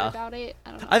much neater Yeah. about it.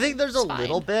 I don't know. I think there's a It's fine.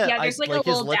 little bit. Yeah, there's like a his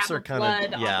little lips dab are of kind blood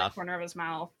of on the corner of his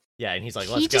mouth. Yeah, and he's like,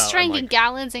 let's He go. just drank and, in like,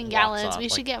 gallons and walks gallons. off, We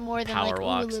should like, get more than power like ooh,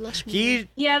 walks. little schmear.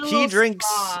 He drinks.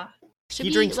 Should he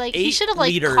be, drinks like 8 he should have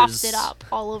like liters. coughed it up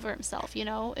all over himself. You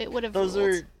know, it would have. Those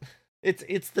ruled. are.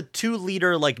 It's the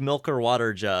 2-liter like milk or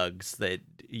water jugs that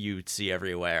you see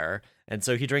everywhere, and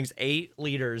so he drinks 8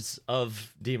 liters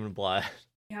of demon blood,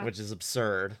 Yeah. which is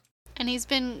absurd. And he's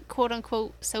been quote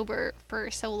unquote sober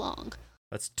for so long.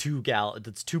 That's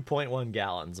 2.1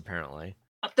 gallons apparently.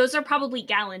 Those are probably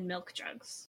gallon milk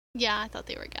jugs. Yeah, I thought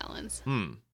they were gallons.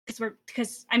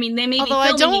 Because I mean they may Although be I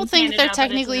filming in don't think Canada, they're but it's an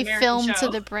technically American filmed to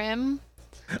show. the brim.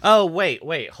 Oh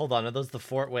wait, hold on. Are those the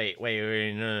 4? Wait,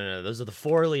 no. Those are the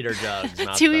 4-liter jugs.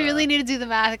 Not Do we the- really need to do the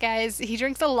math, guys? He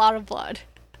drinks a lot of blood.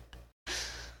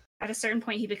 At a certain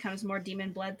point, he becomes more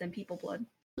demon blood than people blood.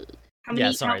 How many?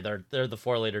 Yeah, sorry, they're the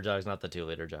 4-liter jugs, not the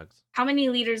 2-liter jugs. How many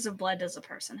liters of blood does a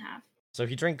person have? So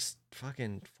he drinks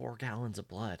fucking 4 gallons of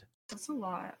blood. That's a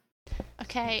lot.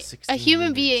 Okay, a 16 human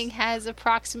liters. being has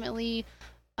approximately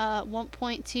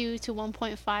 1.2 to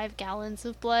 1.5 gallons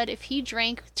of blood. If he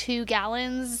drank 2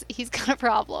 gallons, he's got a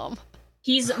problem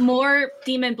He's more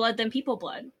demon blood than people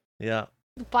blood Yeah.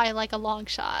 by like a long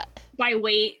shot. by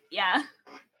weight. Yeah.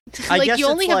 I Like guess you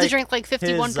only it's have to like drink like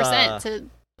 51% his, to,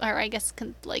 or I guess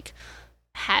can like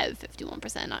have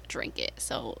 51%, not drink it.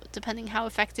 So depending how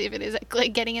effective it is at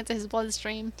like getting into his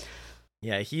bloodstream.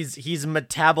 Yeah, he's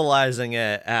metabolizing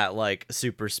it at like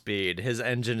super speed. His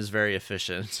engine is very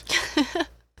efficient.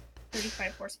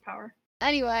 35 horsepower.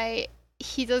 Anyway,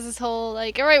 he does this whole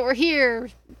like, all right, we're here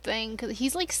thing because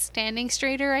he's like standing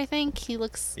straighter. I think he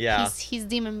looks. Yeah. He's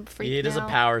demon freak. He does a now.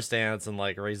 power stance and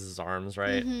like raises his arms,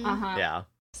 right? Mhm. Uh-huh. Yeah.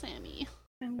 Sammy.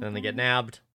 And then they get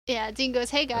nabbed. Yeah, Dean goes,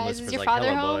 "Hey guys, is Lucifer's your like, father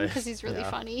 "Hello, home?" boy." Because he's really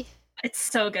Yeah. funny. It's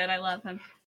so good. I love him.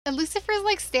 And Lucifer's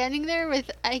like standing there with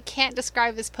I can't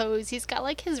describe his pose. He's got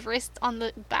like his wrist on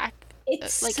the back,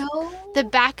 It's like, so the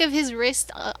back of his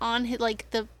wrist on his like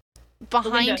the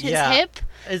behind window. his Yeah. hip.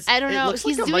 It's, I don't it know. looks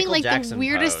He's like a doing Michael like Jackson the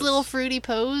weirdest pose. little fruity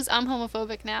pose. I'm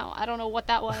homophobic now. I don't know what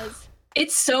that was.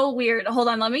 It's so weird. Hold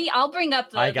on, I'll bring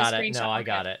up the I got the it. No, screenshot. I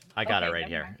got Okay. it. I got it Okay, right never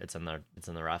here. mind. It's in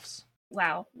the refs.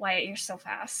 Wow, Wyatt, you're so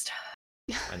fast.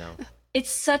 I know. It's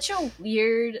such a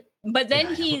weird. But then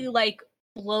Yeah. he like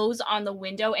blows on the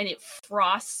window and it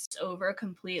frosts over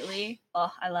completely.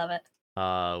 Oh, I love it.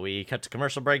 We cut to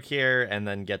commercial break here and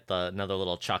then get another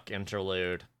little Chuck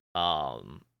interlude.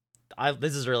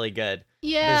 This is really good.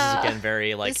 Yeah. This is again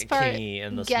very like this part kingy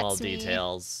in the gets small me.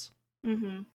 details.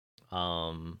 Mm-hmm.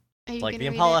 Are you Like gonna the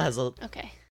read Impala it? has a.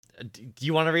 Okay. Do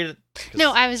you want to read it? 'Cause-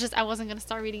 No, I wasn't gonna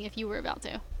start reading if you were about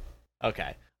to.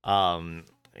 Okay.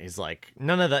 He's like,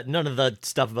 none of the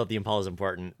stuff about the Impala is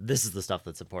important. This is the stuff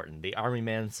that's important. The army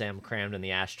man Sam crammed in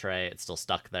the ashtray. It's still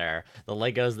stuck there. The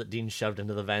Legos that Dean shoved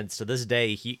into the vents. To this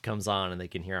day, heat comes on and they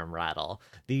can hear him rattle.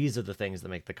 These are the things that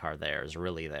make the car theirs,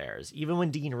 really theirs. Even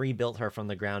when Dean rebuilt her from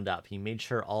the ground up, he made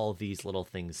sure all these little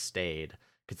things stayed,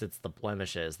 because it's the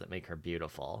blemishes that make her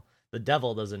beautiful. The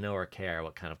devil doesn't know or care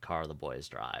what kind of car the boys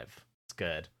drive. It's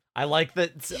good. I like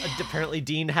that apparently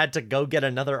Dean had to go get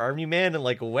another army man and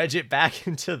like wedge it back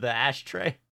into the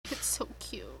ashtray. It's so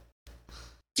cute.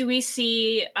 Do we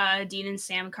see Dean and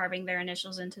Sam carving their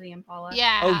initials into the Impala?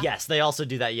 Yeah. Oh yes, they also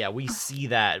do that. Yeah, we see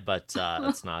that, but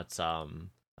that's not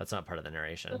part of the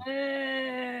narration.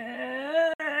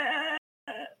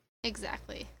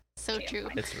 Exactly. So Okay, true.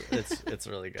 fine. It's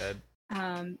really good.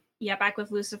 Yeah, back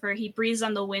with Lucifer, he breathes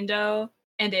on the window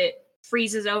and it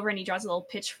freezes over and he draws a little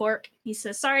pitchfork. He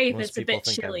says, sorry if Most it's a people bit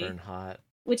think chilly. I burn hot.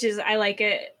 Which is, I like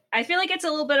it. I feel like it's a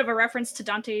little bit of a reference to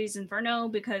Dante's Inferno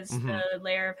because Mhm. the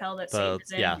layer of hell that Satan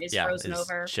is in is frozen it's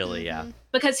over. chilly. Yeah, Mhm.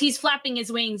 Because he's flapping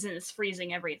his wings and it's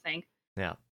freezing everything.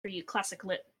 Yeah. For you classic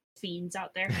lit fiends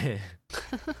out there.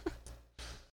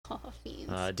 Oh,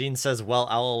 fiends. Dean says, "Well,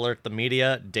 I'll alert the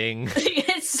media." Ding.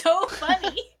 It's so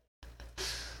funny.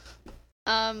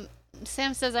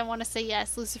 Sam says, I want to say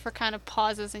yes. Lucifer kind of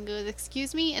pauses and goes,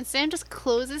 excuse me? And Sam just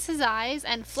closes his eyes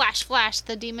and flash,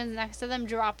 the demons next to them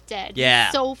drop dead.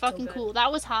 Yeah. So fucking good. cool.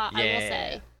 That was hot, I will Yeah.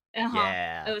 say. Uh-huh.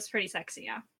 Yeah. It was pretty sexy,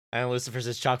 yeah. And Lucifer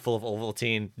says, chock full of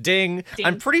Ovaltine. Ding. Ding.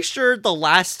 I'm pretty sure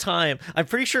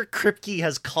Kripke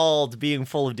has called being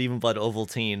full of demon blood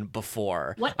Ovaltine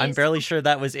before. What I'm is- barely sure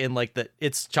that was in like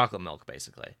it's chocolate milk,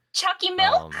 basically. Chucky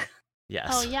milk? Yes.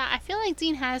 Oh, yeah. I feel like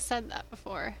Dean has said that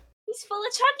before. He's full of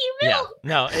Chucky Yeah. milk.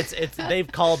 No, it's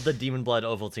they've called the demon blood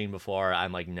Ovaltine before.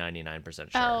 I'm like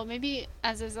 99% sure. Oh, maybe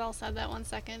Azazel said that 1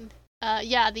 second.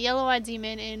 The yellow-eyed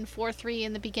demon in 4-3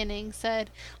 in the beginning said,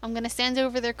 I'm gonna stand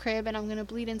over their crib and I'm gonna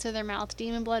bleed into their mouth.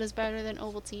 Demon blood is better than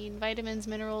Ovaltine. Vitamins,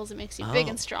 minerals, it makes you big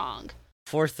and strong.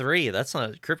 4-3, that's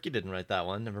not... Kripke didn't write that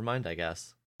one. Never mind, I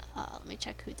guess. Let me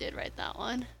check who did write that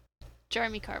one.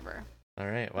 Jeremy Carver. All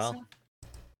right, well...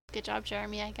 Good job,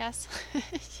 Jeremy, I guess.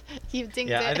 You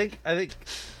dinged it. I think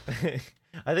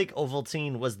I think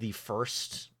Ovaltine was the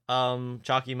first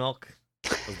chalky milk.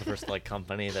 Was the first like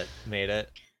company that made it.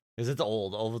 Because it's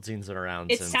old. Ovaltine's been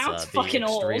around since sounds the fucking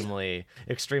old.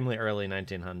 extremely early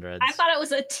 1900s. I thought it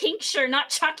was a tincture, not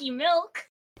chalky milk.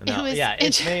 No,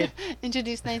 it's made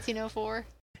introduced 1904.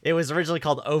 It was originally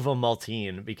called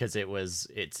Ovomaltine because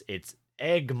it's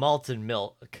egg malted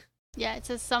milk. Yeah, it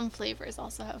says some flavors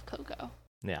also have cocoa.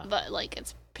 Yeah. But like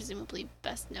it's presumably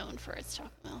best known for its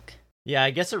chocolate milk. Yeah,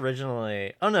 I guess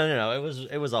originally. Oh no!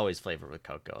 It was always flavored with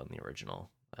cocoa in the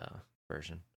original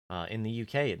version. In the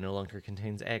UK, it no longer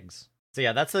contains eggs. So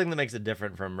yeah, that's the thing that makes it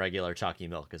different from regular chalky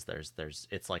milk. Is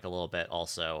it's like a little bit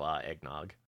also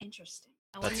eggnog. Interesting.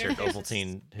 That's your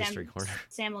Ovaltine history corner.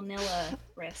 Salmonella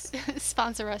risk.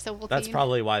 Sponsor us, Ovaltine. That's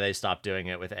probably why they stopped doing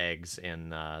it with eggs in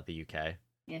the UK.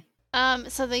 Yeah.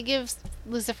 So they give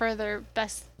Lucifer their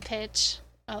best pitch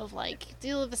of like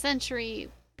deal of the century.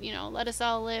 You know, let us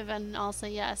all live, and I'll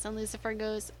say yes. And Lucifer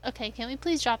goes, okay, can we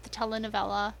please drop the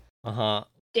telenovela?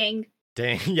 Ding.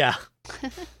 Dang, yeah.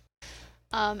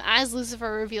 As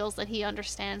Lucifer reveals that he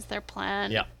understands their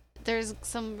plan. Yep. There's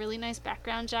some really nice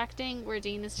background acting where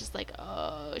Dean is just like,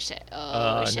 oh shit,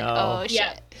 no.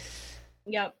 shit.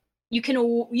 Yep.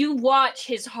 You watch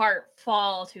his heart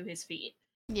fall to his feet.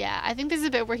 Yeah, I think there's a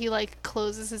bit where he like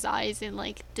closes his eyes in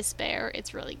like despair.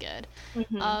 It's really good.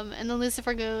 Mm-hmm. And then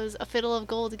Lucifer goes, "A fiddle of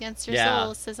gold against your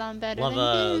soul says I'm better than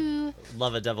you."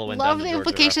 Love a devil went Love down the Georgia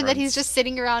implication that he's reference. just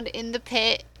sitting around in the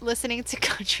pit listening to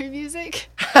country music.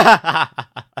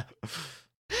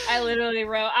 I literally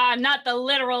wrote, not the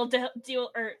literal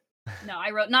deal, or no,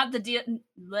 I wrote not the deal.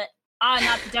 Not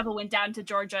the devil went down to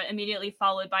Georgia. Immediately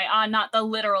followed by not the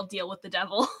literal deal with the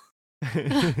devil.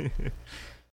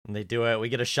 And they do it. We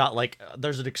get a shot like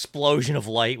there's an explosion of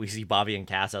light. We see Bobby and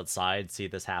Cass outside see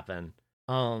this happen.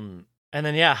 And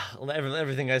then yeah,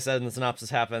 everything I said in the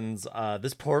synopsis happens.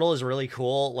 This portal is really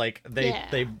cool. Like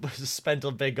they spent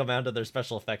a big amount of their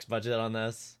special effects budget on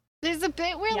this. There's a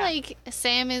bit where like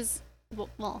Sam is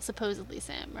well, supposedly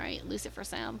Sam, right? Lucifer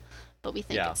Sam, but we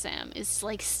think it's Sam, is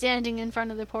like standing in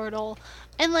front of the portal.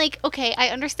 And like, okay, I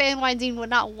understand why Dean would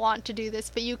not want to do this,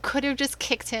 but you could have just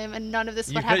kicked him and none of this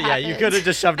would have happened. Yeah, you could have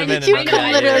just shoved him in. You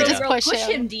could literally just push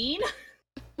him. Dean.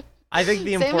 I think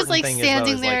the important Sam was like thing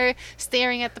standing is there like,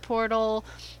 staring at the portal,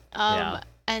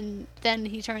 and then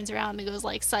he turns around and goes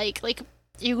like, psych. Like,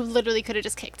 you literally could have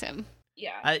just kicked him.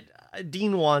 Yeah.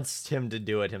 Dean wants him to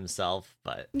do it himself,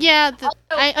 but yeah, Also,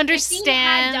 I if Dean had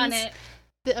understand done it,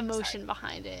 the emotion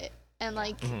behind it, and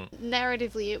like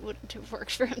narratively, it wouldn't have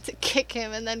worked for him to kick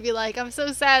him and then be like, "I'm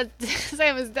so sad,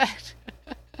 Sam is dead."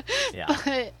 Yeah,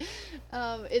 but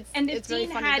and if it's really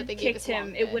Dean funny had that they gave kicked us him,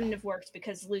 long it bit. wouldn't have worked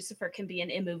because Lucifer can be an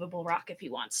immovable rock if he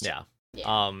wants to. yeah.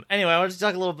 Yeah. Anyway, I want to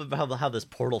talk a little bit about how this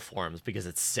portal forms because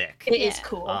it's sick. It is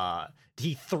cool.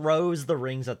 He throws the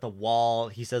rings at the wall.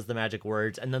 He says the magic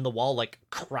words, and then the wall like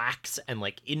cracks and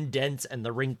like indents, and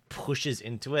the ring pushes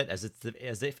into it as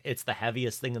if it's the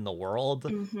heaviest thing in the world,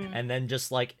 and then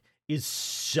just like is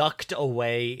sucked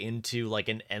away into like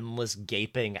an endless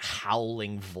gaping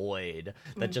howling void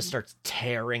that just starts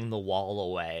tearing the wall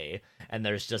away. And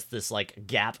there's just this like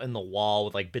gap in the wall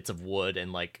with like bits of wood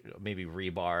and like maybe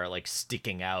rebar like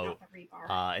sticking out.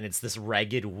 And it's this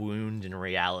ragged wound in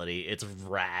reality. It's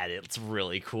rad. It's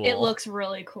really cool. It looks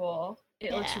really cool.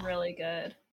 It looks really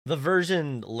good. The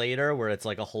version later where it's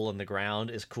like a hole in the ground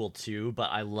is cool too,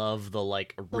 but I love the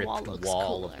like ripped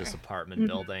wall of this apartment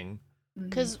building.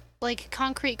 Because like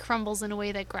concrete crumbles in a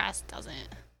way that grass doesn't.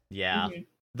 Yeah.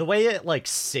 The way it like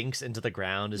sinks into the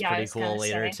ground is pretty cool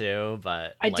later too,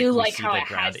 but I do like see how the it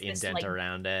ground has this, indent like,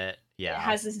 around it. Yeah. It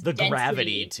has this the density.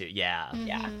 gravity too. Yeah.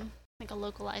 Yeah. Like a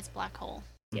localized black hole.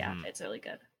 Yeah, it's really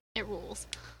good. It rules.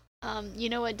 You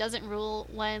know what doesn't rule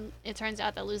when it turns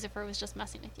out that Lucifer was just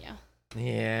messing with you.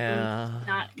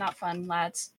 Yeah. Not fun,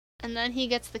 lads. And then he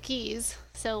gets the keys,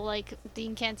 so like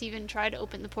Dean can't even try to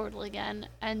open the portal again.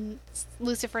 And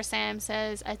Lucifer Sam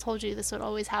says, "I told you this would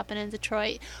always happen in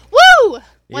Detroit." Woo!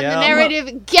 When the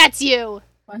narrative gets you.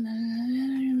 And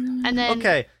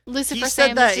then Lucifer he Sam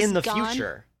said that is just in the gone.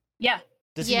 future. Yeah.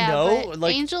 Does he know? But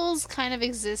Like angels kind of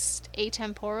exist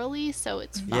atemporally, so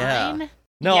it's fine. Yeah.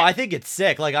 No, I think it's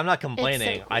sick. Like I'm not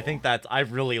complaining. cool. I think I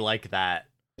really like that.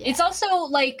 Yeah. It's also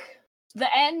like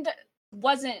the end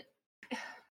wasn't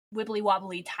wibbly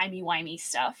wobbly, timey wimey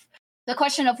stuff. the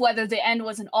question of whether the end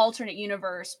was an alternate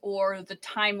universe or the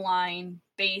timeline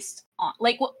based on,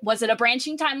 like, was it a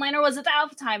branching timeline or was it the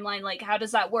alpha timeline? Like, how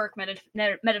does that work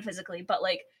metaphysically? But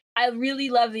like, I really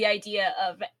love the idea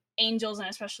of angels and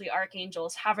especially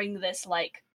archangels having this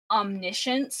like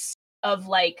omniscience of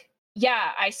like,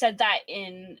 yeah, I said that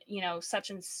in,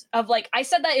 such and of like, I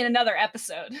said that in another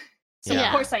episode. So Yeah.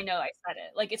 of course I know I said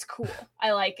it. Like, it's cool.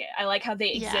 I like it. I like how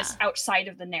they exist outside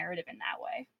of the narrative in that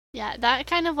way. Yeah, that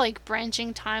kind of like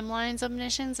branching timelines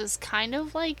omniscience is kind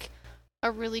of like a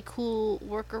really cool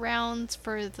workaround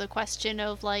for the question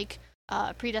of like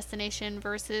predestination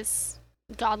versus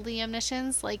godly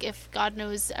omniscience. Like, if God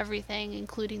knows everything,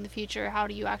 including the future, how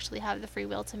do you actually have the free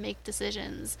will to make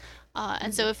decisions?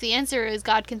 And so if the answer is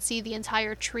God can see the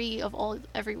entire tree of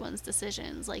everyone's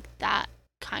decisions, like that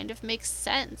kind of makes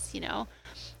sense,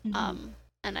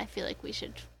 and I feel like we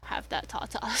should have that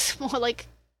taught to us more. Like,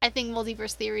 I think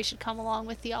multiverse theory should come along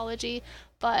with theology,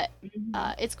 but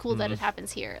it's cool that it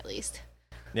happens here at least.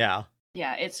 Yeah,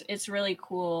 it's really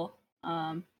cool.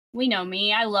 We know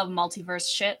me, I love multiverse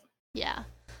shit. Yeah,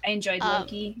 I enjoyed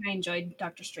Loki. I enjoyed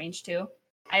Doctor Strange too.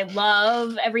 I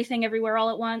love Everything Everywhere All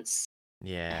at Once.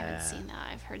 Yeah, I haven't seen that.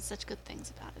 I've heard such good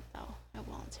things about it though. I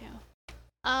want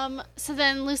to. So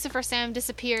then Lucifer Sam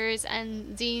disappears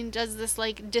and Dean does this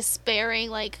like despairing,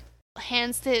 like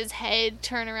hands to his head,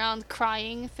 turn around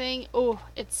crying thing. Oh,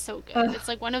 it's so good. It's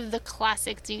like one of the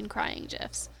classic Dean crying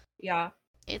gifs. Yeah.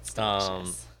 It's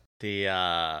delicious.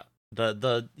 The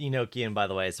Enochian, by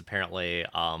the way, is apparently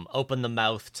open the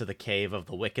mouth to the cave of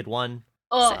the Wicked One.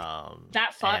 Oh,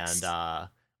 that fucks. And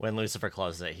when Lucifer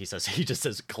closes it, he just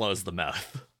says close the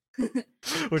mouth.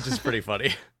 Which is pretty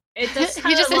funny. It does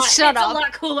he just says shut up. It's a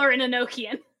lot cooler in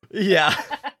Enochian. Yeah.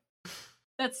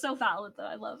 That's so valid though.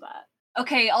 I love that.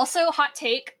 Okay, also hot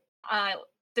take.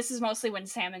 This is mostly when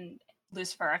Sam and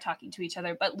Lucifer are talking to each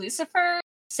other, but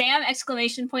Sam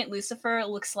Lucifer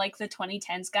looks like the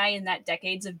 2010s guy in that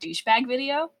Decades of Douchebag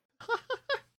video.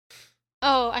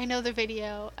 Oh, I know the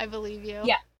video. I believe you.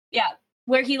 Yeah.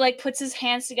 Where he like puts his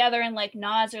hands together and like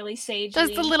nods really sagely.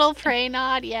 Does the little pray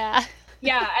nod, yeah.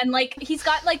 Yeah, and like he's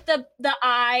got like the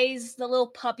eyes, the little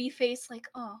puppy face, like,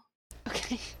 oh.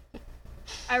 Okay.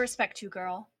 I respect you,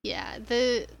 girl. Yeah,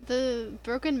 the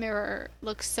broken mirror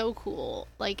looks so cool.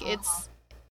 Like, it's,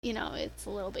 it's a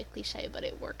little bit cliche, but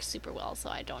it works super well, so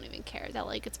I don't even care that,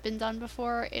 like, it's been done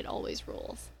before. It always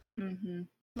rules. Mm-hmm.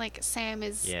 Like, Sam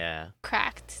is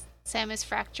cracked. Sam is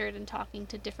fractured and talking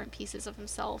to different pieces of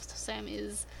himself. So Sam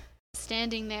is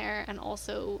standing there and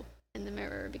also in the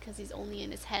mirror because he's only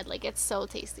in his head. Like, it's so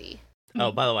tasty. Oh,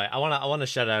 by the way, I want to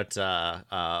shout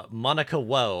out Monica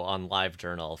Woe on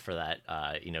LiveJournal for that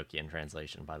Enochian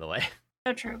translation, by the way.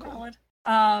 So true, valid.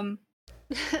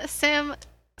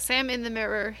 Sam in the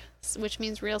mirror, which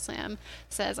means real Sam,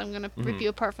 says, I'm going to rip you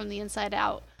apart from the inside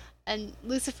out. And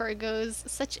Lucifer goes,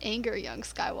 such anger, young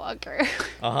Skywalker.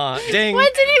 Ding. When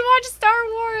did he watch Star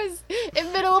Wars?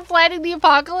 In middle of planning the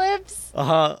apocalypse?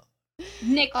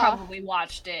 Nick probably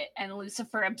watched it, and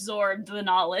Lucifer absorbed the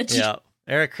knowledge. Yeah.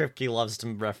 Eric Kripke loves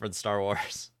to reference Star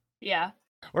Wars. Yeah.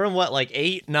 We're in what, like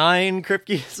 8, 9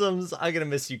 Kripkeisms? I'm gonna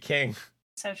miss you, King.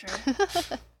 So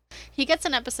true. He gets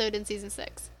an episode in season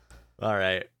 6. All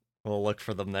right. We'll look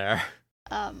for them there.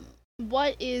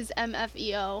 What is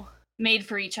MFEO? Made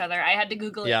for each other. I had to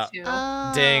Google it too.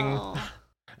 Oh. Ding.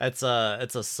 It's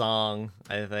a song,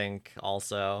 I think,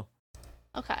 also.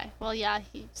 Okay. Well, yeah,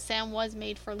 Sam was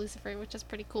made for Lucifer, which is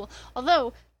pretty cool.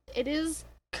 Although, it is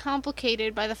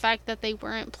complicated by the fact that they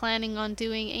weren't planning on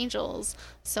doing angels.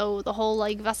 So the whole,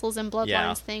 like, vessels and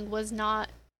bloodlines thing was not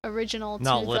original to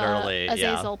the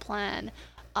Azazel plan.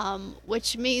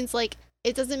 Which means, like,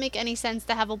 it doesn't make any sense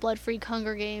to have a blood-free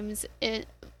Hunger Games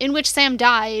in which Sam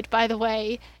died, by the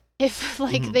way, if,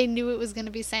 like, they knew it was going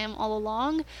to be Sam all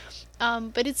along.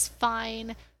 But it's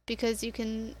fine, because you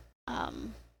can,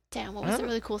 what was the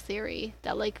really cool theory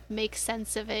that, like, makes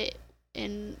sense of it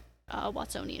in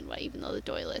Watsonian way, even though the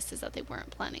Doylist is that they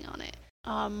weren't planning on it.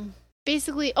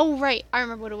 Basically, I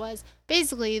remember what it was.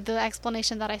 Basically, the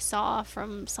explanation that I saw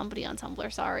from somebody on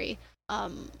Tumblr,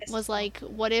 was like,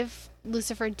 what if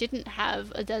Lucifer didn't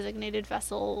have a designated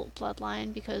vessel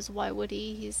bloodline, because why would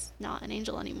he? He's not an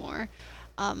angel anymore.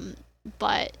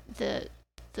 But the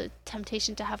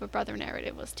temptation to have a brother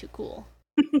narrative was too cool.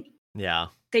 Yeah.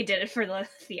 They did it for the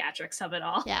theatrics of it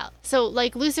all. Yeah. So,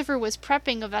 like, Lucifer was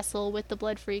prepping a vessel with the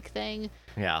blood freak thing.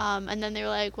 Yeah. And then they were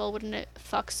like, well, wouldn't it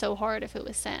fuck so hard if it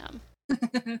was Sam?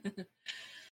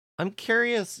 I'm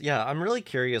curious. Yeah, I'm really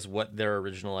curious what their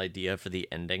original idea for the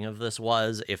ending of this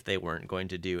was. If they weren't going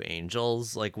to do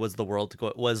angels, like, was the world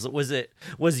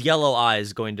was Yellow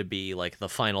Eyes going to be like the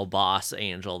final boss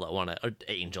angel that wanted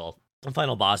the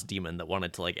final boss demon that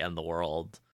wanted to like end the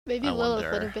world? Maybe I Lilith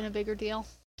wonder. would have been a bigger deal.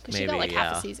 Because she got Maybe, like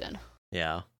half yeah. a season.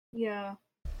 Yeah, Yeah,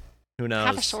 who knows?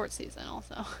 Half a short season,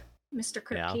 also. Mr.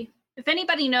 Yeah. Kripke. If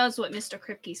anybody knows what Mr.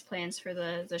 Kripke's plans for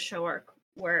the show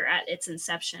were at its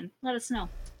inception, let us know.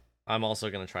 I'm also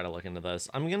gonna try to look into this.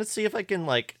 I'm gonna see if I can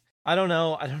like. I don't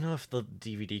know if the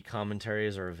DVD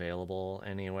commentaries are available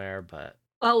anywhere, but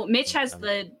Oh, Mitch has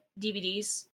the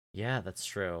DVDs, yeah, that's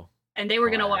true. and they were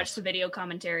I'll gonna watch ask. the video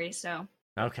commentary, so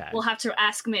Okay. we'll have to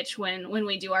ask Mitch when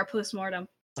we do our postmortem.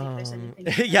 See if there's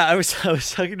anything. Yeah, I was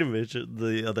talking to Mitch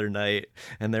the other night,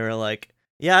 and they were like,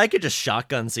 "Yeah, I could just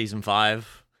shotgun season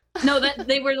 5." No, that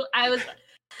they were.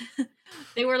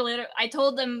 They were literally. I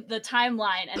told them the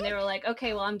timeline, and they were like,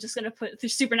 "Okay, well, I'm just gonna put the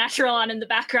Supernatural on in the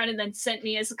background," and then sent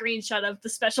me a screenshot of the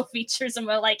special features, and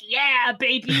we're like, "Yeah,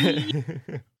 baby!"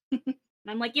 And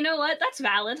I'm like, you know what? That's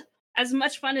valid. As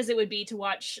much fun as it would be to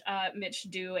watch Mitch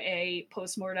do a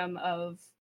postmortem of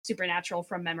Supernatural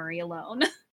from memory alone.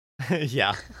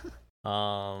 Yeah.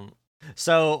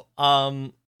 So,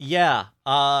 yeah.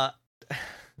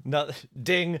 No,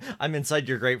 ding! I'm inside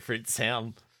your grapefruit,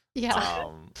 Sam. Yeah.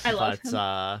 I love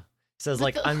him. Says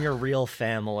like, I'm your real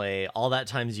family. All that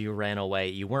times you ran away,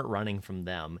 you weren't running from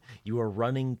them. You were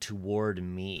running toward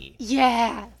me.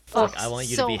 Yeah. Like, I want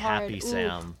you to so be hard. happy, Ooh.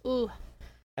 Sam. Ooh.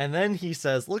 And then he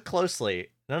says, look closely.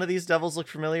 None of these devils look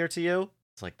familiar to you?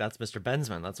 It's like, that's Mr.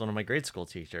 Bensman. That's one of my grade school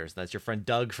teachers. That's your friend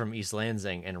Doug from East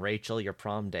Lansing. And Rachel, your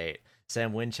prom date.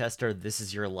 Sam Winchester, this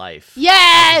is your life.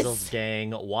 Yes! Azazel's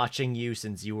gang, watching you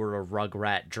since you were a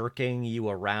rugrat, jerking you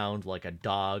around like a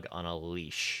dog on a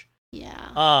leash. Yeah.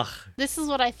 Ugh. This is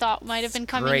what I thought might have been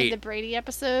coming in the Brady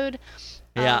episode.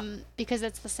 Yeah. Because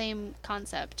it's the same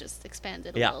concept, just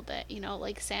expanded a little bit. You know,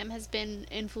 like Sam has been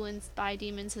influenced by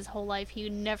demons his whole life. He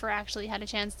never actually had a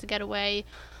chance to get away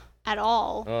at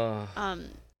all. Ugh.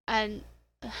 And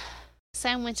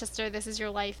Sam Winchester, this is your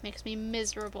life, makes me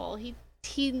miserable.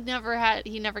 He never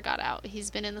got out.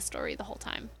 He's been in the story the whole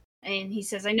time. And he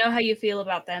says, I know how you feel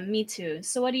about them. Me too.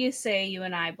 So what do you say you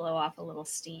and I blow off a little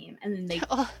steam? And then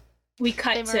we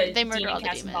cut to they murder Dean all and the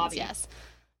Cass and demons, Bobby. yes.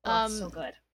 Oh, it's so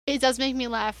good. It does make me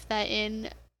laugh that in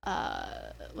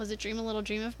was it Dream a Little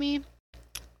Dream of Me?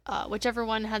 Whichever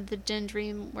one had the Din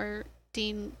dream where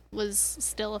Dean was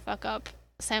still a fuck up.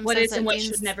 Sam What says is that and what Dean's...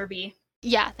 should never be.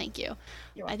 Yeah, thank you.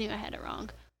 You're I welcome. knew I had it wrong.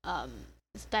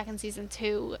 It's back in season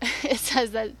 2. It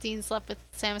says that Dean slept with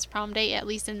Sam's prom date, at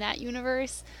least in that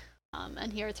universe.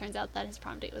 And here it turns out that his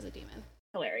prom date was a demon.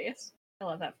 Hilarious. I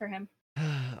love that for him.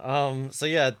 So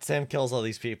yeah, Sam kills all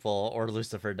these people, or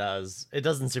Lucifer does. It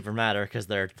doesn't super matter because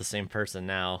they're the same person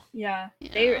now. Yeah.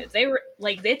 Yeah. They were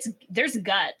like there's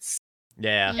guts.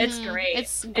 Yeah. It's Mhm. great.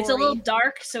 It's a little gory.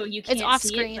 dark, so you can't It's off see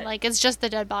screen, it, but like it's just the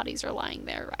dead bodies are lying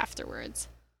there afterwards.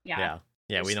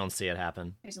 Yeah, we don't see it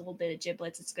happen. There's a little bit of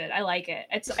giblets. It's good. I like it.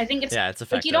 I think it's Yeah, it's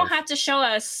effective. like you don't have to show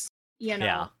us,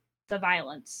 Yeah. the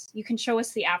violence. You can show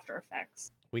us the after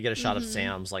effects. We get a shot of Mhm.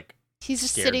 Sam's like He's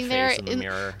just scared sitting there face in the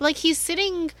mirror. like he's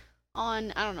sitting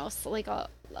on, I don't know, like a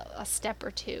step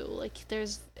or two. Like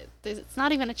there's it's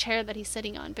not even a chair that he's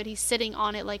sitting on, but he's sitting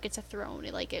on it like it's a throne.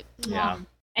 Yeah.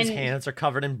 His And hands are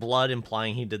covered in blood,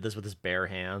 implying he did this with his bare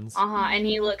hands. and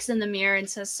he looks in the mirror and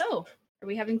says, "So, are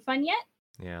we having fun yet?"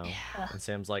 Yeah. Yeah. And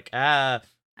Sam's like, I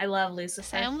love Lucifer.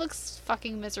 Sam looks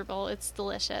fucking miserable. It's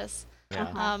delicious.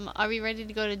 yeah. Are we ready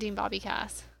to go to Dean Bobby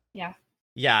cast? Yeah.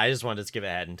 Yeah, I just wanted to skip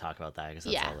ahead and talk about that because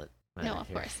that's Yeah. all that No, mattered of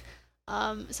here.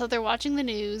 course. So they're watching the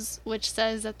news, which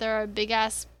says that there are big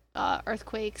ass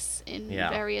earthquakes in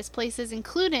various places,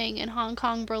 including in Hong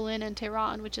Kong, Berlin, and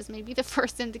Tehran, which is maybe the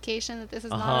first indication that this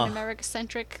is not an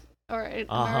America-centric or an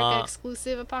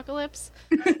America-exclusive apocalypse.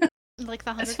 Like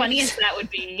the Hunger As funny Games. as that would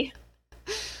be.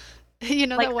 You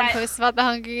know Like that one that- post about the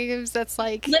Hunger Games that's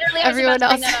like Literally, I was everyone about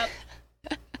to else bring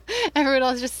that up. everyone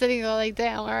else just sitting there like,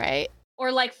 damn, all right.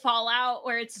 Or like Fallout,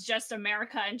 where it's just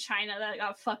America and China that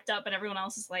got fucked up, and everyone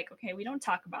else is like, "Okay, we don't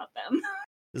talk about them."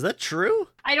 Is that true?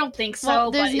 I don't think so.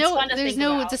 Well, but it's fun to think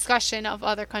about. discussion of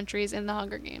other countries in the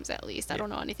Hunger Games, at least. I don't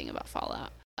know anything about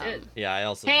Fallout. Yeah, I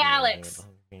also. Hey, didn't know anything Alex. about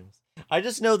Hunger Games. I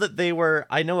just know that they were.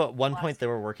 I know at one point they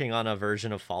were working on a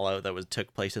version of Fallout that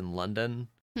took place in London.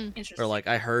 Interesting. Or like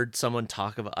I heard someone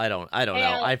talk about. I don't Hey, know.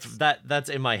 Alex. That's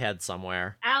in my head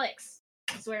somewhere. Alex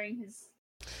is wearing his.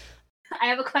 I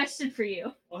have a question for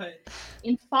you. What?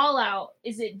 In Fallout,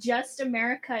 is it just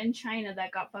America and China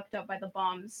that got fucked up by the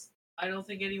bombs? I don't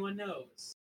think anyone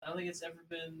knows. I don't think it's ever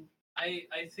been. I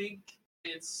think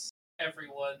it's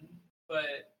everyone,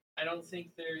 but I don't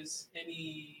think there's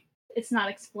any. It's not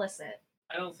explicit.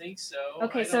 I don't think so.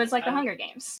 Okay, so it's like the Hunger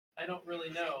Games. I don't really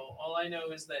know. All I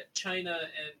know is that China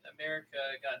and America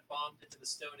got bombed into the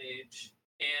Stone Age,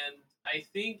 and I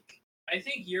think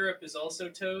Europe is also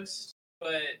toast,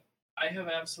 but I have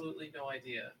absolutely no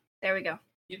idea. There we go.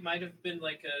 It might have been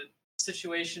like a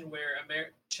situation where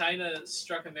China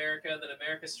struck America, then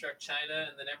America struck China,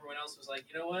 and then everyone else was like,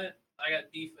 you know what? I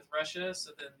got beef with Russia,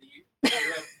 so then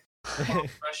Europe bombed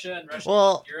Russia, and Russia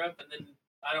bombed Europe, and then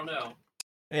I don't know.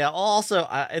 Yeah, also,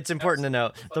 it's important to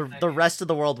note, the rest of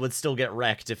the world would still get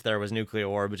wrecked if there was nuclear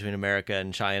war between America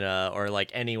and China, or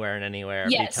like anywhere and anywhere,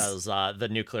 yes. Because the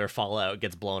nuclear fallout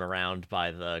gets blown around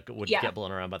by get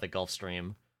blown around by the Gulf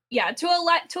Stream. Yeah, to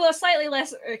a slightly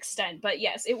less extent, but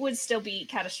yes, it would still be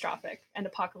catastrophic and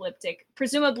apocalyptic.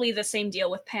 Presumably the same deal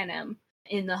with Panem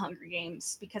in the Hunger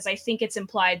Games, because I think it's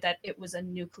implied that it was a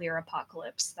nuclear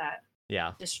apocalypse that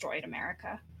destroyed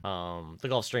America. The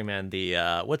Gulf Stream and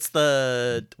the what's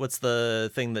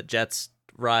the thing that jets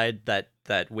ride, that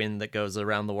wind that goes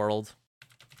around the world?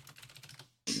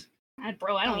 I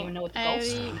don't even know what the Gulf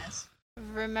Stream is.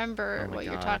 Remember what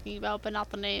you're talking about, but not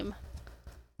the name.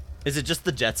 Is it just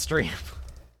the jet stream?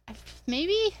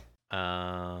 Maybe? There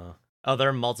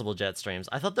are multiple jet streams.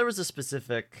 I thought there was a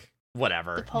specific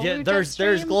whatever. The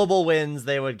there's global winds.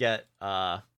 They would get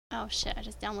Oh shit, I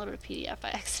just downloaded a PDF by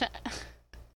accident.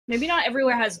 Maybe not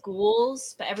everywhere has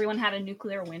ghouls, but everyone had a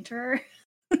nuclear winter.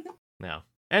 No.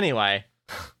 Anyway.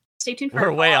 Stay tuned for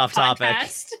we're way off topic.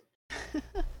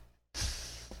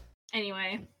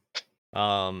 Anyway.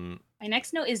 My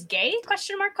next note is gay?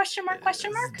 Question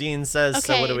mark? Dean says,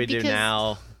 okay, so what do we do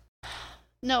now?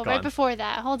 No, right before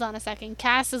that. Hold on a second.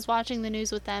 Cass is watching the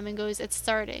news with them and goes, it's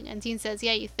starting. And Dean says,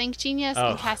 yeah, you think, genius?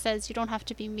 And Cass says, you don't have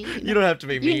to be mean. You don't have to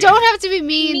be mean. You don't have to be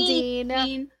mean,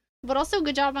 Dean. But also,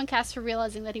 good job on Cass for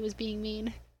realizing that he was being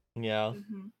mean. Yeah.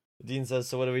 Mm-hmm. Dean says,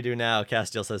 so what do we do now?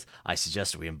 Castiel says, I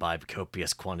suggest we imbibe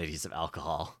copious quantities of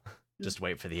alcohol. Just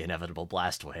wait for the inevitable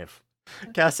blast wave.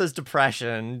 Okay. Cass says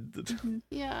depression. Mm-hmm.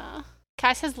 Yeah.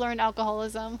 Cass has learned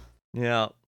alcoholism. Yeah.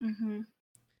 Mm-hmm.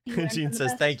 Dean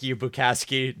says, thank you,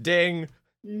 Bukowski. Ding.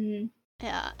 Mm-hmm.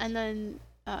 Yeah, and then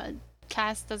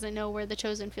Cass doesn't know where the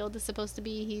chosen field is supposed to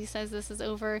be. He says this is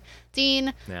over.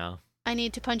 Dean, I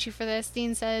need to punch you for this.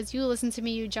 Dean says, you listen to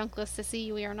me, you junkless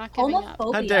sissy. We are not giving up.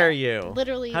 How dare you?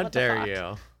 Literally, how what dare the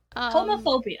fuck? you?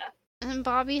 Homophobia. And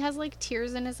Bobby has like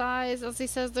tears in his eyes as he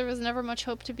says there was never much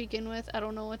hope to begin with. I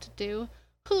don't know what to do.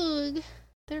 Hoog.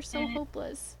 They're so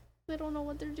hopeless. They don't know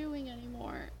what they're doing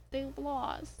anymore. They've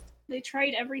lost. They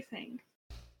tried everything.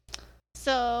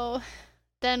 So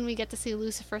then we get to see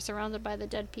Lucifer surrounded by the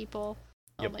dead people.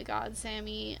 Yep. Oh my god,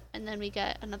 Sammy. And then we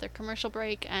get another commercial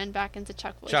break and back into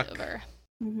Chuck voiceover.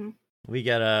 Mm-hmm. We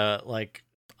get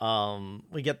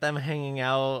we get them hanging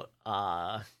out.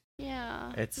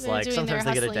 Yeah. It's like sometimes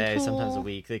they get a day, sometimes a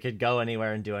week. They could go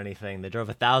anywhere and do anything. They drove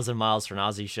 1,000 miles for an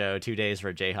Aussie show, 2 days for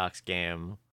a Jayhawks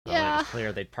game. When it was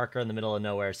clear, they'd park her in the middle of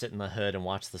nowhere, sit in the hood, and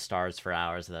watch the stars for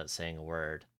hours without saying a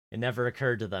word. It never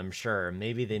occurred to them, sure,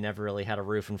 maybe they never really had a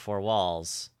roof and 4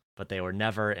 walls, but they were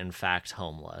never, in fact,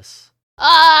 homeless.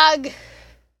 Ugh!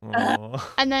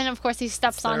 Oh. And then, of course, he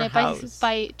steps on it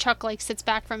by Chuck, like, sits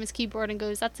back from his keyboard and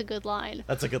goes, that's a good line.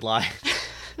 That's a good line.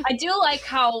 I do like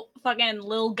how fucking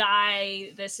Lil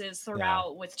Guy this is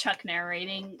throughout with Chuck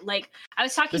narrating. Like, I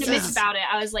was talking to Mitch about it.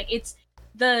 I was like, it's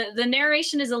the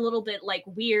narration is a little bit like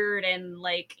weird and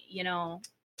like, you know,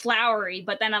 flowery,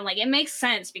 but then I'm like, it makes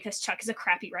sense because Chuck is a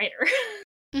crappy writer.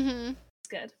 Mm-hmm. It's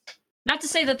good. Not to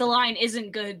say that the line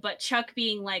isn't good, but Chuck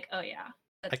being like, oh yeah.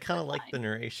 I kind of like the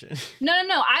narration. No.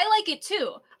 I like it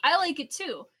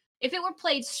too. If it were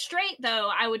played straight,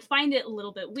 though, I would find it a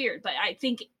little bit weird. But I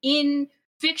think in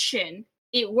fiction,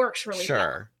 it works really well.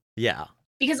 Sure. Yeah.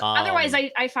 Because otherwise,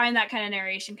 I find that kind of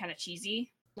narration kind of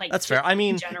cheesy. Like that's fair. I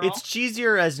mean, it's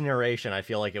cheesier as narration. I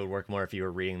feel like it would work more if you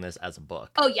were reading this as a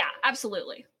book. Oh yeah,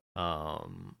 absolutely.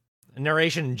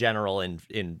 Narration in general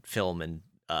in film and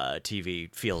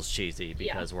TV feels cheesy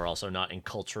because we're also not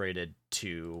enculturated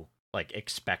to like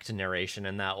expect narration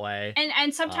in that way.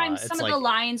 And sometimes some of the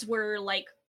lines were like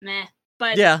meh.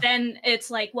 But then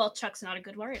it's like, well, Chuck's not a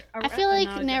good writer. I feel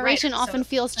like narration often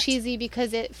feels cheesy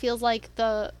because it feels like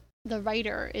the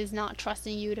writer is not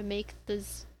trusting you to make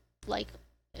those like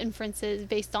inferences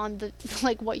based on the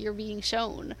like what you're being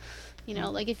shown. You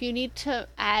know, like if you need to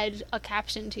add a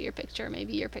caption to your picture,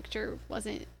 maybe your picture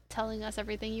wasn't telling us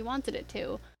everything you wanted it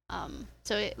to.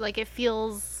 So it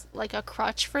feels like a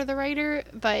crutch for the writer,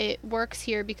 but it works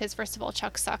here because first of all,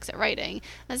 Chuck sucks at writing,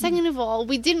 and second of all,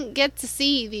 we didn't get to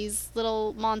see these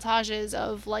little montages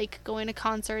of like going to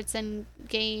concerts and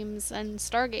games and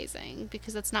stargazing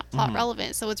because that's not plot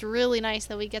relevant. So it's really nice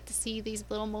that we get to see these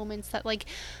little moments that like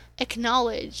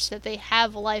acknowledge that they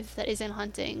have a life that isn't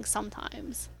hunting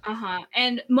sometimes.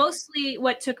 And mostly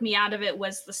what took me out of it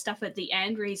was the stuff at the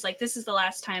end where he's like, this is the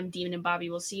last time Dean and Bobby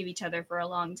will see each other for a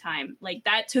long time. Like,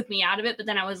 that took me out of it, but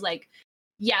then I was like,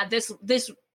 yeah,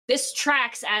 this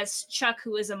tracks as Chuck,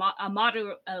 who is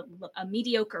a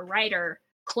mediocre writer,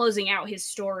 closing out his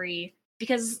story,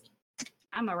 because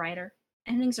I'm a writer.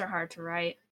 Endings are hard to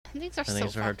write. Endings are so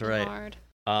hard to write.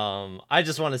 I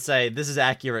just want to say this is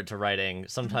accurate to writing.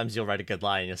 Sometimes you'll write a good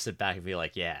line and you'll sit back and be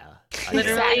like, yeah.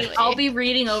 Literally, I'll be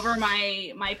reading over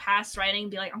my past writing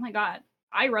and be like, oh my god,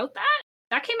 I wrote that?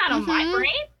 That came out of my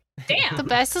brain? Damn. The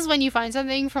best is when you find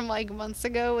something from like months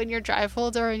ago in your drive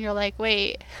folder and you're like,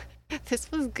 wait,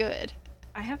 this was good.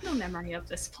 I have no memory of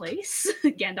this place.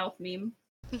 Gandalf meme.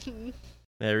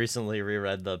 I recently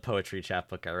reread the poetry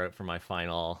chapbook I wrote for my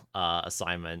final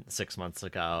assignment 6 months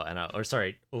ago,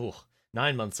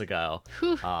 9 months ago,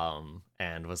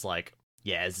 and was like,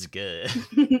 yeah, this is good.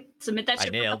 Submit that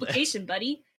shit for publication,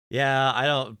 buddy. Yeah, I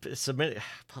don't submit.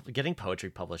 Getting poetry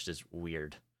published is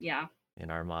weird. Yeah. In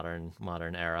our modern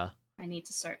era. I need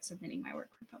to start submitting my work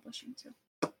for publishing too.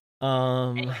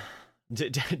 Anyway.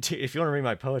 If you want to read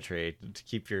my poetry,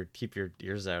 keep your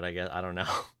ears out, I guess. I don't know.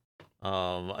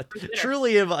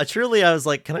 Truly, I was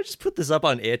like, can I just put this up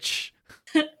on Itch?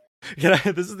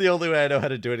 This is the only way I know how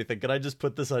to do anything. Can I just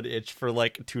put this on Itch for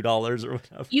like $2 or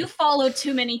whatever? You follow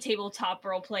too many tabletop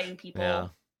role-playing people. Yeah.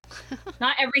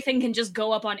 Not everything can just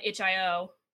go up on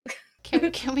itch.io.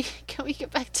 Can we get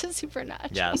back to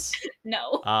Supernatural? Yes.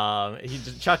 No.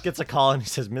 Chuck gets a call and he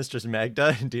says, Mistress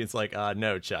Magda, and Dean's like,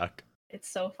 no, Chuck. It's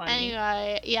so funny.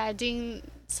 Anyway, yeah, Dean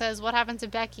says, what happened to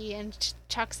Becky? And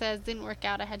Chuck says, didn't work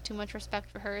out. I had too much respect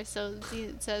for her. So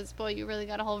Dean says, boy, you really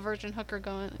got a whole virgin hooker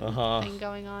thing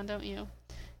going on, don't you?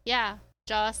 Yeah,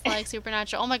 just like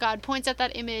Supernatural. Oh my god, points at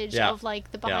that image of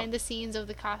like the behind the scenes of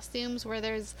the costumes where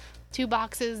there's 2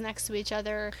 boxes next to each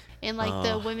other in like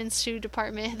the women's shoe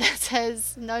department that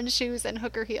says nun shoes and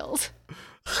hooker heels.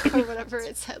 Or whatever,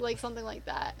 it's like something like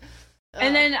that.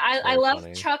 And then I love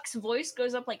funny. Chuck's voice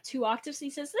goes up like 2 octaves. He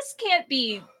says, this can't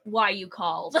be why you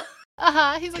called.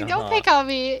 He's like, don't pick on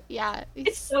me. Yeah.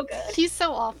 It's so good. He's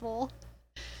so awful.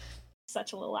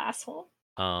 Such a little asshole.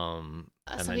 So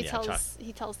he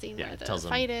tells Dean where the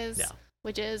fight is,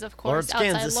 which is, of course,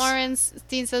 outside Kansas. Lawrence.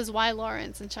 Dean says, why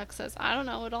Lawrence? And Chuck says, I don't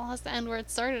know. It all has to end where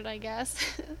it started, I guess.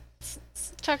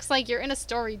 Chuck's like, you're in a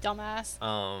story, dumbass.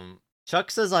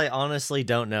 Chuck says, I honestly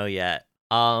don't know yet.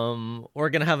 We're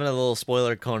gonna have a little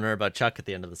spoiler corner about Chuck at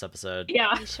the end of this episode. Yeah.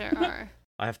 We sure are.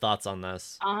 I have thoughts on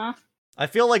this. Uh-huh. I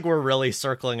feel like we're really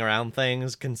circling around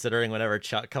things, considering whenever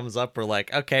Chuck comes up, we're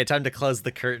like, okay, time to close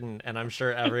the curtain. And I'm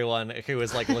sure everyone who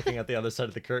is like looking at the other side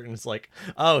of the curtain is like,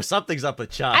 oh, something's up with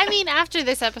Chuck. I mean, after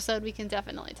this episode, we can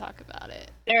definitely talk about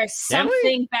it. There's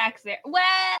something back there.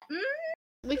 Well,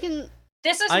 we can...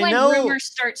 This is when rumors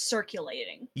start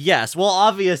circulating. Yes, well,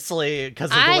 obviously, because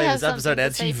of the way this episode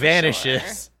ends, he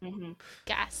vanishes. Sure. Mm-hmm.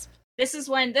 Gasp. This is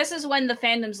when the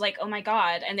fandom's like, oh my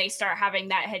god, and they start having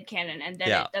that headcanon, and then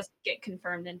it doesn't get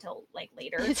confirmed until like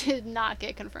later. It did not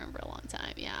get confirmed for a long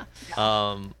time. Yeah.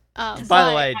 By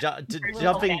the way,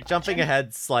 jumping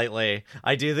ahead slightly,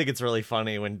 I do think it's really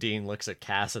funny when Dean looks at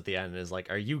Cass at the end and is like,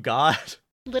 "Are you God?"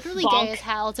 Literally gay as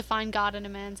hell to find God in a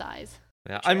man's eyes.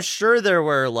 Yeah, I'm sure there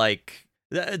were like.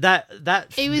 That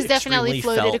it was definitely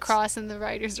floated across in the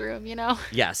writer's room, you know.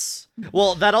 Yes.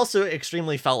 Well, that also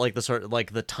extremely felt like the sort of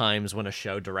like the times when a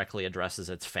show directly addresses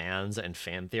its fans and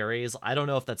fan theories. I don't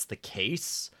know if that's the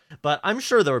case, but I'm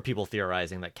sure there were people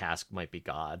theorizing that Cass might be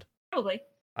God. Probably.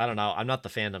 I don't know. I'm not the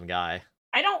fandom guy.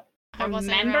 I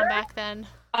wasn't around back then.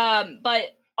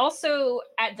 But also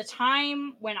at the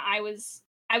time when I was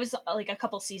like a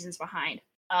couple seasons behind.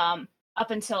 Up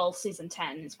until season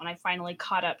 10 is when I finally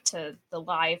caught up to the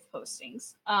live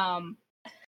postings.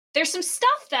 There's some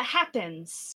stuff that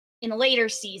happens in a later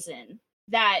season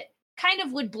that kind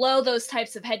of would blow those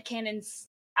types of headcanons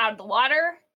out of the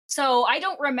water. So I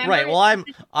don't remember. Right. Well,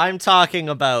 I'm talking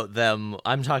about them.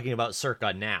 I'm talking about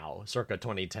circa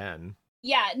 2010.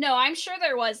 Yeah. No, I'm sure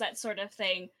there was that sort of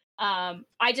thing.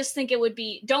 I just think it would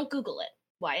be. Don't Google it,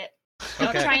 Wyatt.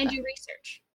 Don't try and do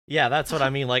research. Yeah, that's what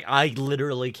I mean. Like, I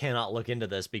literally cannot look into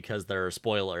this because there are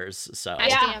spoilers. So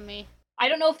damn me. I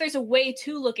don't know if there's a way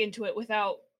to look into it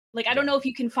without Like, I don't know if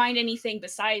you can find anything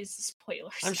besides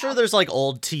spoilers. I'm sure there's like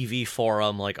old TV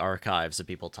forum like archives of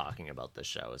people talking about this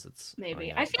show as it's Maybe.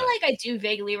 coming I out, feel like I do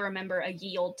vaguely remember a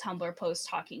ye old Tumblr post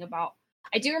talking about.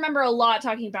 I do remember a lot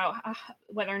talking about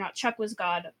whether or not Chuck was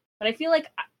God, but I feel like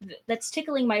that's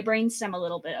tickling my brainstem a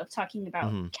little bit of talking about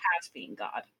Cass being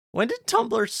God. When did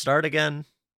Tumblr start again?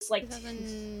 It's like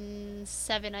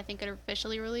 2007, I think it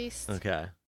officially released. Okay.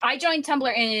 I joined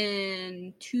Tumblr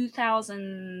in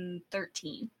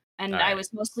 2013, and All right. I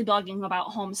was mostly blogging about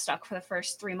Homestuck for the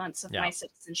first 3 months of Yeah. my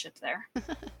citizenship there.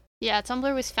 Yeah,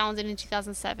 Tumblr was founded in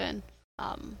 2007,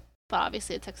 but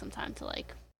obviously it took some time to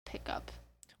like pick up.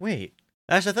 Wait,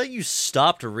 Ash, I thought you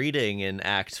stopped reading in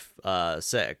Act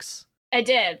 6. I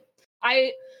did.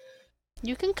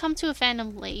 You can come to a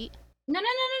fandom late. No.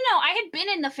 I had been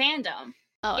in the fandom.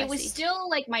 Oh, It was still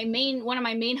like one of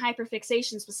my main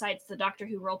hyperfixations besides the Doctor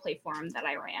Who roleplay forum that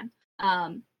I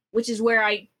ran, which is where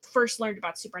I first learned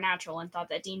about Supernatural and thought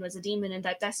that Dean was a demon and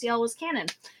that Destiel was canon.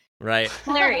 Right.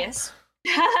 Hilarious.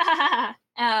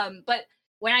 But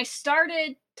when I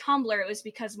started Tumblr, it was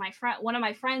because one of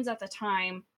my friends at the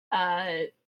time,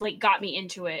 like got me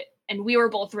into it, and we were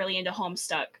both really into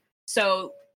Homestuck.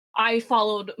 So I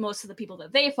followed most of the people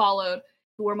that they followed,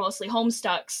 who were mostly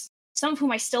Homestucks. Some of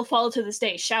whom I still follow to this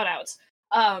day. Shout outs.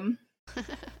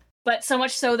 But so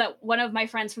much so that one of my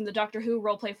friends from the Doctor Who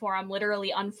roleplay forum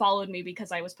literally unfollowed me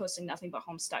because I was posting nothing but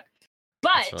Homestuck.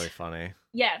 But That's really funny.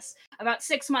 yes, about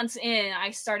 6 months in,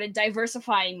 I started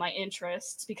diversifying my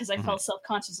interests because I felt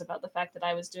self-conscious about the fact that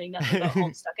I was doing nothing but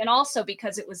Homestuck, and also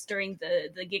because it was during the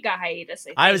Giga hiatus.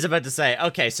 I was about to say,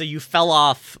 okay, so you fell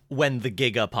off when the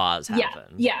Giga pause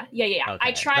happened. Yeah. Okay,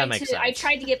 I tried sense.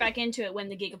 to get back into it when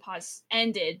the Giga pause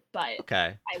ended, but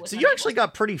Okay. I was So you actually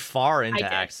got pretty far into I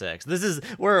did. Act 6. This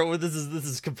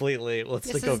is completely.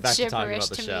 Let's This go is back to talking gibberish about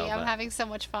the to show. me. I'm but- having so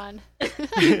much fun.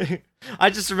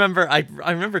 I just remember I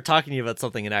remember talking to you about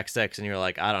something in Act 6 and you were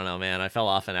like, I don't know, man, I fell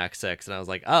off in Act 6, and I was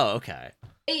like, oh, okay.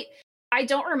 I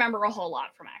don't remember a whole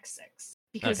lot from Act 6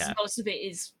 because Okay. most of it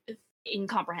is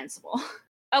incomprehensible.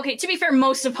 Okay, to be fair,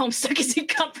 most of Homestuck is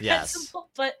incomprehensible,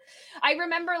 but I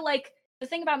remember, like, the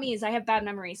thing about me is I have bad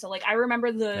memory, so like I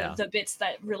remember the bits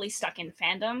that really stuck in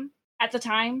fandom at the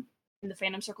time, in the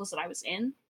fandom circles that I was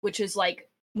in, which is like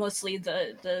mostly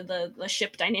the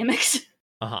ship dynamics.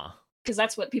 Uh-huh. Because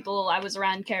that's what people I was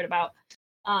around cared about.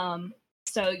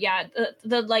 So yeah,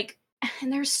 the like,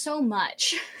 and there's so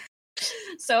much.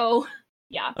 So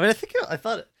yeah, I mean, I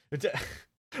thought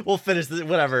we'll finish this.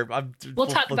 Whatever. we'll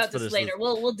talk let's about this finish later.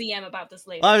 We'll DM about this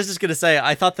later. I was just gonna say,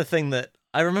 I thought the thing that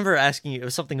I remember asking you, it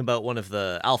was something about one of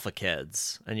the Alpha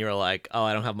kids, and you were like, "Oh,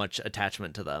 I don't have much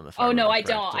attachment to them." If I Oh no, remember I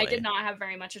don't. I correctly. did not have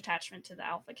very much attachment to the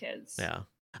Alpha kids. Yeah,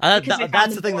 Because I found that's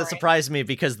them the thing that boring. surprised me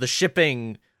because the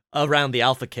shipping around the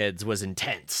Alpha kids was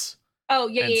intense. Oh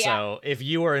yeah, And yeah. so if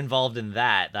you were involved in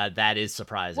that is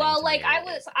surprising. Well, to like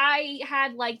me. I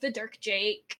had like the Dirk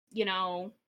Jake,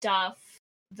 Duff,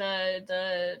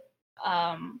 the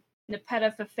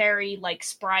Nepeta Fairy, like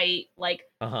Sprite, like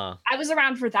Uh-huh. I was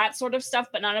around for that sort of stuff,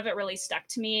 but none of it really stuck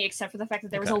to me except for the fact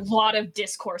that there was a Okay. lot of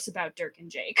discourse about Dirk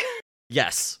and Jake.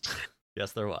 Yes.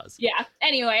 Yes, there was. Yeah.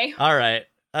 Anyway, All right.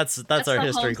 That's our the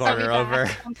history Homestuck corner over.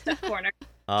 Homestuck corner.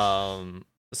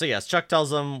 So yes, Chuck tells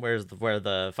them where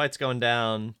the fight's going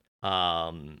down.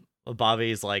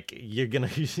 Bobby's like, you're gonna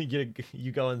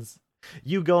you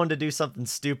going to do something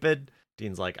stupid.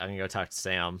 Dean's like, I'm gonna go talk to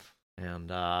Sam, and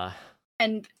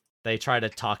they try to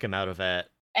talk him out of it.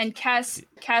 And Cass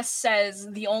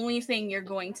says the only thing you're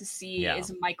going to see Yeah.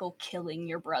 is Michael killing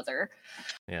your brother.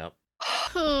 Yep.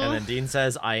 And then Dean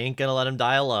says, I ain't gonna let him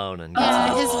die alone. And gets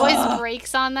Yeah, his pissed. voice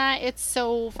breaks on that. It's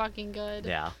so fucking good.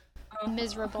 Yeah.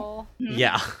 Miserable.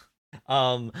 Yeah.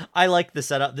 I like the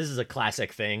setup. This is a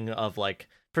classic thing of like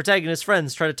protagonist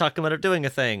friends try to talk him out of doing a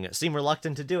thing, seem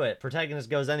reluctant to do it. Protagonist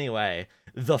goes anyway.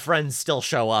 The friends still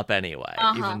show up anyway,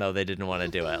 even though they didn't want to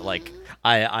do it. Like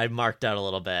I marked out a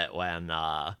little bit when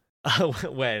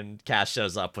when Cass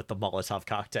shows up with the Molotov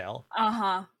cocktail.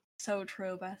 So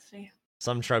true, bestie.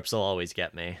 Some tropes will always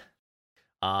get me.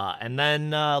 And then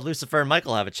Lucifer and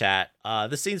Michael have a chat.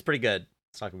 This scene's pretty good.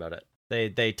 Let's talk about it.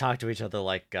 They talk to each other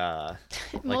like Mostly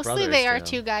brothers they are do.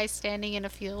 two guys standing in a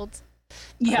field.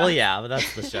 Yeah. Well, yeah, but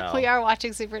that's the show. We are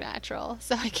watching Supernatural,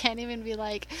 so I can't even be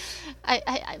like,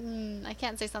 I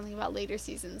can't say something about later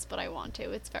seasons, but I want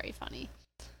to. It's very funny.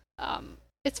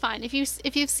 It's fine if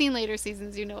you've seen later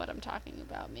seasons, you know what I'm talking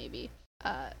about, maybe.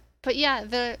 But yeah,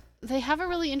 they have a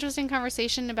really interesting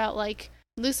conversation about like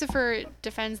Lucifer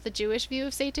defends the Jewish view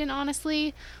of Satan,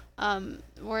 honestly,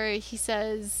 where he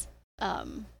says,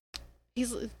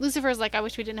 Lucifer's like, I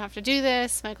wish we didn't have to do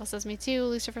this. Michael says, me too.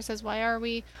 Lucifer says, why are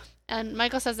we? And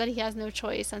Michael says that he has no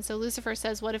choice, and so Lucifer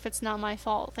says, what if it's not my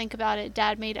fault? Think about it.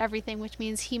 Dad made everything, which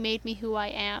means he made me who I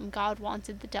am. God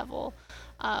wanted the devil.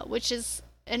 Which is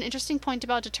an interesting point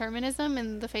about determinism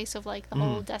in the face of, like, the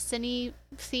whole destiny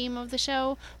theme of the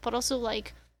show, but also,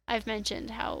 like, I've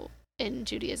mentioned how in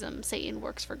Judaism, Satan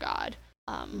works for God.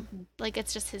 Like,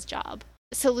 it's just his job.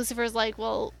 So Lucifer's like,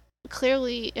 well,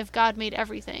 clearly, if God made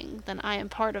everything, then I am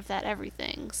part of that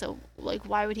everything. So, like,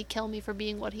 why would he kill me for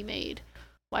being what he made?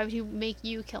 Why would he make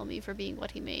you kill me for being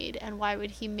what he made? And why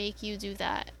would he make you do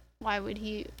that? Why would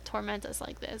he torment us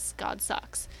like this? God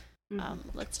sucks.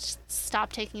 Let's just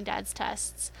stop taking Dad's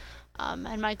tests.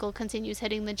 And Michael continues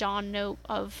hitting the John note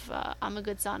of, I'm a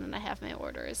good son and I have my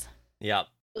orders. Yep.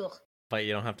 Ugh. But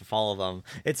you don't have to follow them.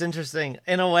 It's interesting.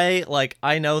 In a way, like,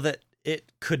 I know that it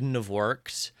couldn't have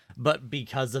worked, but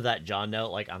because of that John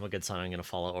note, like, I'm a good son, I'm going to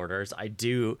follow orders,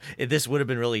 this would have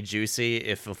been really juicy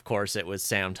if, of course, it was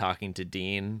Sam talking to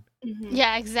Dean.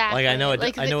 Yeah, exactly. Like, I know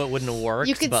it wouldn't have worked,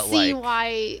 you could but, see like,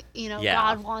 why, yeah.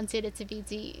 God wanted it to be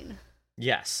Dean.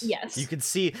 Yes. Yes. You can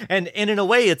see, and in a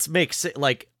way, it makes it,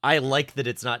 like, I like that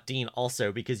it's not Dean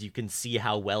also, because you can see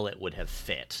how well it would have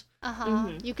fit.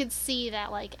 You could see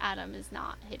that, like, Adam is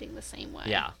not hitting the same way.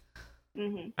 Yeah.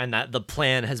 And that the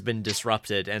plan has been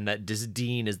disrupted, and that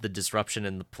Dean is the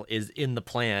disruption is in the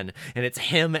plan, and it's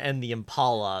him and the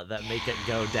Impala that make it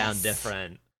go down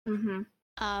different.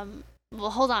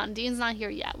 Well, hold on. Dean's not here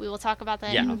yet. We will talk about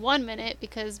that in 1 minute,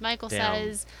 because Michael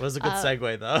says... It was a good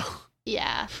segue, though.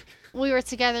 Yeah. We were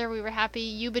together, we were happy,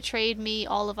 you betrayed me,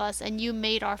 all of us, and you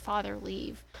made our father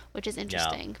leave, which is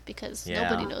interesting, because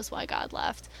nobody knows why God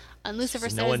left. And Lucifer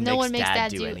says, no one makes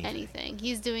Dad do anything.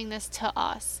 He's doing this to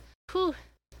us. Whew.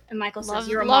 And Michael says,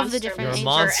 you're a monster. You're a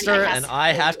monster, and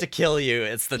I have to kill you.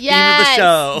 It's the theme of the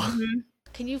show.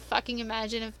 Can you fucking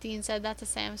imagine if Dean said that to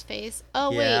Sam's face?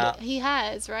 Oh, wait, he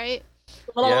has, right?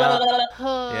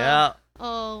 Yeah.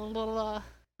 Oh,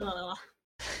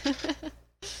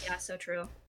 yeah, so true.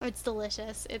 It's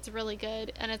delicious. It's really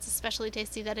good, and it's especially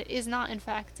tasty that it is not, in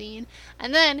fact, Dean.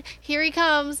 And then, here he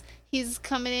comes. He's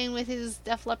coming in with his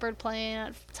Def Leppard playing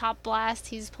at top blast.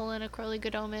 He's pulling a Crowley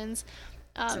Good Omens.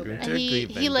 And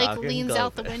he like, leans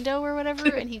out the window or whatever,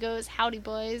 and he goes, howdy,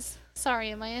 boys.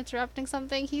 Sorry, am I interrupting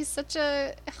something? He's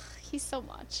so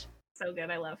much. So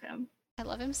good, I love him. I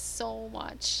love him so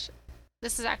much.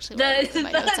 This is actually one of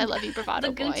my notes. I love you, Bravado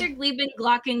the Boy. Gunter Gleben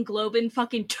Glocken Globen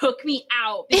fucking took me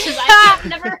out because I don't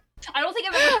think I've ever heard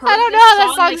I don't know how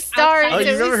that song starts. Oh,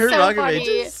 you've never heard Rock of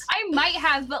Ages? I might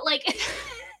have, but like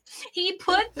he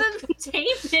put the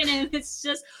tape in and it's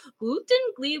just Guten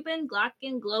Gleben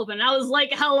Glocken Globen. And I was like,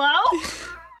 hello?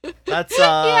 That's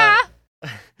yeah.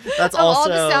 That's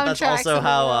also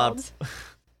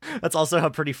how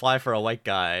Pretty Fly for a White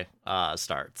Guy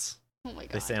starts. Oh my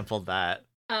god. They sampled that.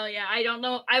 Oh yeah, I don't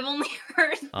know. I've only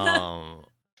heard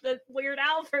the Weird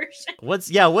Al version.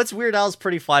 What's Weird Al's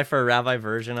Pretty Fly for a Rabbi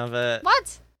version of it?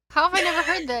 What? How have I never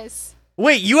heard this?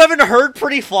 Wait, you haven't heard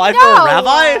Pretty Fly for a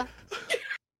Rabbi?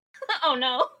 Oh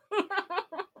no.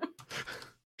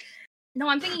 No,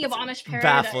 I'm thinking of Amish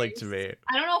Paradise. Baffling to me.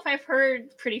 I don't know if I've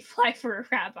heard Pretty Fly for a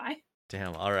Rabbi.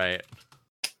 Damn, alright.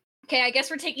 Okay, I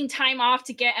guess we're taking time off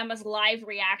to get Emma's live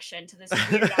reaction to this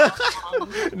Weird Al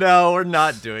song. No, we're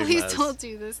not doing Please this. don't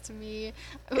do this to me.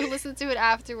 I will listen to it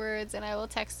afterwards, and I will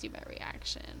text you my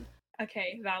reaction.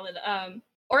 Okay, valid.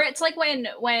 Or it's like when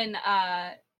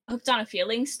Hooked on a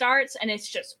Feeling starts, and it's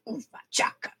just oofa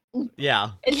chaka. Yeah.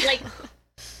 It's like,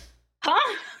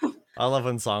 huh? I love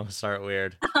when songs start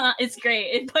weird. It's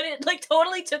great, but it like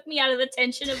totally took me out of the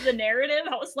tension of the narrative.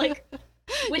 I was like.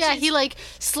 He like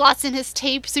slots in his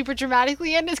tape super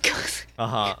dramatically and it goes.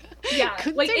 Yeah,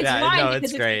 like it's fine because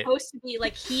it's great. supposed to be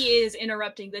like he is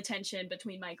interrupting the tension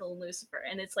between Michael and Lucifer,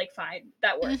 and it's like fine,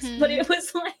 that works. But it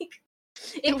was like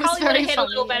it probably would have hit a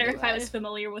little better if I was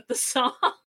familiar with the song.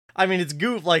 I mean, it's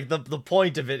goof. Like the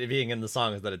point of it being in the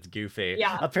song is that it's goofy.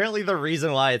 Yeah. Apparently, the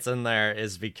reason why it's in there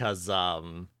is because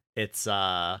it's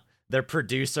their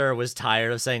producer was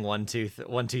tired of saying 1 2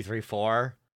 3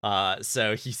 4.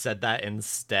 So he said that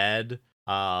instead,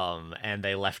 and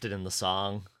they left it in the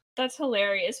song. That's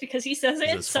hilarious because he says it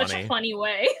in such a funny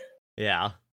way.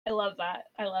 Yeah. I love that.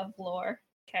 I love lore.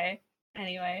 Okay.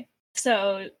 Anyway,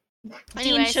 so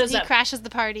Dean shows up. He crashes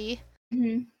the party.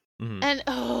 And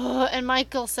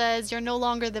Michael says, "You're no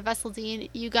longer the vessel, Dean.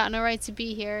 You got no right to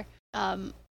be here."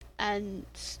 And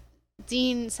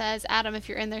Dean says, "Adam, if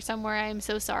you're in there somewhere, I am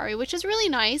so sorry," which is really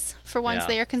nice. For once,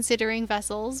 they are considering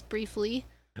vessels briefly.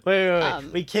 Wait.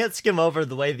 We can't skim over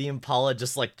the way the Impala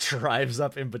just like drives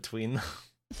up in between them.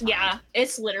 Yeah,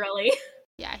 it's literally.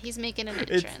 Yeah, he's making an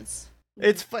entrance.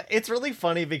 It's really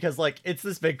funny because like it's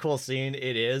this big cool scene,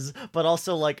 it is, but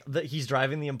also like he's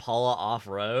driving the Impala off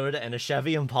road, and a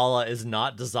Chevy Impala is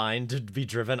not designed to be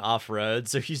driven off road,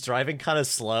 so he's driving kind of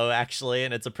slow actually,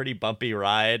 and it's a pretty bumpy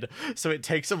ride. So it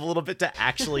takes him a little bit to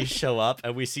actually show up,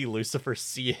 and we see Lucifer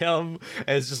see him,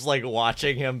 and it's just like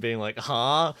watching him being like,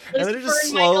 huh, and then it just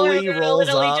slowly rolls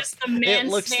up. Just the man It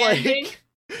looks standing. like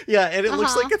yeah, and it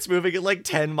looks like it's moving at like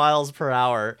 10 miles per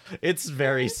hour. It's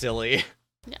very silly.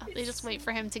 Yeah, they just wait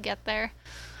for him to get there.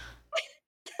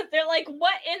 They're like,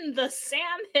 what in the Sam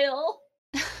Hill?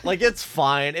 Like, it's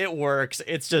fine. It works.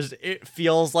 It's just, it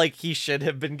feels like he should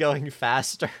have been going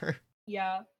faster.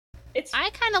 Yeah. I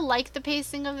kind of like the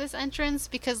pacing of this entrance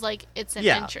because, like, it's an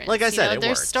Yeah, entrance. like I said, it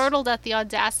they're works. startled at the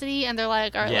audacity, and they're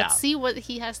like, all right, Yeah. let's see what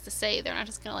he has to say. They're not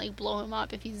just gonna, like, blow him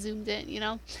up if he zoomed in, you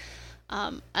know?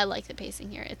 I like the pacing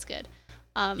here. It's good.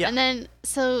 Yeah. And then,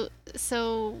 so,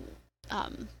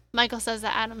 Michael says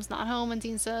that Adam's not home, and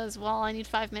Dean says, well, I need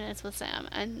 5 minutes with Sam.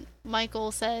 And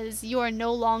Michael says, you are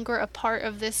no longer a part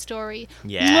of this story.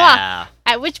 Yeah.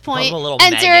 At which point, Become a little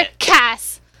enter maggot.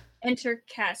 Cass. Enter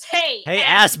Cass. Hey, Hey,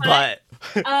 ass butt.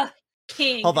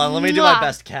 King. Hold on, let me do my Mwah.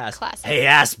 best cast. Classic. Hey,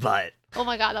 ass butt. Oh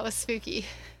my god, that was spooky.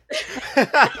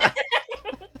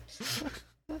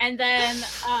 And then,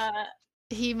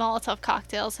 He Molotov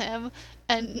cocktails him,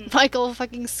 and Mhm. Michael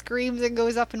fucking screams and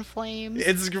goes up in flames.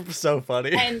 It's so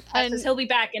funny. and And- says he'll be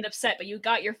back and upset, but you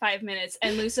got your 5 minutes.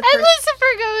 And Lucifer, And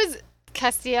Lucifer goes,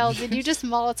 Castiel, did you just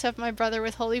Molotov my brother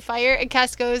with holy fire? And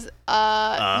Cass goes,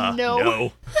 no.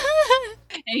 No.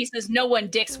 and he says, no one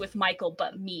dicks with Michael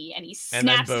but me. And he And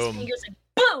then snaps his boom. fingers and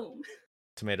boom!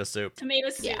 Tomato soup. Tomato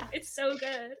soup. Yeah. It's so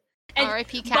good. And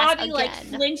R.I.P. Cass Bobby like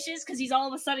again. flinches because he's all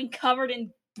of a sudden covered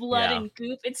in blood Yeah. and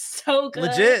goop. It's so good.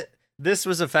 Legit, this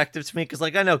was effective to me because,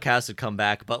 like, I know Cass would come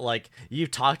back, but like you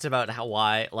talked about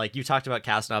you talked about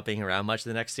Cass not being around much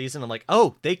the next season. I'm like,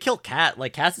 oh, they kill Cat.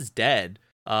 Like, Cass is dead.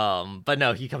 But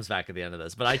no, he comes back at the end of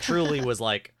this. But I truly was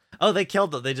like, oh, they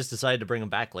killed him. They just decided to bring him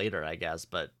back later, I guess.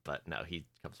 But no, he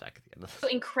comes back at the end of So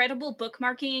this. incredible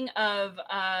bookmarking of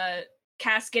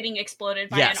Cass getting exploded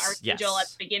by Yes, an archangel yes. at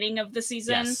the beginning of the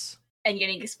season Yes. and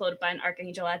getting exploded by an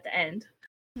archangel at the end.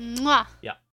 Mwah.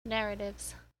 Yeah.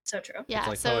 Narratives. So true. Yeah,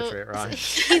 like so poetry, it rhymes.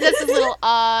 he does his little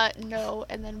no,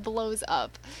 and then blows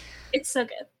up. It's so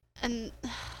good. And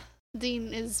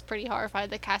Dean is pretty horrified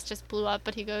that Cass just blew up,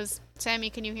 but he goes, Sammy,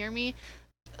 can you hear me?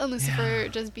 And Lucifer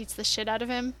just beats the shit out of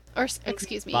him. Or,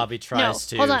 excuse me. Bobby tries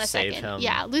to hold on a save second. him.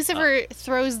 Yeah, Lucifer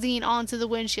throws Dean onto the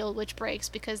windshield, which breaks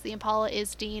because the Impala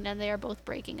is Dean, and they are both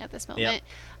breaking at this moment.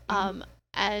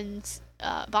 And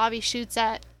Bobby shoots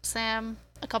at Sam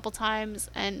a couple times,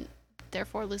 and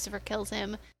therefore Lucifer kills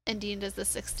him. And Dean does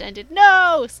this extended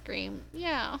no scream.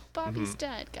 Yeah, Bobby's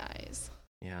dead, guys.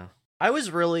 Yeah.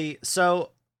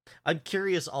 I'm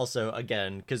curious also,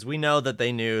 again, because we know that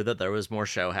they knew that there was more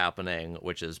show happening,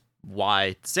 which is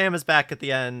why Sam is back at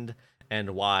the end,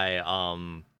 and why,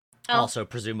 also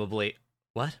presumably...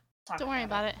 What? Don't worry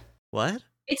about it. What?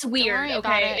 It's weird, worry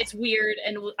about okay? it. It's weird,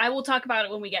 and I will talk about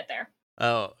it when we get there.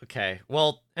 Oh, okay.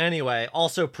 Well, anyway,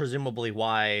 also presumably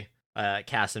why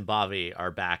Cass and Bobby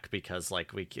are back, because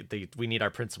like we need our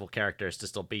principal characters to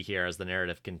still be here as the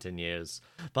narrative continues.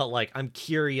 But like, I'm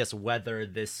curious whether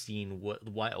this scene,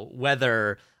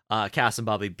 whether Cass and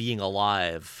Bobby being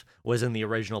alive was in the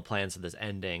original plans of this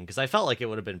ending, because I felt like it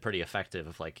would have been pretty effective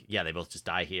if, like, yeah, they both just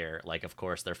die here. Like, of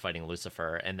course they're fighting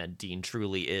Lucifer, and then Dean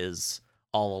truly is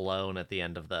all alone at the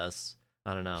end of this.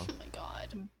 I don't know. Oh my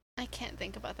god. I can't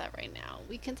think about that right now.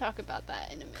 We can talk about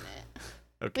that in a minute.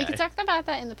 Okay. We can talk about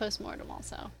that in the postmortem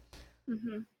also.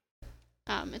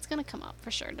 Mm-hmm. It's gonna come up for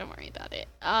sure. Don't worry about it.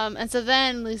 And so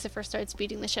then Lucifer starts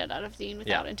beating the shit out of Dean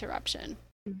without interruption.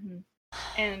 Mm-hmm.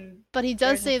 And But he does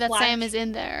There's a say that flash. Sam is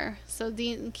in there, so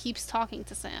Dean keeps talking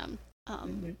to Sam,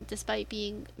 Mhm. despite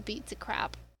being beat to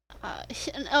crap.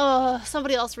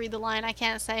 Somebody else read the line. I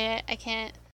can't say it. I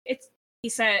can't. he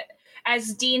said,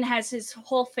 as Dean has his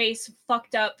whole face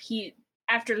fucked up,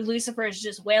 after Lucifer is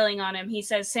just wailing on him, he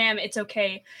says, Sam, it's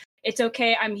okay. It's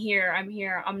okay. I'm here.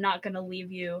 I'm not going to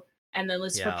leave you. And then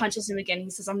Lucifer Yeah. punches him again. He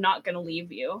says, I'm not going to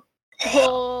leave you.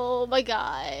 Oh my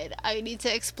god! I need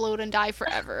to explode and die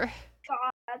forever.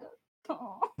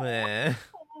 Eh.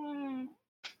 And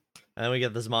then we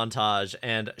get this montage,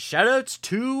 and shoutouts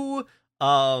to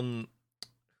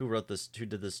who wrote this, who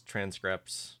did this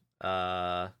transcript?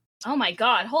 Oh my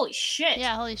god. Holy shit.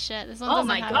 Yeah, holy shit! This one Oh doesn't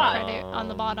my have God. a credit on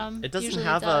the bottom. It doesn't Usually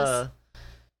have it does.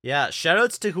 yeah,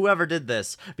 shoutouts to whoever did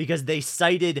this, because they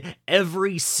cited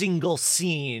every single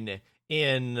scene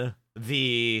in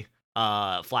the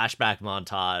flashback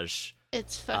montage.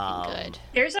 It's fucking good.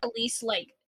 There's at least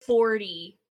like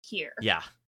 40 here. Yeah.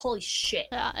 Holy shit.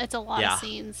 Yeah, it's a lot Yeah. of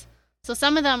scenes. So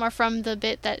some of them are from the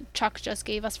bit that Chuck just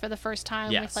gave us for the first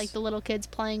time Yes. with like the little kids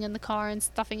playing in the car and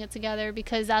stuffing it together,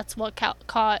 because that's what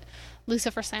caught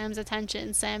Lucifer Sam's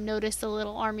attention. Sam noticed the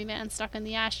little army man stuck in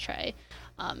the ashtray.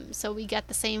 So we get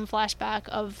the same flashback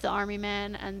of the army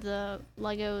man and the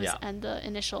Legos Yeah. and the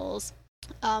initials.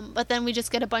 But then we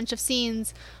just get a bunch of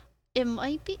scenes. It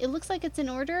looks like it's in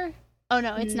order. Oh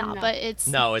no, it's not, No. but it's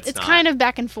not. kind of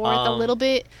back and forth a little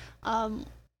bit.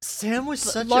 Sam was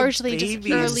But such largely a just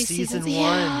baby in early season seasons.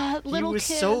 one. Yeah, He little was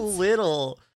so kids.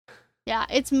 little. Yeah,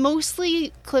 it's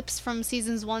mostly clips from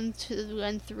seasons 1, 2,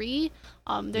 and 3.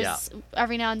 There's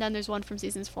every now and then there's one from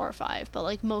seasons 4 or 5, but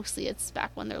like mostly it's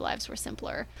back when their lives were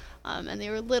simpler, and they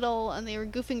were little and they were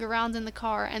goofing around in the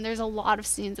car. And there's a lot of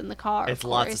scenes in the car, It's of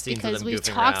lots of course, scenes of because them we've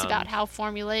goofing talked around. about how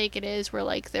formulaic it is, where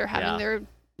like they're having Yeah. their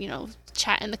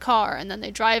chat in the car, and then they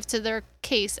drive to their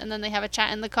case, and then they have a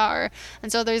chat in the car,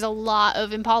 and so there's a lot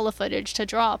of Impala footage to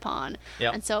draw upon.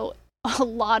 Yep. And so a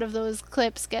lot of those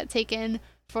clips get taken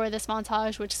for this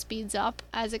montage, which speeds up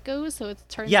as it goes, so it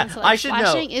turns Yeah, into like I should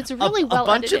flashing. know. It's really well a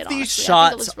bunch edited, of these honestly. I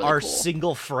think it shots looks really are cool.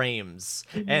 single frames,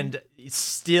 Mhm. and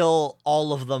still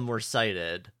all of them were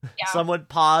cited. Yeah. Someone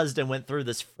paused and went through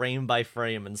this frame by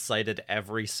frame and cited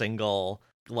every single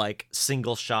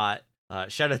shot.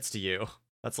 Shout outs to you.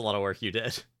 That's a lot of work you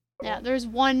did. Yeah, there's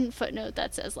one footnote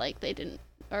that says like they didn't,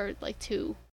 or like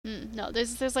two. No,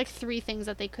 there's like 3 things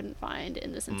that they couldn't find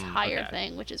in this entire okay.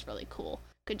 thing, which is really cool.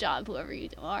 Good job, whoever you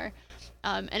are.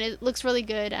 And it looks really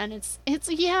good, and it's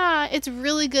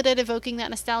really good at evoking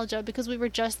that nostalgia, because we were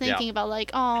just thinking about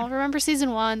like, oh, remember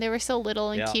season 1? They were so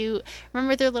little and Yeah. cute.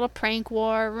 Remember their little prank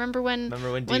war? Remember when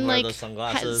Dean wore like those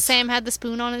sunglasses? Sam had the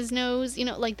spoon on his nose?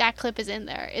 Like that clip is in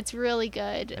there. It's really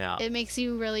good. Yeah. It makes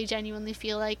you really genuinely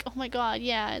feel like, oh my god,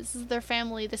 yeah, this is their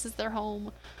family, this is their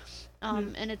home.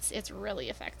 And it's really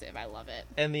effective. I love it.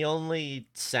 And the only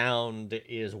sound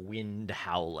is wind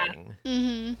howling.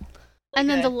 And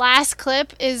then the last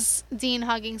clip is Dean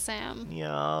hugging Sam.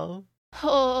 Yeah.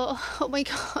 Oh my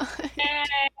god.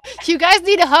 You guys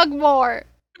need to hug more.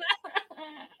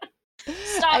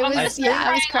 Stop. I I'm was- gonna yeah,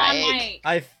 I was start crying on crying. mic.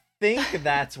 I think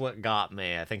that's what got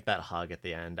me. I think that hug at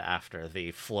the end after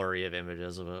the flurry of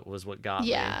images of it was what got me.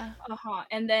 Yeah. Uh-huh.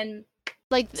 And then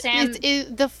Like Sam-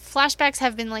 the flashbacks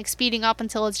have been like speeding up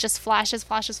until it's just flashes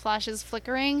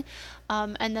flickering,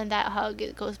 and then that hug,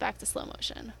 it goes back to slow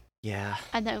motion, Yeah.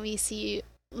 and then we see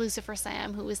Lucifer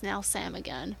Sam, who is now Sam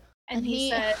again, and he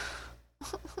says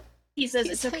He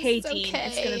it's okay, says, Dean.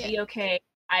 It's "Okay." gonna be okay.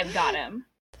 I've got him.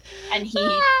 And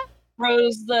he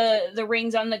throws the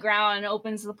rings on the ground and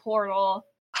opens the portal.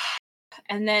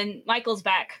 And then Michael's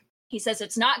back. He says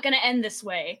it's not gonna end this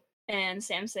way. And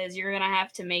Sam says, "You're gonna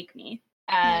have to make me."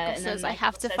 Michael And then says, "I Michael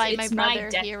have to says, fight my "It's brother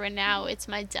destiny." here and now. It's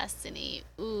my destiny."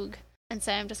 Oog. And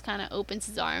Sam just kind of opens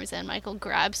his arms, and Michael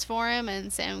grabs for him,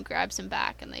 and Sam grabs him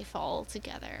back, and they fall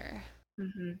together.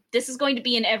 Mhm. This is going to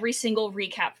be in every single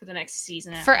recap for the next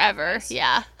season. after Forever. this.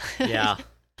 Yeah. Yeah.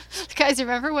 Guys,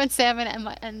 remember when Sam and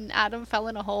Emma and Adam fell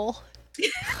in a hole?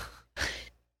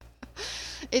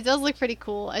 It does look pretty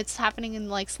cool. It's happening in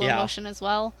like slow Yeah. motion as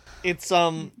well. It's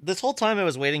this whole time I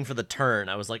was waiting for the turn.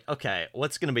 I was like, okay,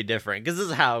 what's gonna be different? Because this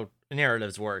is how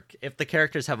narratives work. If the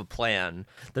characters have a plan,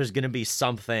 there's gonna be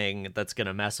something that's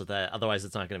gonna mess with it. Otherwise,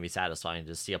 it's not gonna be satisfying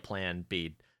to see a plan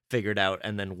be figured out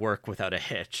and then work without a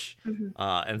hitch. Mhm.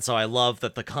 And so I love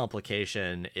that the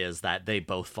complication is that they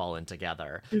both fall in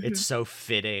together. It's so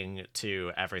fitting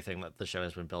to everything that the show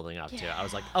has been building up to. I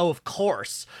was like, oh, of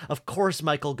course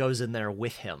Michael goes in there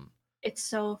with him. It's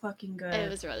so fucking good. It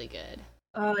was really good.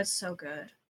 Oh, it's so good.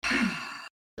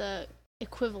 The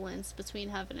equivalence between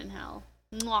heaven and hell.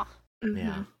 Mwah.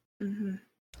 Yeah. Mm-hmm.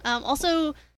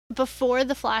 Also, before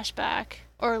the flashback,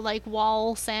 or like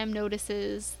while Sam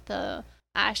notices the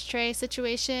ashtray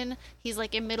situation, he's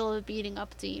like in middle of beating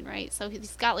up Dean, right? So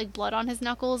he's got like blood on his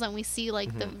knuckles, and we see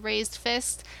like the raised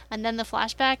fist, and then the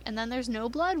flashback, and then there's no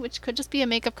blood, which could just be a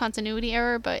makeup continuity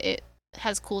error, but it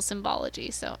has cool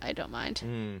symbology, so I don't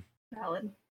mind.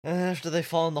 Valid. After they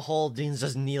fall in the hole, Dean's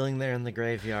just kneeling there in the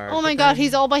graveyard. Oh my god,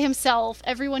 he's all by himself.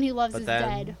 Everyone he loves is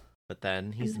dead. But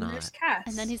then he's and then There's not. Cass.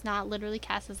 And then he's not. Literally,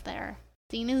 Cass is there.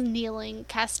 Dean is kneeling.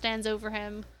 Cass stands over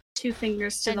him, 2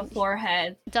 fingers to the and-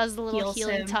 forehead. does the little Heals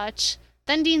healing him. touch.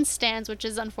 Then Dean stands, which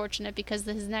is unfortunate because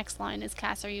his next line is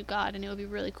 "Cass, are you God?" And it would be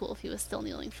really cool if he was still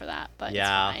kneeling for that, but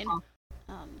Yeah. it's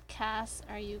fine. Cass,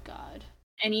 are you God?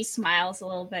 And he smiles a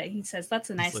little bit. He says, "That's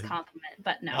a nice like- compliment,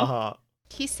 but no." Uh-huh.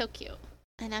 He's so cute.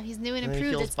 And now he's new and And he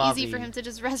improved. heals It's easy for Bobby. him to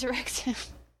just resurrect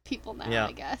people now, Yeah.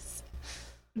 I guess.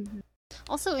 Mhm.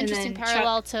 Also, And interesting then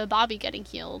parallel to Bobby getting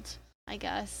healed, I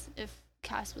guess. If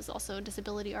Cass was also a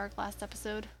disability arc last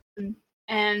episode.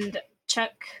 And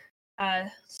Chuck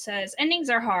says, endings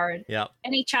are hard. Yep.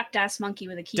 Any chapped ass monkey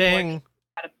with a keyboard Ding.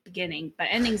 at the beginning, but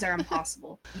endings are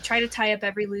impossible. You try to tie up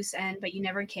every loose end, but you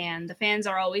never can. The fans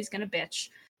are always going to bitch.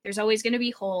 There's always going to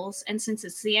be holes, and since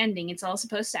it's the ending, it's all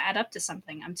supposed to add up to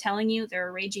something. I'm telling you, they're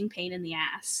a raging pain in the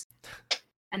ass.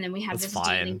 And then we have That's this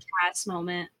fine. Dean and Cass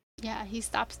moment. Yeah, he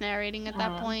stops narrating at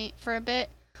that point for a bit.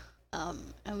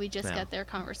 And we just get their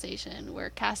conversation where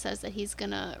Cass says that he's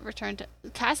gonna return to...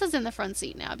 Cass is in the front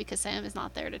seat now because Sam is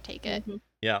not there to take it. Mm-hmm.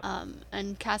 Yeah.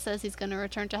 And Cass says he's gonna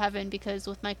return to heaven because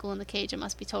with Michael in the cage, it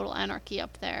must be total anarchy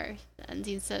up there. And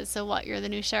Dean says, so what, you're the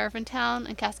new sheriff in town?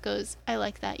 And Cass goes, I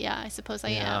like that, yeah, I suppose I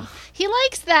am. He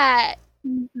likes that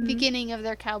beginning of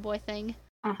their cowboy thing.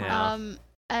 Uh-huh.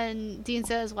 And Dean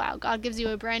says, wow, God gives you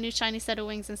a brand new shiny set of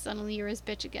wings and suddenly you're his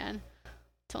bitch again.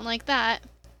 Don't like that.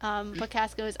 But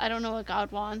Cass goes, I don't know what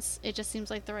God wants. It just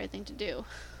seems like the right thing to do.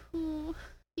 Ooh,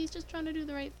 he's just trying to do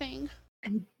the right thing.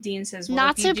 And Dean says, well,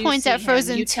 Not if you to do point see at him,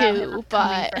 Frozen you tell him 2, I'm coming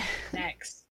but... for him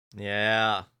next.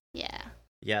 Yeah. Yeah.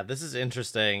 Yeah, this is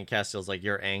interesting. Castiel's like,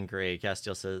 you're angry.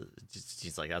 Castiel says,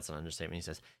 she's like, that's an understatement. He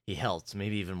says, he helped,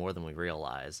 maybe even more than we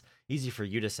realize. Easy for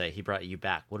you to say, he brought you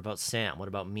back. What about Sam? What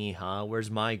about me, huh? Where's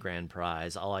my grand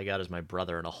prize? All I got is my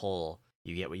brother in a hole.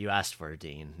 You get what you asked for,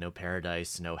 Dean. No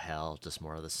paradise, no hell, just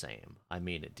more of the same. I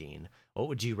mean it, Dean. What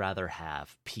would you rather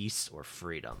have, peace or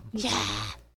freedom? Yeah.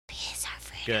 Peace or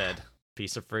freedom. Good.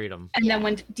 Peace or freedom. And then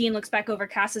when Dean looks back over,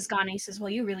 Cass is gone, and he says,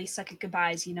 well, you really suck at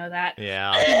goodbyes, you know that?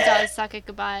 Yeah. He does suck at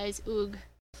goodbyes. Oog.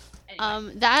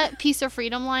 Anyway. That peace or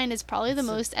freedom line is probably the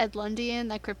most Ed Lundian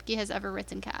that Kripke has ever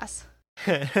written, Cass.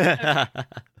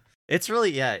 It's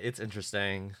really, it's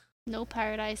interesting. No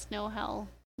paradise, no hell,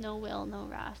 no will, no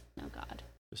wrath, no God.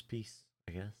 Just peace,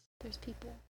 I guess. There's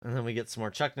people. And then we get some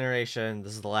more Chuck narration.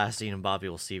 This is the last Dean and Bobby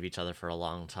will see of each other for a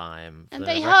long time. And For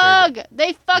they the record, hug!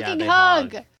 They fucking they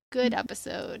hug! hug. Good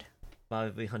episode.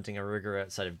 Bobby hunting a rigger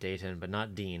outside of Dayton, but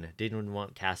not Dean. Dean would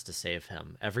want Cass to save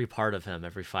him. Every part of him,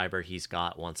 every fiber he's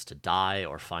got wants to die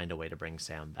or find a way to bring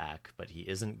Sam back, but he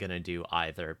isn't gonna do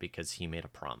either because he made a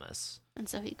promise. And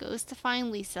so he goes to find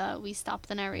Lisa. We stop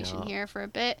the narration here for a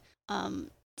bit.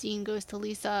 Dean goes to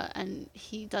Lisa and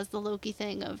he does the Loki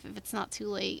thing of, if it's not too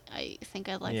late, I think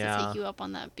I'd like to take you up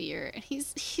on that beer. And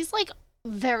he's like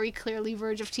very clearly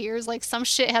verge of tears. Like some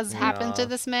shit has happened to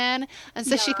this man. And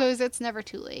so she goes, it's never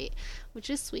too late, which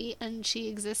is sweet. And she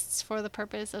exists for the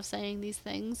purpose of saying these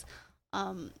things.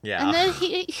 And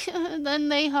then then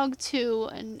they hug too,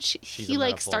 and he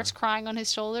like starts crying on her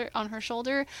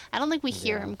shoulder. I don't think we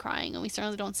hear him crying, and we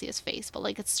certainly don't see his face, but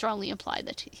like it's strongly implied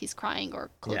that he's crying or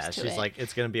close to it. Yeah, she's like,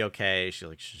 it's gonna be okay.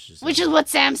 Which is what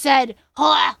Sam said.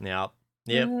 Hola! Yep.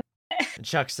 And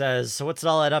Chuck says, so what's it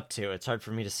all add up to? It's hard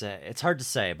to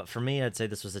say, but for me, I'd say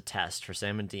this was a test for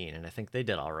Sam and Dean, and I think they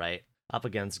did all right. Up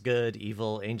against good,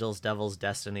 evil, angels, devils,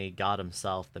 destiny, God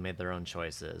himself, they made their own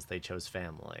choices. They chose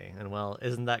family. And well,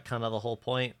 isn't that kind of the whole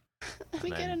point? We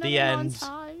get another the end.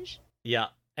 montage. Yeah,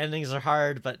 endings are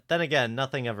hard, but then again,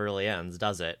 nothing ever really ends,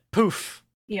 does it? Poof!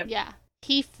 Yep. Yeah.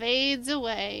 He fades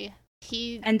away.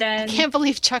 And then... I can't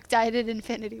believe Chuck died in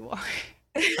Infinity War.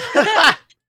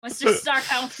 Mr. Stark,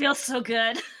 I don't feel so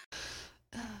good.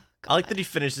 I like that he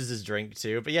finishes his drink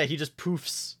too, but yeah, he just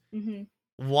poofs.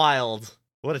 Mm-hmm. Wild.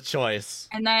 What a choice.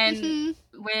 And then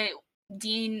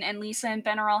Dean and Lisa and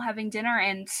Ben are all having dinner,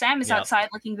 and Sam is outside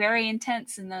looking very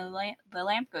intense, and the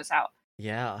lamp goes out.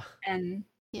 Yeah. And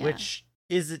which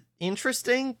is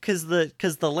interesting because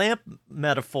the lamp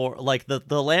metaphor, like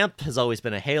the lamp has always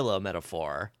been a halo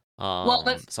metaphor. Well,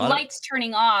 the lights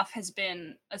turning off has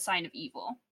been a sign of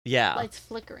evil. Yeah. Lights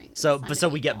flickering. So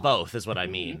we get both, is what I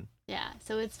mean. Yeah.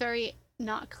 So it's very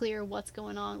not clear what's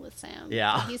going on with Sam.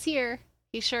 Yeah. But he's here.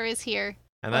 He sure is here.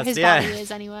 And or that's his body is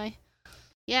anyway.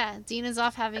 Yeah, Dean is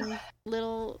off having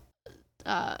little,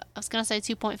 I was going to say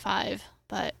 2.5,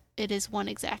 but it is one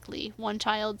exactly. One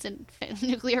child's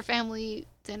nuclear family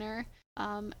dinner.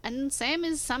 And Sam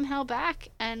is somehow back,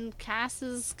 and Cass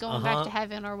is going back to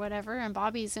heaven or whatever, and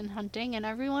Bobby's in hunting, and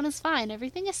everyone is fine.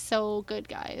 Everything is so good,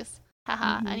 guys.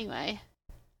 Haha, anyway.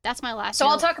 That's my last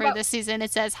note for this season.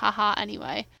 It says, haha,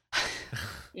 anyway.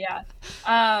 Yeah.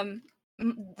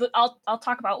 I'll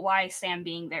talk about why Sam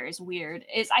being there is weird.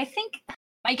 I think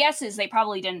my guess is they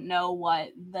probably didn't know what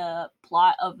the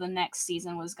plot of the next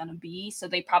season was going to be, so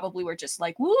they probably were just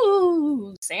like,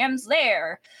 "Woo, Sam's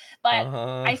there." But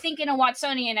I think in a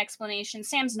Watsonian explanation,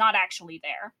 Sam's not actually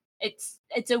there. It's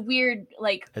a weird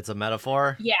it's a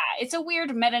metaphor. Yeah, it's a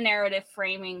weird meta narrative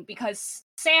framing because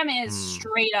Sam is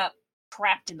straight up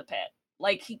trapped in the pit.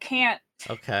 Like he can't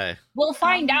Okay. We'll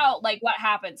find out like what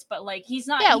happens, but like he's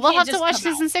not. Yeah, he we'll can't have to just watch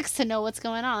come out. season 6 to know what's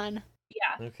going on.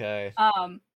 Yeah. Okay.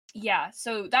 Yeah.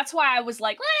 So that's why I was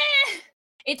like,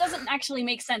 it doesn't actually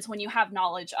make sense when you have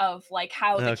knowledge of like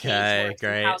how the Okay, cage works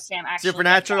great. and how Sam actually gets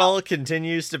Supernatural out.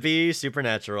 continues to be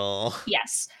supernatural.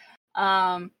 Yes.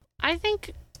 I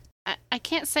think I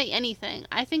can't say anything.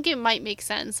 I think it might make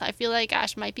sense. I feel like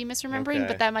Ash might be misremembering, Okay.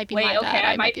 but that might be Wait. my Okay. bad.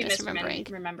 I might be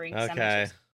misremembering. remembering. Okay.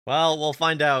 Well, we'll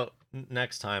find out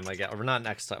next time, I guess. Or not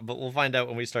next time, but we'll find out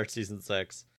when we start season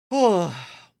 6.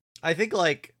 I think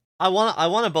like I want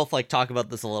to both like talk about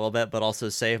this a little bit, but also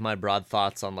save my broad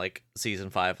thoughts on like season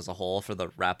 5 as a whole for the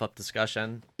wrap up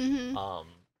discussion. Mm-hmm.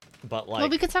 But like, Well,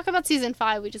 we could talk about season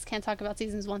 5. We just can't talk about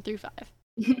seasons 1 through 5.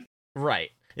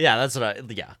 right? Yeah, that's what I.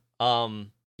 Yeah.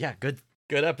 Yeah. Good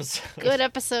episode. Good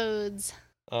episodes.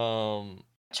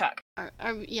 Chuck.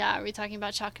 Are we talking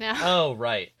about Chuck now? Oh,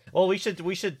 right. Well, we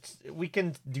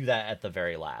can do that at the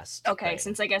very last. Okay, thing.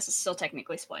 since I guess it's still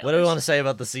technically spoilers. What do we want to say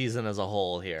about the season as a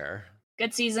whole here?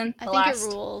 Good season. I The think last it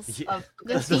rules. Yeah. of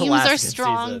The The themes last are good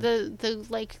strong. season. The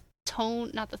like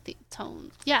tone, not the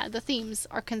tone. Yeah, the themes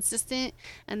are consistent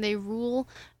and they rule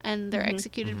and they're Mhm.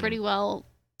 executed Mhm. pretty well.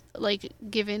 Like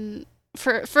given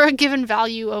for a given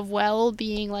value of well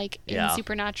being like in Yeah.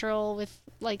 supernatural with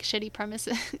like shitty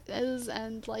premises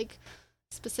and like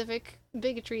specific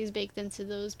bigotries baked into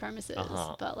those premises.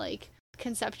 Uh-huh. But like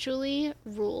conceptually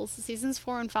rules. Seasons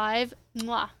 4 and 5,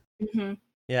 mwah. Mhm.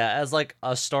 Yeah, as like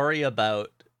a story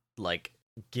about like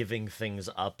giving things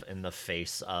up in the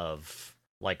face of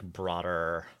like the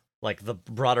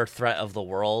broader threat of the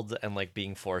world and like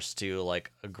being forced to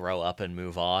like grow up and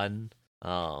move on.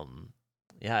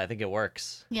 Yeah, I think it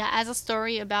works. Yeah, as a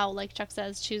story about like Chuck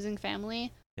says, choosing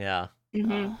family. Yeah.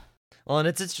 Mhm. Well, and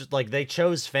it's just like they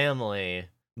chose family,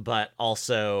 but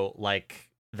also like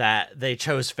that they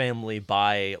chose family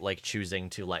by like choosing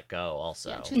to let go also.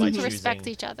 Yeah, By choosing to respect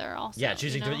choosing- each other also. Yeah,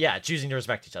 choosing you know? to choosing to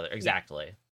respect each other.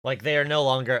 Exactly. Like they are no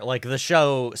longer like the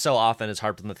show so often is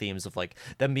harped on the themes of like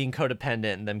them being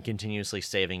codependent and them continuously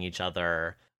saving each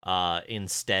other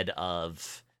instead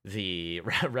of the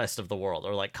rest of the world,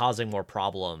 or like causing more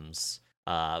problems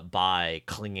by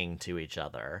clinging to each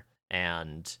other.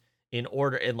 And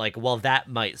while that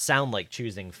might sound like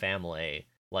choosing family,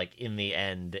 like in the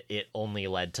end it only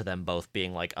led to them both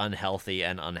being like unhealthy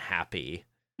and unhappy.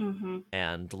 Mhm.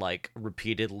 And like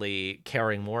repeatedly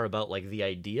caring more about like the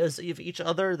ideas of each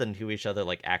other than who each other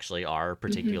like actually are,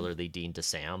 particularly Dean to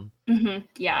Sam. Mhm.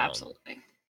 Yeah, Um, absolutely.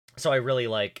 So I really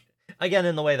like, again,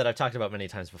 in the way that I've talked about many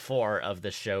times before, of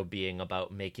this show being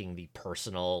about making the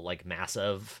personal like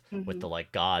massive with the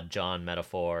like God John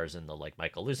metaphors and the like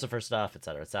Michael Lucifer stuff,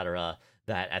 etc.,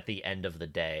 that at the end of the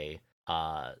day,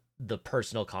 the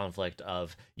personal conflict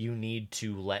of you need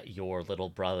to let your little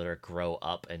brother grow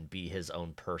up and be his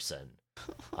own person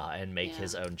and make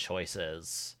his own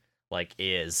choices, like,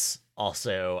 is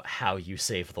also how you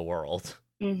save the world.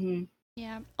 Mhm.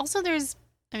 Yeah. Also, there's,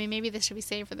 I mean, maybe this should be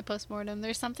saved for the postmortem.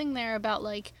 There's something there about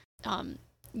like,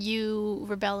 you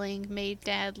rebelling made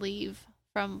Dad leave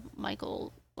from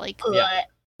Michael. Like, Yeah.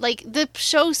 like the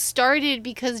show started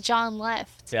because John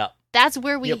left. Yeah. That's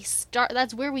where we Yep. start.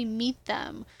 That's where we meet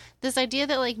them. This idea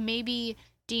that like maybe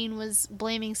Dean was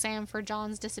blaming Sam for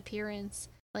John's disappearance,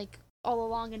 like all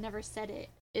along and never said it,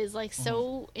 is like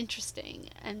so interesting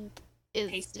and is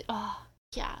Tasty.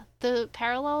 yeah. The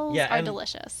parallels Yeah, are and-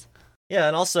 delicious. Yeah,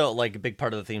 and also like a big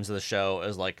part of the themes of the show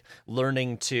is like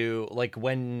learning to like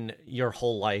when your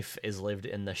whole life is lived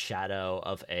in the shadow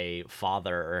of a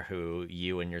father who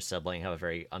you and your sibling have a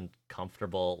very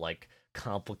uncomfortable, like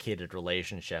complicated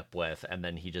relationship with, and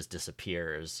then he just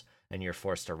disappears and you're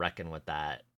forced to reckon with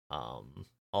that.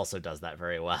 Also does that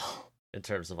very well in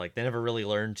terms of like they never really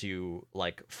learned to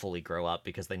like fully grow up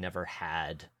because they never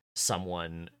had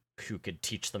someone who could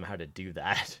teach them how to do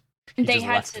that. He They just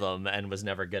had left to- them and was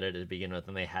never good at it to begin with,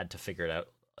 and they had to figure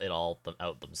it all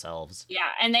out themselves. Yeah,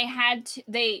 and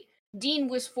Dean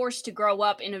was forced to grow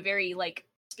up in a very like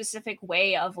specific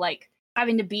way of like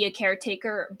having to be a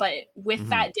caretaker, but with Mhm.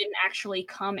 that didn't actually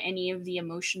come any of the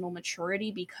emotional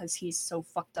maturity because he's so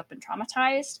fucked up and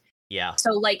traumatized. Yeah.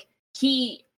 So like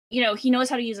he knows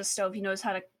how to use a stove, he knows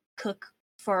how to cook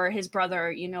for his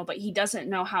brother, but he doesn't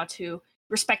know how to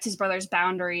respect his brother's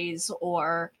boundaries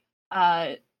or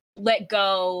let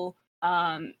go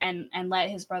and let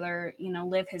his brother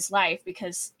live his life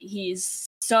because he's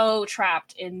so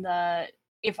trapped in the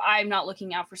if I'm not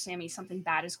looking out for Sammy, something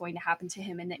bad is going to happen to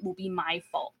him and it will be my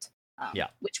fault. Yeah.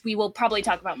 Which we will probably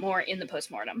talk about more in the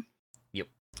postmortem.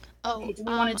 Oh, Okay, do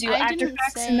we wanna do I actor didn't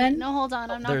facts say, and then- No, hold on,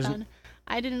 I'm not There's- done.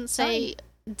 I didn't say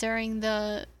during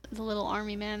the the little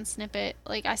army man snippet,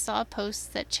 like I saw a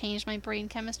post that changed my brain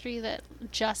chemistry that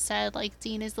just said like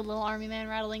Dean is the little army man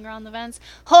rattling around the vents.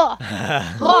 Huh!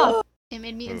 Huh! It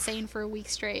made me insane for a week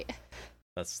straight.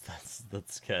 That's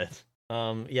good.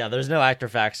 Yeah, there's no actor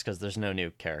facts because there's no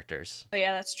new characters Oh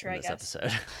yeah, that's true. in I this guess.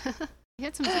 episode. We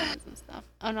had some demons and stuff.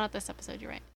 Oh, not this episode. You're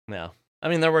right. No, I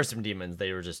mean there were some demons.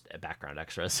 They were just background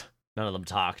extras. None of them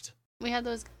talked. We had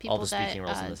those people All the speaking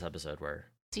roles in that this episode were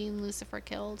Dean Lucifer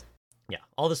killed. yeah.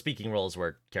 All the speaking roles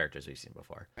were characters we've seen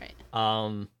before. Right.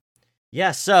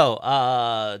 Yeah. So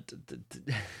Holy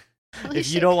if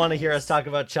you shit, don't want to hear guys. us talk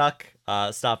about Chuck,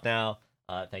 stop now.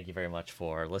 Thank you very much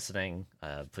for listening.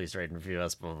 Please rate and review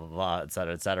us, blah, blah, blah, et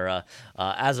cetera, et cetera.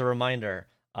 As a reminder,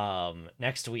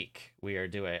 next week we are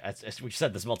doing, we've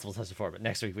said this multiple times before, but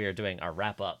next week we are doing our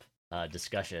wrap-up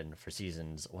discussion for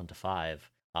seasons 1 to 5.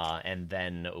 And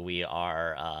then we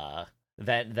are,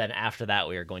 then after that,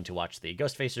 we are going to watch the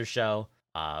Ghostfacers show,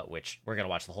 which we're going to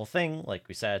watch the whole thing, like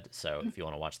we said. So if you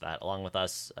want to watch that along with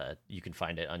us, you can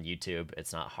find it on YouTube.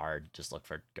 It's not hard. Just look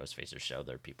for Ghostfacers show.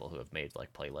 There are people who have made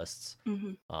like playlists.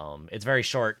 Mm-hmm. It's very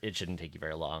short. It shouldn't take you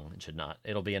very long. It should not.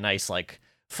 It'll be a nice, like,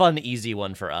 fun, easy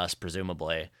one for us,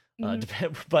 presumably.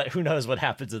 But who knows what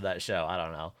happens in that show? I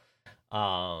don't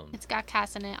know. It's got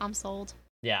Cass in it. I'm sold.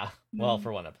 Yeah. Well,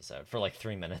 for one episode, for like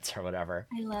 3 minutes or whatever.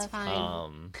 I It's love.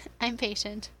 fine. I'm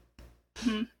patient.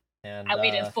 And I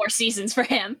waited 4 seasons for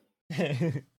him.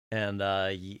 and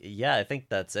yeah, I think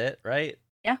that's it, right?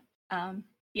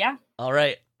 Yeah. All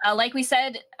right. Like we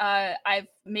said, I've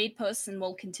made posts and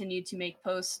will continue to make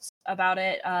posts about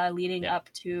it leading Yeah. up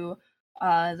to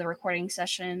the recording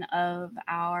session of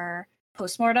our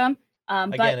postmortem.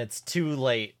 Again, it's too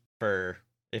late for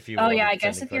if you. Oh, wanted yeah, to I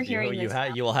guess send if you're a clip, hearing this now.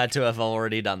 you will had to have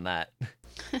already done that.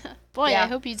 Boy, Yeah. I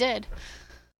hope you did.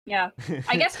 Yeah,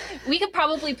 I guess we could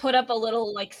probably put up a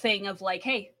little like thing of like,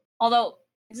 hey, although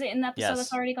is it in the episode Yes.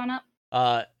 that's already gone up?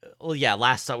 Well, yeah.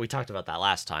 Last time we talked about that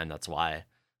last time. That's why.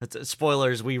 It's,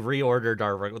 spoilers. We reordered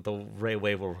the way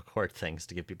we'll record things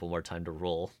to give people more time to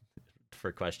roll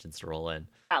for questions to roll in.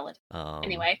 Valid.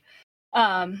 Anyway,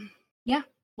 yeah,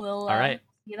 we'll All right.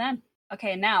 see you then.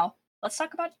 Okay, now let's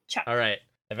talk about Chuck. All right.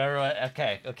 If everyone,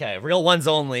 okay, real ones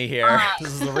only here. This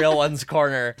is the real ones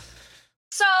corner.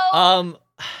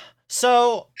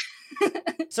 So,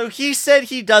 So he said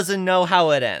he doesn't know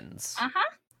how it ends. uh-huh.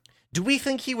 Do we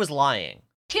think he was lying?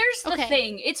 Here's the Okay,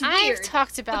 thing. It's I've weird.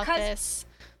 talked about because- this.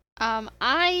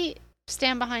 I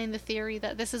stand behind the theory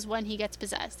that this is when he gets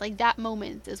possessed. Like that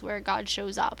moment is where God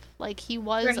shows up. Like he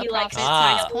was Where a he, like, prophet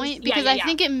Ah. at this point Yeah, because yeah, I yeah.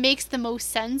 think it makes the most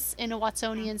sense in a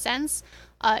Watsonian sense.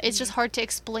 It's just hard to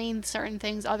explain certain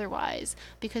things otherwise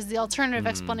because the alternative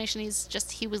explanation is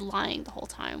just he was lying the whole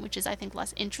time, which is I think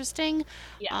less interesting.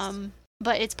 Yes.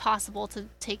 But it's possible to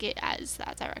take it as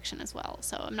that direction as well.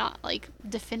 So I'm not like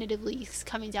definitively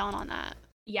coming down on that.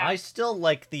 yeah. I still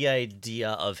like the idea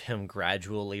of him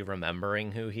gradually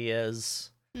remembering who he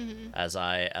is. Hmm. As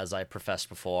I professed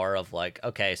before, of like,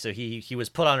 okay, so he was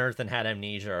put on Earth and had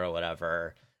amnesia or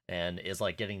whatever, and is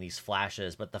like getting these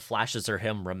flashes, but the flashes are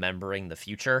him remembering the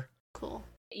future. Cool.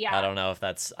 yeah. I don't know if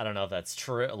that's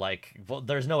true. Like, well,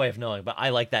 there's no way of knowing, but I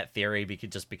like that theory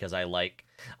because I like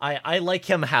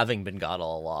him having been God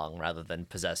all along rather than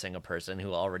possessing a person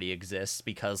who already exists.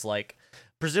 Because like,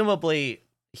 presumably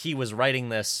he was writing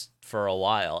this for a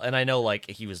while, and I know like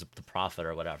he was the prophet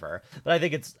or whatever. But I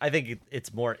think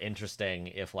it's more interesting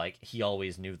if like he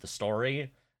always knew the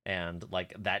story and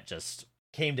like that just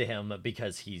came to him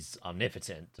because he's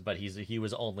omnipotent, but he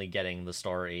was only getting the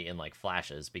story in like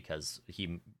flashes because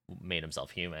he made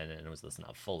himself human and was this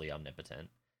not fully omnipotent,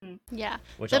 Yeah.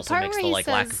 which The also part makes where the he like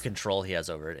lack of says- control he has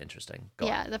over it interesting. Go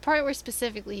Yeah, on. the part where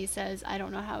specifically he says, I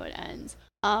don't know how it ends.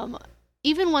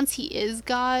 Even once he is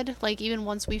God, like even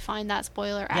once we find that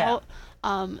spoiler Yeah.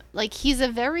 out, like he's a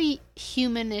very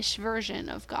humanish version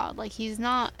of God. Like he's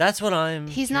not That's what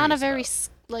he's not a curious very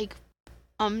about. like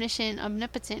omniscient,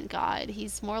 omnipotent God.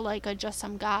 He's more like just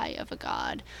some guy of a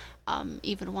God.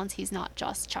 Even once he's not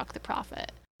just Chuck the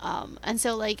prophet. And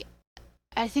so like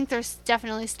I think there's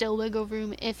definitely still wiggle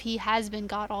room if he has been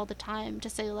God all the time to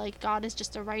say like God is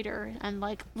just a writer and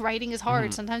like writing is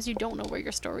hard. Mhm. Sometimes you don't know where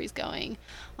your story's going.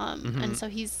 Mhm. And so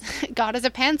he's God is a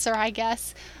pantser, I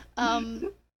guess.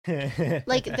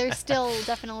 Like there's still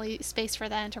definitely space for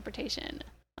that interpretation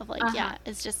of like yeah,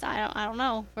 it's just I don't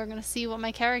know. We're gonna see what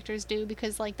my characters do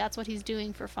because like that's what he's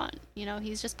doing for fun. You know,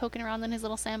 he's just poking around in his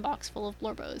little sandbox full of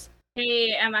blorbos.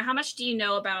 Hey, Emma, how much do you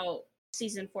know about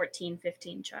season 14,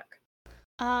 15, Chuck?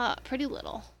 Pretty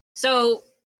little. So,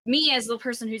 me as the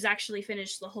person who's actually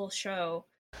finished the whole show,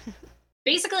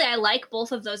 basically I like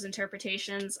both of those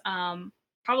interpretations.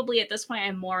 probably at this point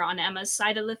I'm more on Emma's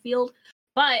side of the field.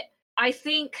 But I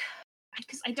think,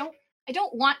 because I don't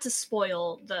want to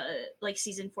spoil the like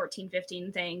season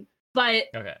 14-15 thing, but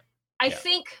Okay. I Yeah.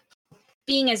 think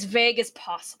being as vague as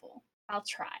possible, I'll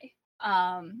try.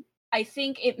 I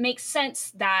think it makes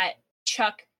sense that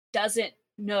Chuck doesn't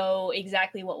know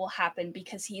exactly what will happen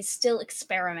because he's still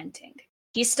experimenting.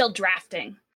 He's still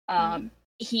drafting.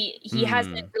 He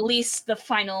hasn't released the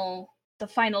final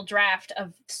draft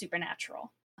of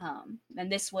Supernatural.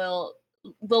 And this we'll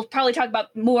probably talk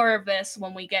about more of this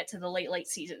when we get to the late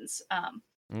seasons.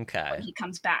 Okay. When he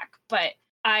comes back. But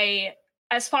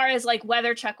as far as like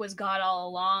whether Chuck was God all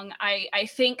along, I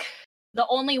think the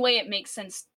only way it makes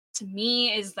sense to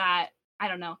me is that, I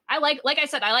don't know. I like I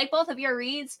said, I like both of your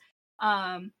reads.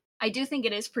 I do think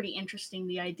it is pretty interesting,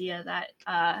 the idea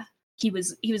that he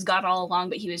was God all along,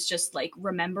 but he was just like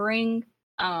remembering.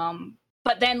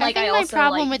 But then like I think also my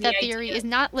problem like, with that theory is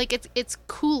not like it's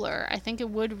cooler. I think it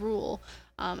would rule.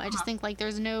 I just think like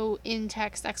there's no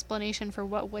in-text explanation for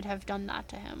what would have done that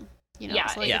to him. You know,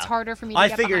 so like it's harder for me to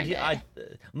get figured behind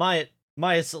it.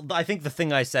 I think the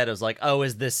thing I said was like, oh,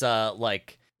 is this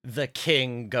like the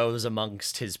king goes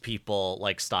amongst his people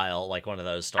like style, like one of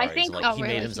those stories. I think like he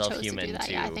made himself human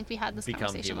to yeah, I think we had this become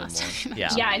conversation human last more.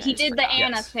 time. Yeah. he did the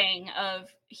Anna Yes. thing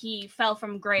of he fell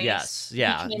from grace, Yes,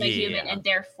 yeah, became a human, yeah. and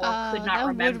therefore could not that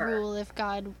remember. would rule if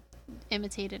God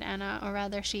imitated Anna, or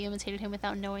rather she imitated him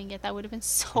without knowing it. That would have been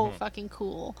so fucking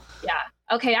cool. Yeah.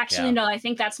 Okay, actually, Yeah. no, I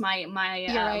think that's my right, my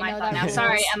no, thought that now. rules.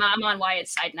 Sorry, Emma, I'm on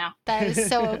Wyatt's side now. That is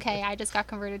so okay. I just got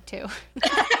converted too.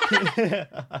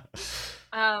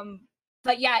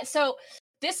 But yeah, so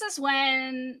this is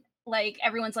when like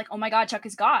everyone's like, oh my god, Chuck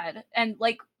is God, and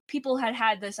like people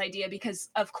had this idea because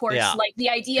of course Yeah. like the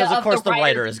idea Because of course the writer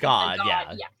writer is being God, the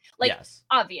yeah. like yes.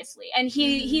 obviously, and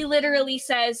he literally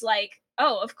says like,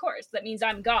 oh, of course, that means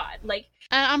I'm God. Like,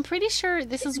 And I'm pretty sure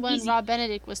this It's is when easy. Rob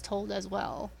Benedict was told as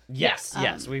well. Yes, Yeah.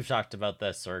 yes, we've talked about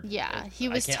this. Or Yeah, he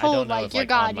I was can't- I told don't know like, if, you're on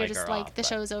God, you're mic just or like off, the but-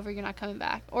 show's over, you're not coming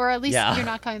back, or at least Yeah. you're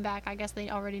not coming back. I guess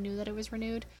they already knew that it was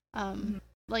renewed.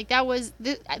 Like that was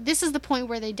this is the point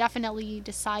where they definitely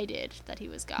decided that he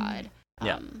was God.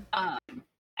 Yeah.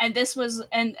 and this was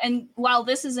and while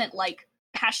this isn't like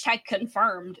hashtag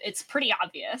confirmed, it's pretty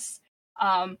obvious.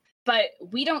 But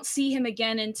we don't see him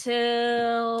again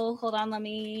until, hold on, let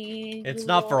me It's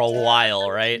not for a while,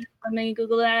 right? Let me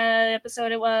Google that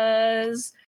episode. It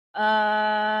was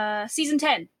season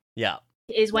 10 Yeah.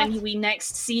 is when What? we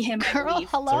next see him, I Girl, believe.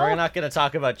 hello. So we're not going to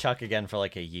talk about Chuck again for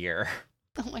like a year,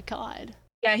 Oh my god.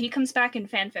 Yeah, he comes back in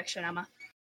fan fiction, Emma.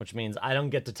 which means I don't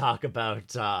get to talk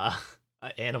about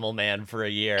Animal Man for a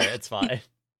year. It's fine.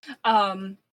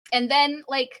 And then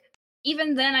like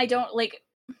even then I don't like,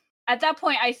 at that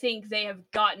point I think they have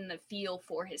gotten the feel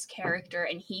for his character,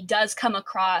 and he does come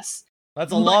across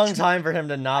That's a much long time for him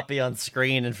to not be on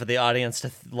screen and for the audience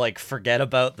to like forget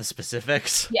about the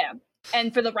specifics. yeah,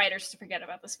 and for the writers to forget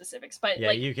about the specifics. But Yeah,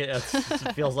 like you could. It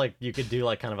feels like you could do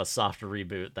like kind of a soft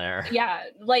reboot there. yeah,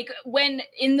 like when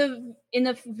in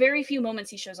the very few moments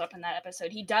he shows up in that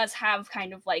episode, he does have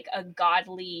kind of like a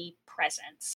godly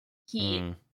presence.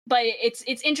 But it's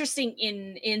interesting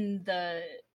in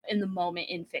the moment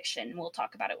in fiction. We'll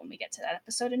talk about it when we get to that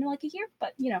episode in like a year.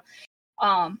 But you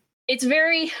know, it's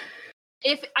very.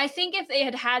 I think if they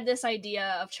had this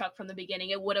idea of Chuck from the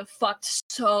beginning, it would have fucked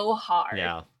so hard.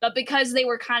 Yeah. But because they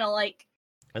were kind of like,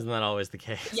 Isn't that always the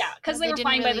case? yeah, because they were didn't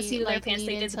flying by the really, seat of their like, pants, lean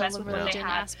they did the into best with what they religion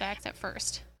had. aspect at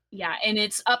first. Yeah, and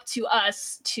it's up to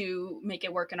us to make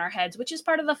it work in our heads, which is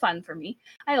part of the fun for me.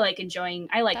 I like That's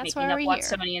making why up we're lots here.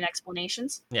 so many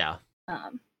explanations. Yeah.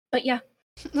 But yeah,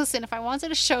 Listen, if I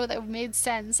wanted a show that made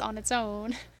sense on its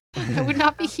own, I would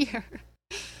not be here.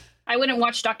 I wouldn't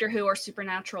watch Doctor Who or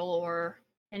Supernatural or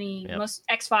any Yep. most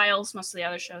X-Files, most of the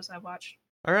other shows I watch.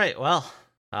 All right. Well,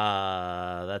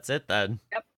 that's it then.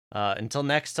 Yep. Until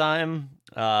next time,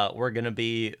 we're gonna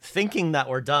be thinking that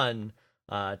we're done.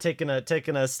 Taking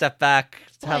a step back.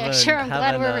 Boy, I'm sure I'm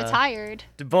glad we're retired.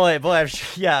 Boy,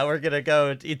 yeah, we're gonna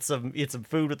go eat some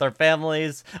food with our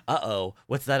families. Uh-oh,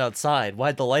 what's that outside?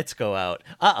 Why'd the lights go out?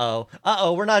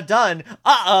 Uh-oh, we're not done.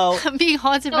 Uh-oh. I'm being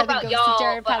haunted I don't by know the about ghost of y'all,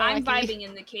 Jared but I'm Padalecki. vibing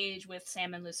in the cage with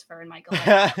Sam and Lucifer and Michael.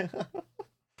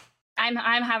 I'm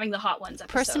having the hot ones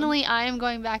episode. Personally, I am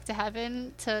going back to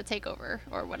heaven to take over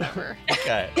or whatever.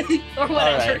 Okay. or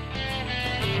whatever. All right.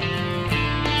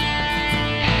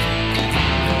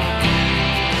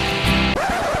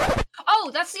 Oh,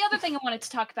 that's the other thing I wanted to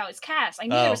talk about is Cass. I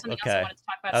knew there was something else I okay. wanted to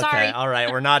talk about. Okay, Sorry. all right,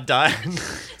 we're not done.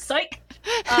 Psych.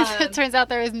 It turns out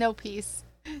there is no peace.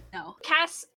 No.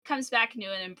 Cass comes back new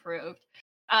and improved.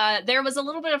 There was a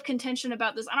little bit of contention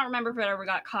about this. I don't remember if it ever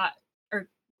got caught or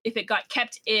if it got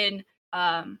kept in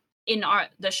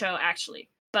the show actually.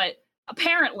 But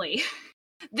apparently,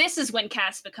 this is when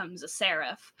Cass becomes a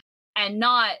seraph, and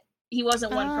not he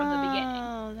wasn't one from the beginning.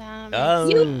 Oh, that Oh.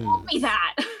 makes You told me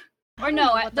that. I Or don't no,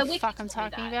 know what the the wiki fuck I'm told me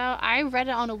talking that. about. I read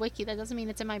it on a wiki. That doesn't mean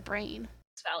it's in my brain.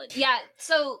 It's valid. Yeah.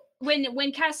 So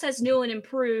when Cass says new and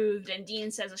improved, and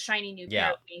Dean says a shiny new pair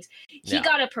Yeah. of wings, he Yeah.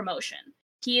 got a promotion.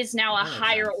 He is now a That makes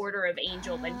higher sense. order of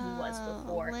angel than he was Oh,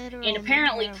 before, literal and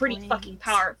apparently pair of pretty fucking wings.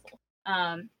 powerful.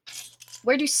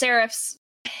 Where do seraphs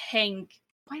hang?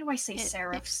 Why do I say It-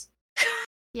 seraphs?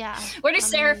 Yeah. Where do I'm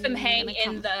seraphim gonna hang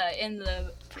come. in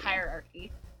the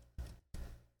hierarchy?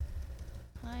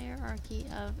 Hierarchy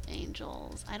of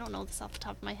angels. I don't know this off the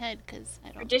top of my head because I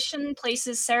don't. Tradition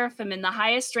places seraphim in the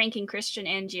highest rank in Christian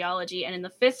angelology and in the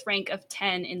 5th rank of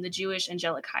 10 in the Jewish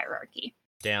angelic hierarchy.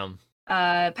 Damn.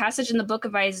 Passage in the book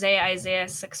of Isaiah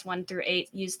 6:1-8,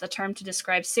 use the term to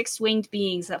describe 6-winged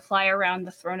beings that fly around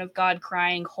the throne of God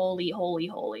crying, holy, holy,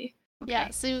 holy.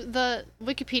 Yeah, so the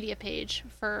Wikipedia page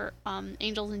for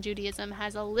angels in Judaism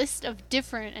has a list of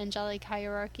different angelic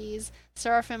hierarchies.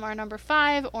 Seraphim are number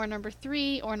 5, or number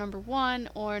 3, or number 1,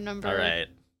 or number All right.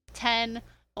 10,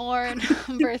 or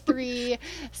number 3.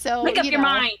 So Make up you your know,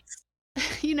 minds.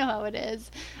 you know how it is.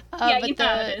 Yeah, but you know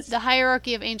how it is. The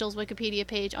hierarchy of angels Wikipedia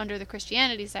page under the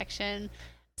Christianity section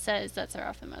says that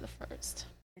seraphim are the first.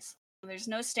 There's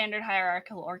no standard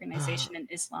hierarchical organization in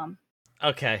Islam.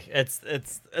 Okay, it's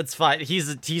fine. He's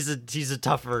a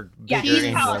tougher, Yeah, bigger He's,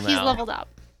 angel he's now. leveled up.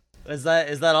 Is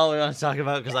that all we want to talk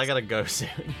about? Because I gotta go soon.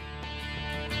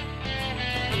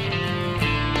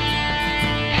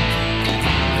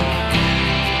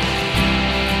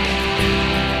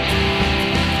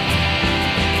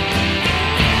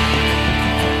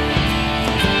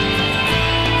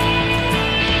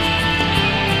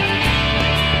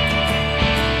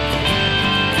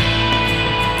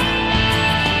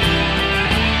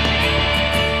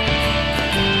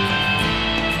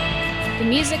 The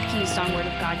music used on Word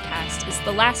of Godcast is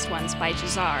The Last Ones by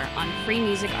Jazar on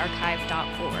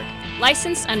freemusicarchive.org,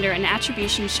 licensed under an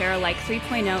Attribution Share Alike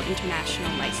 3.0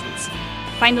 international license.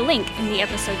 Find the link in the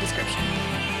episode description.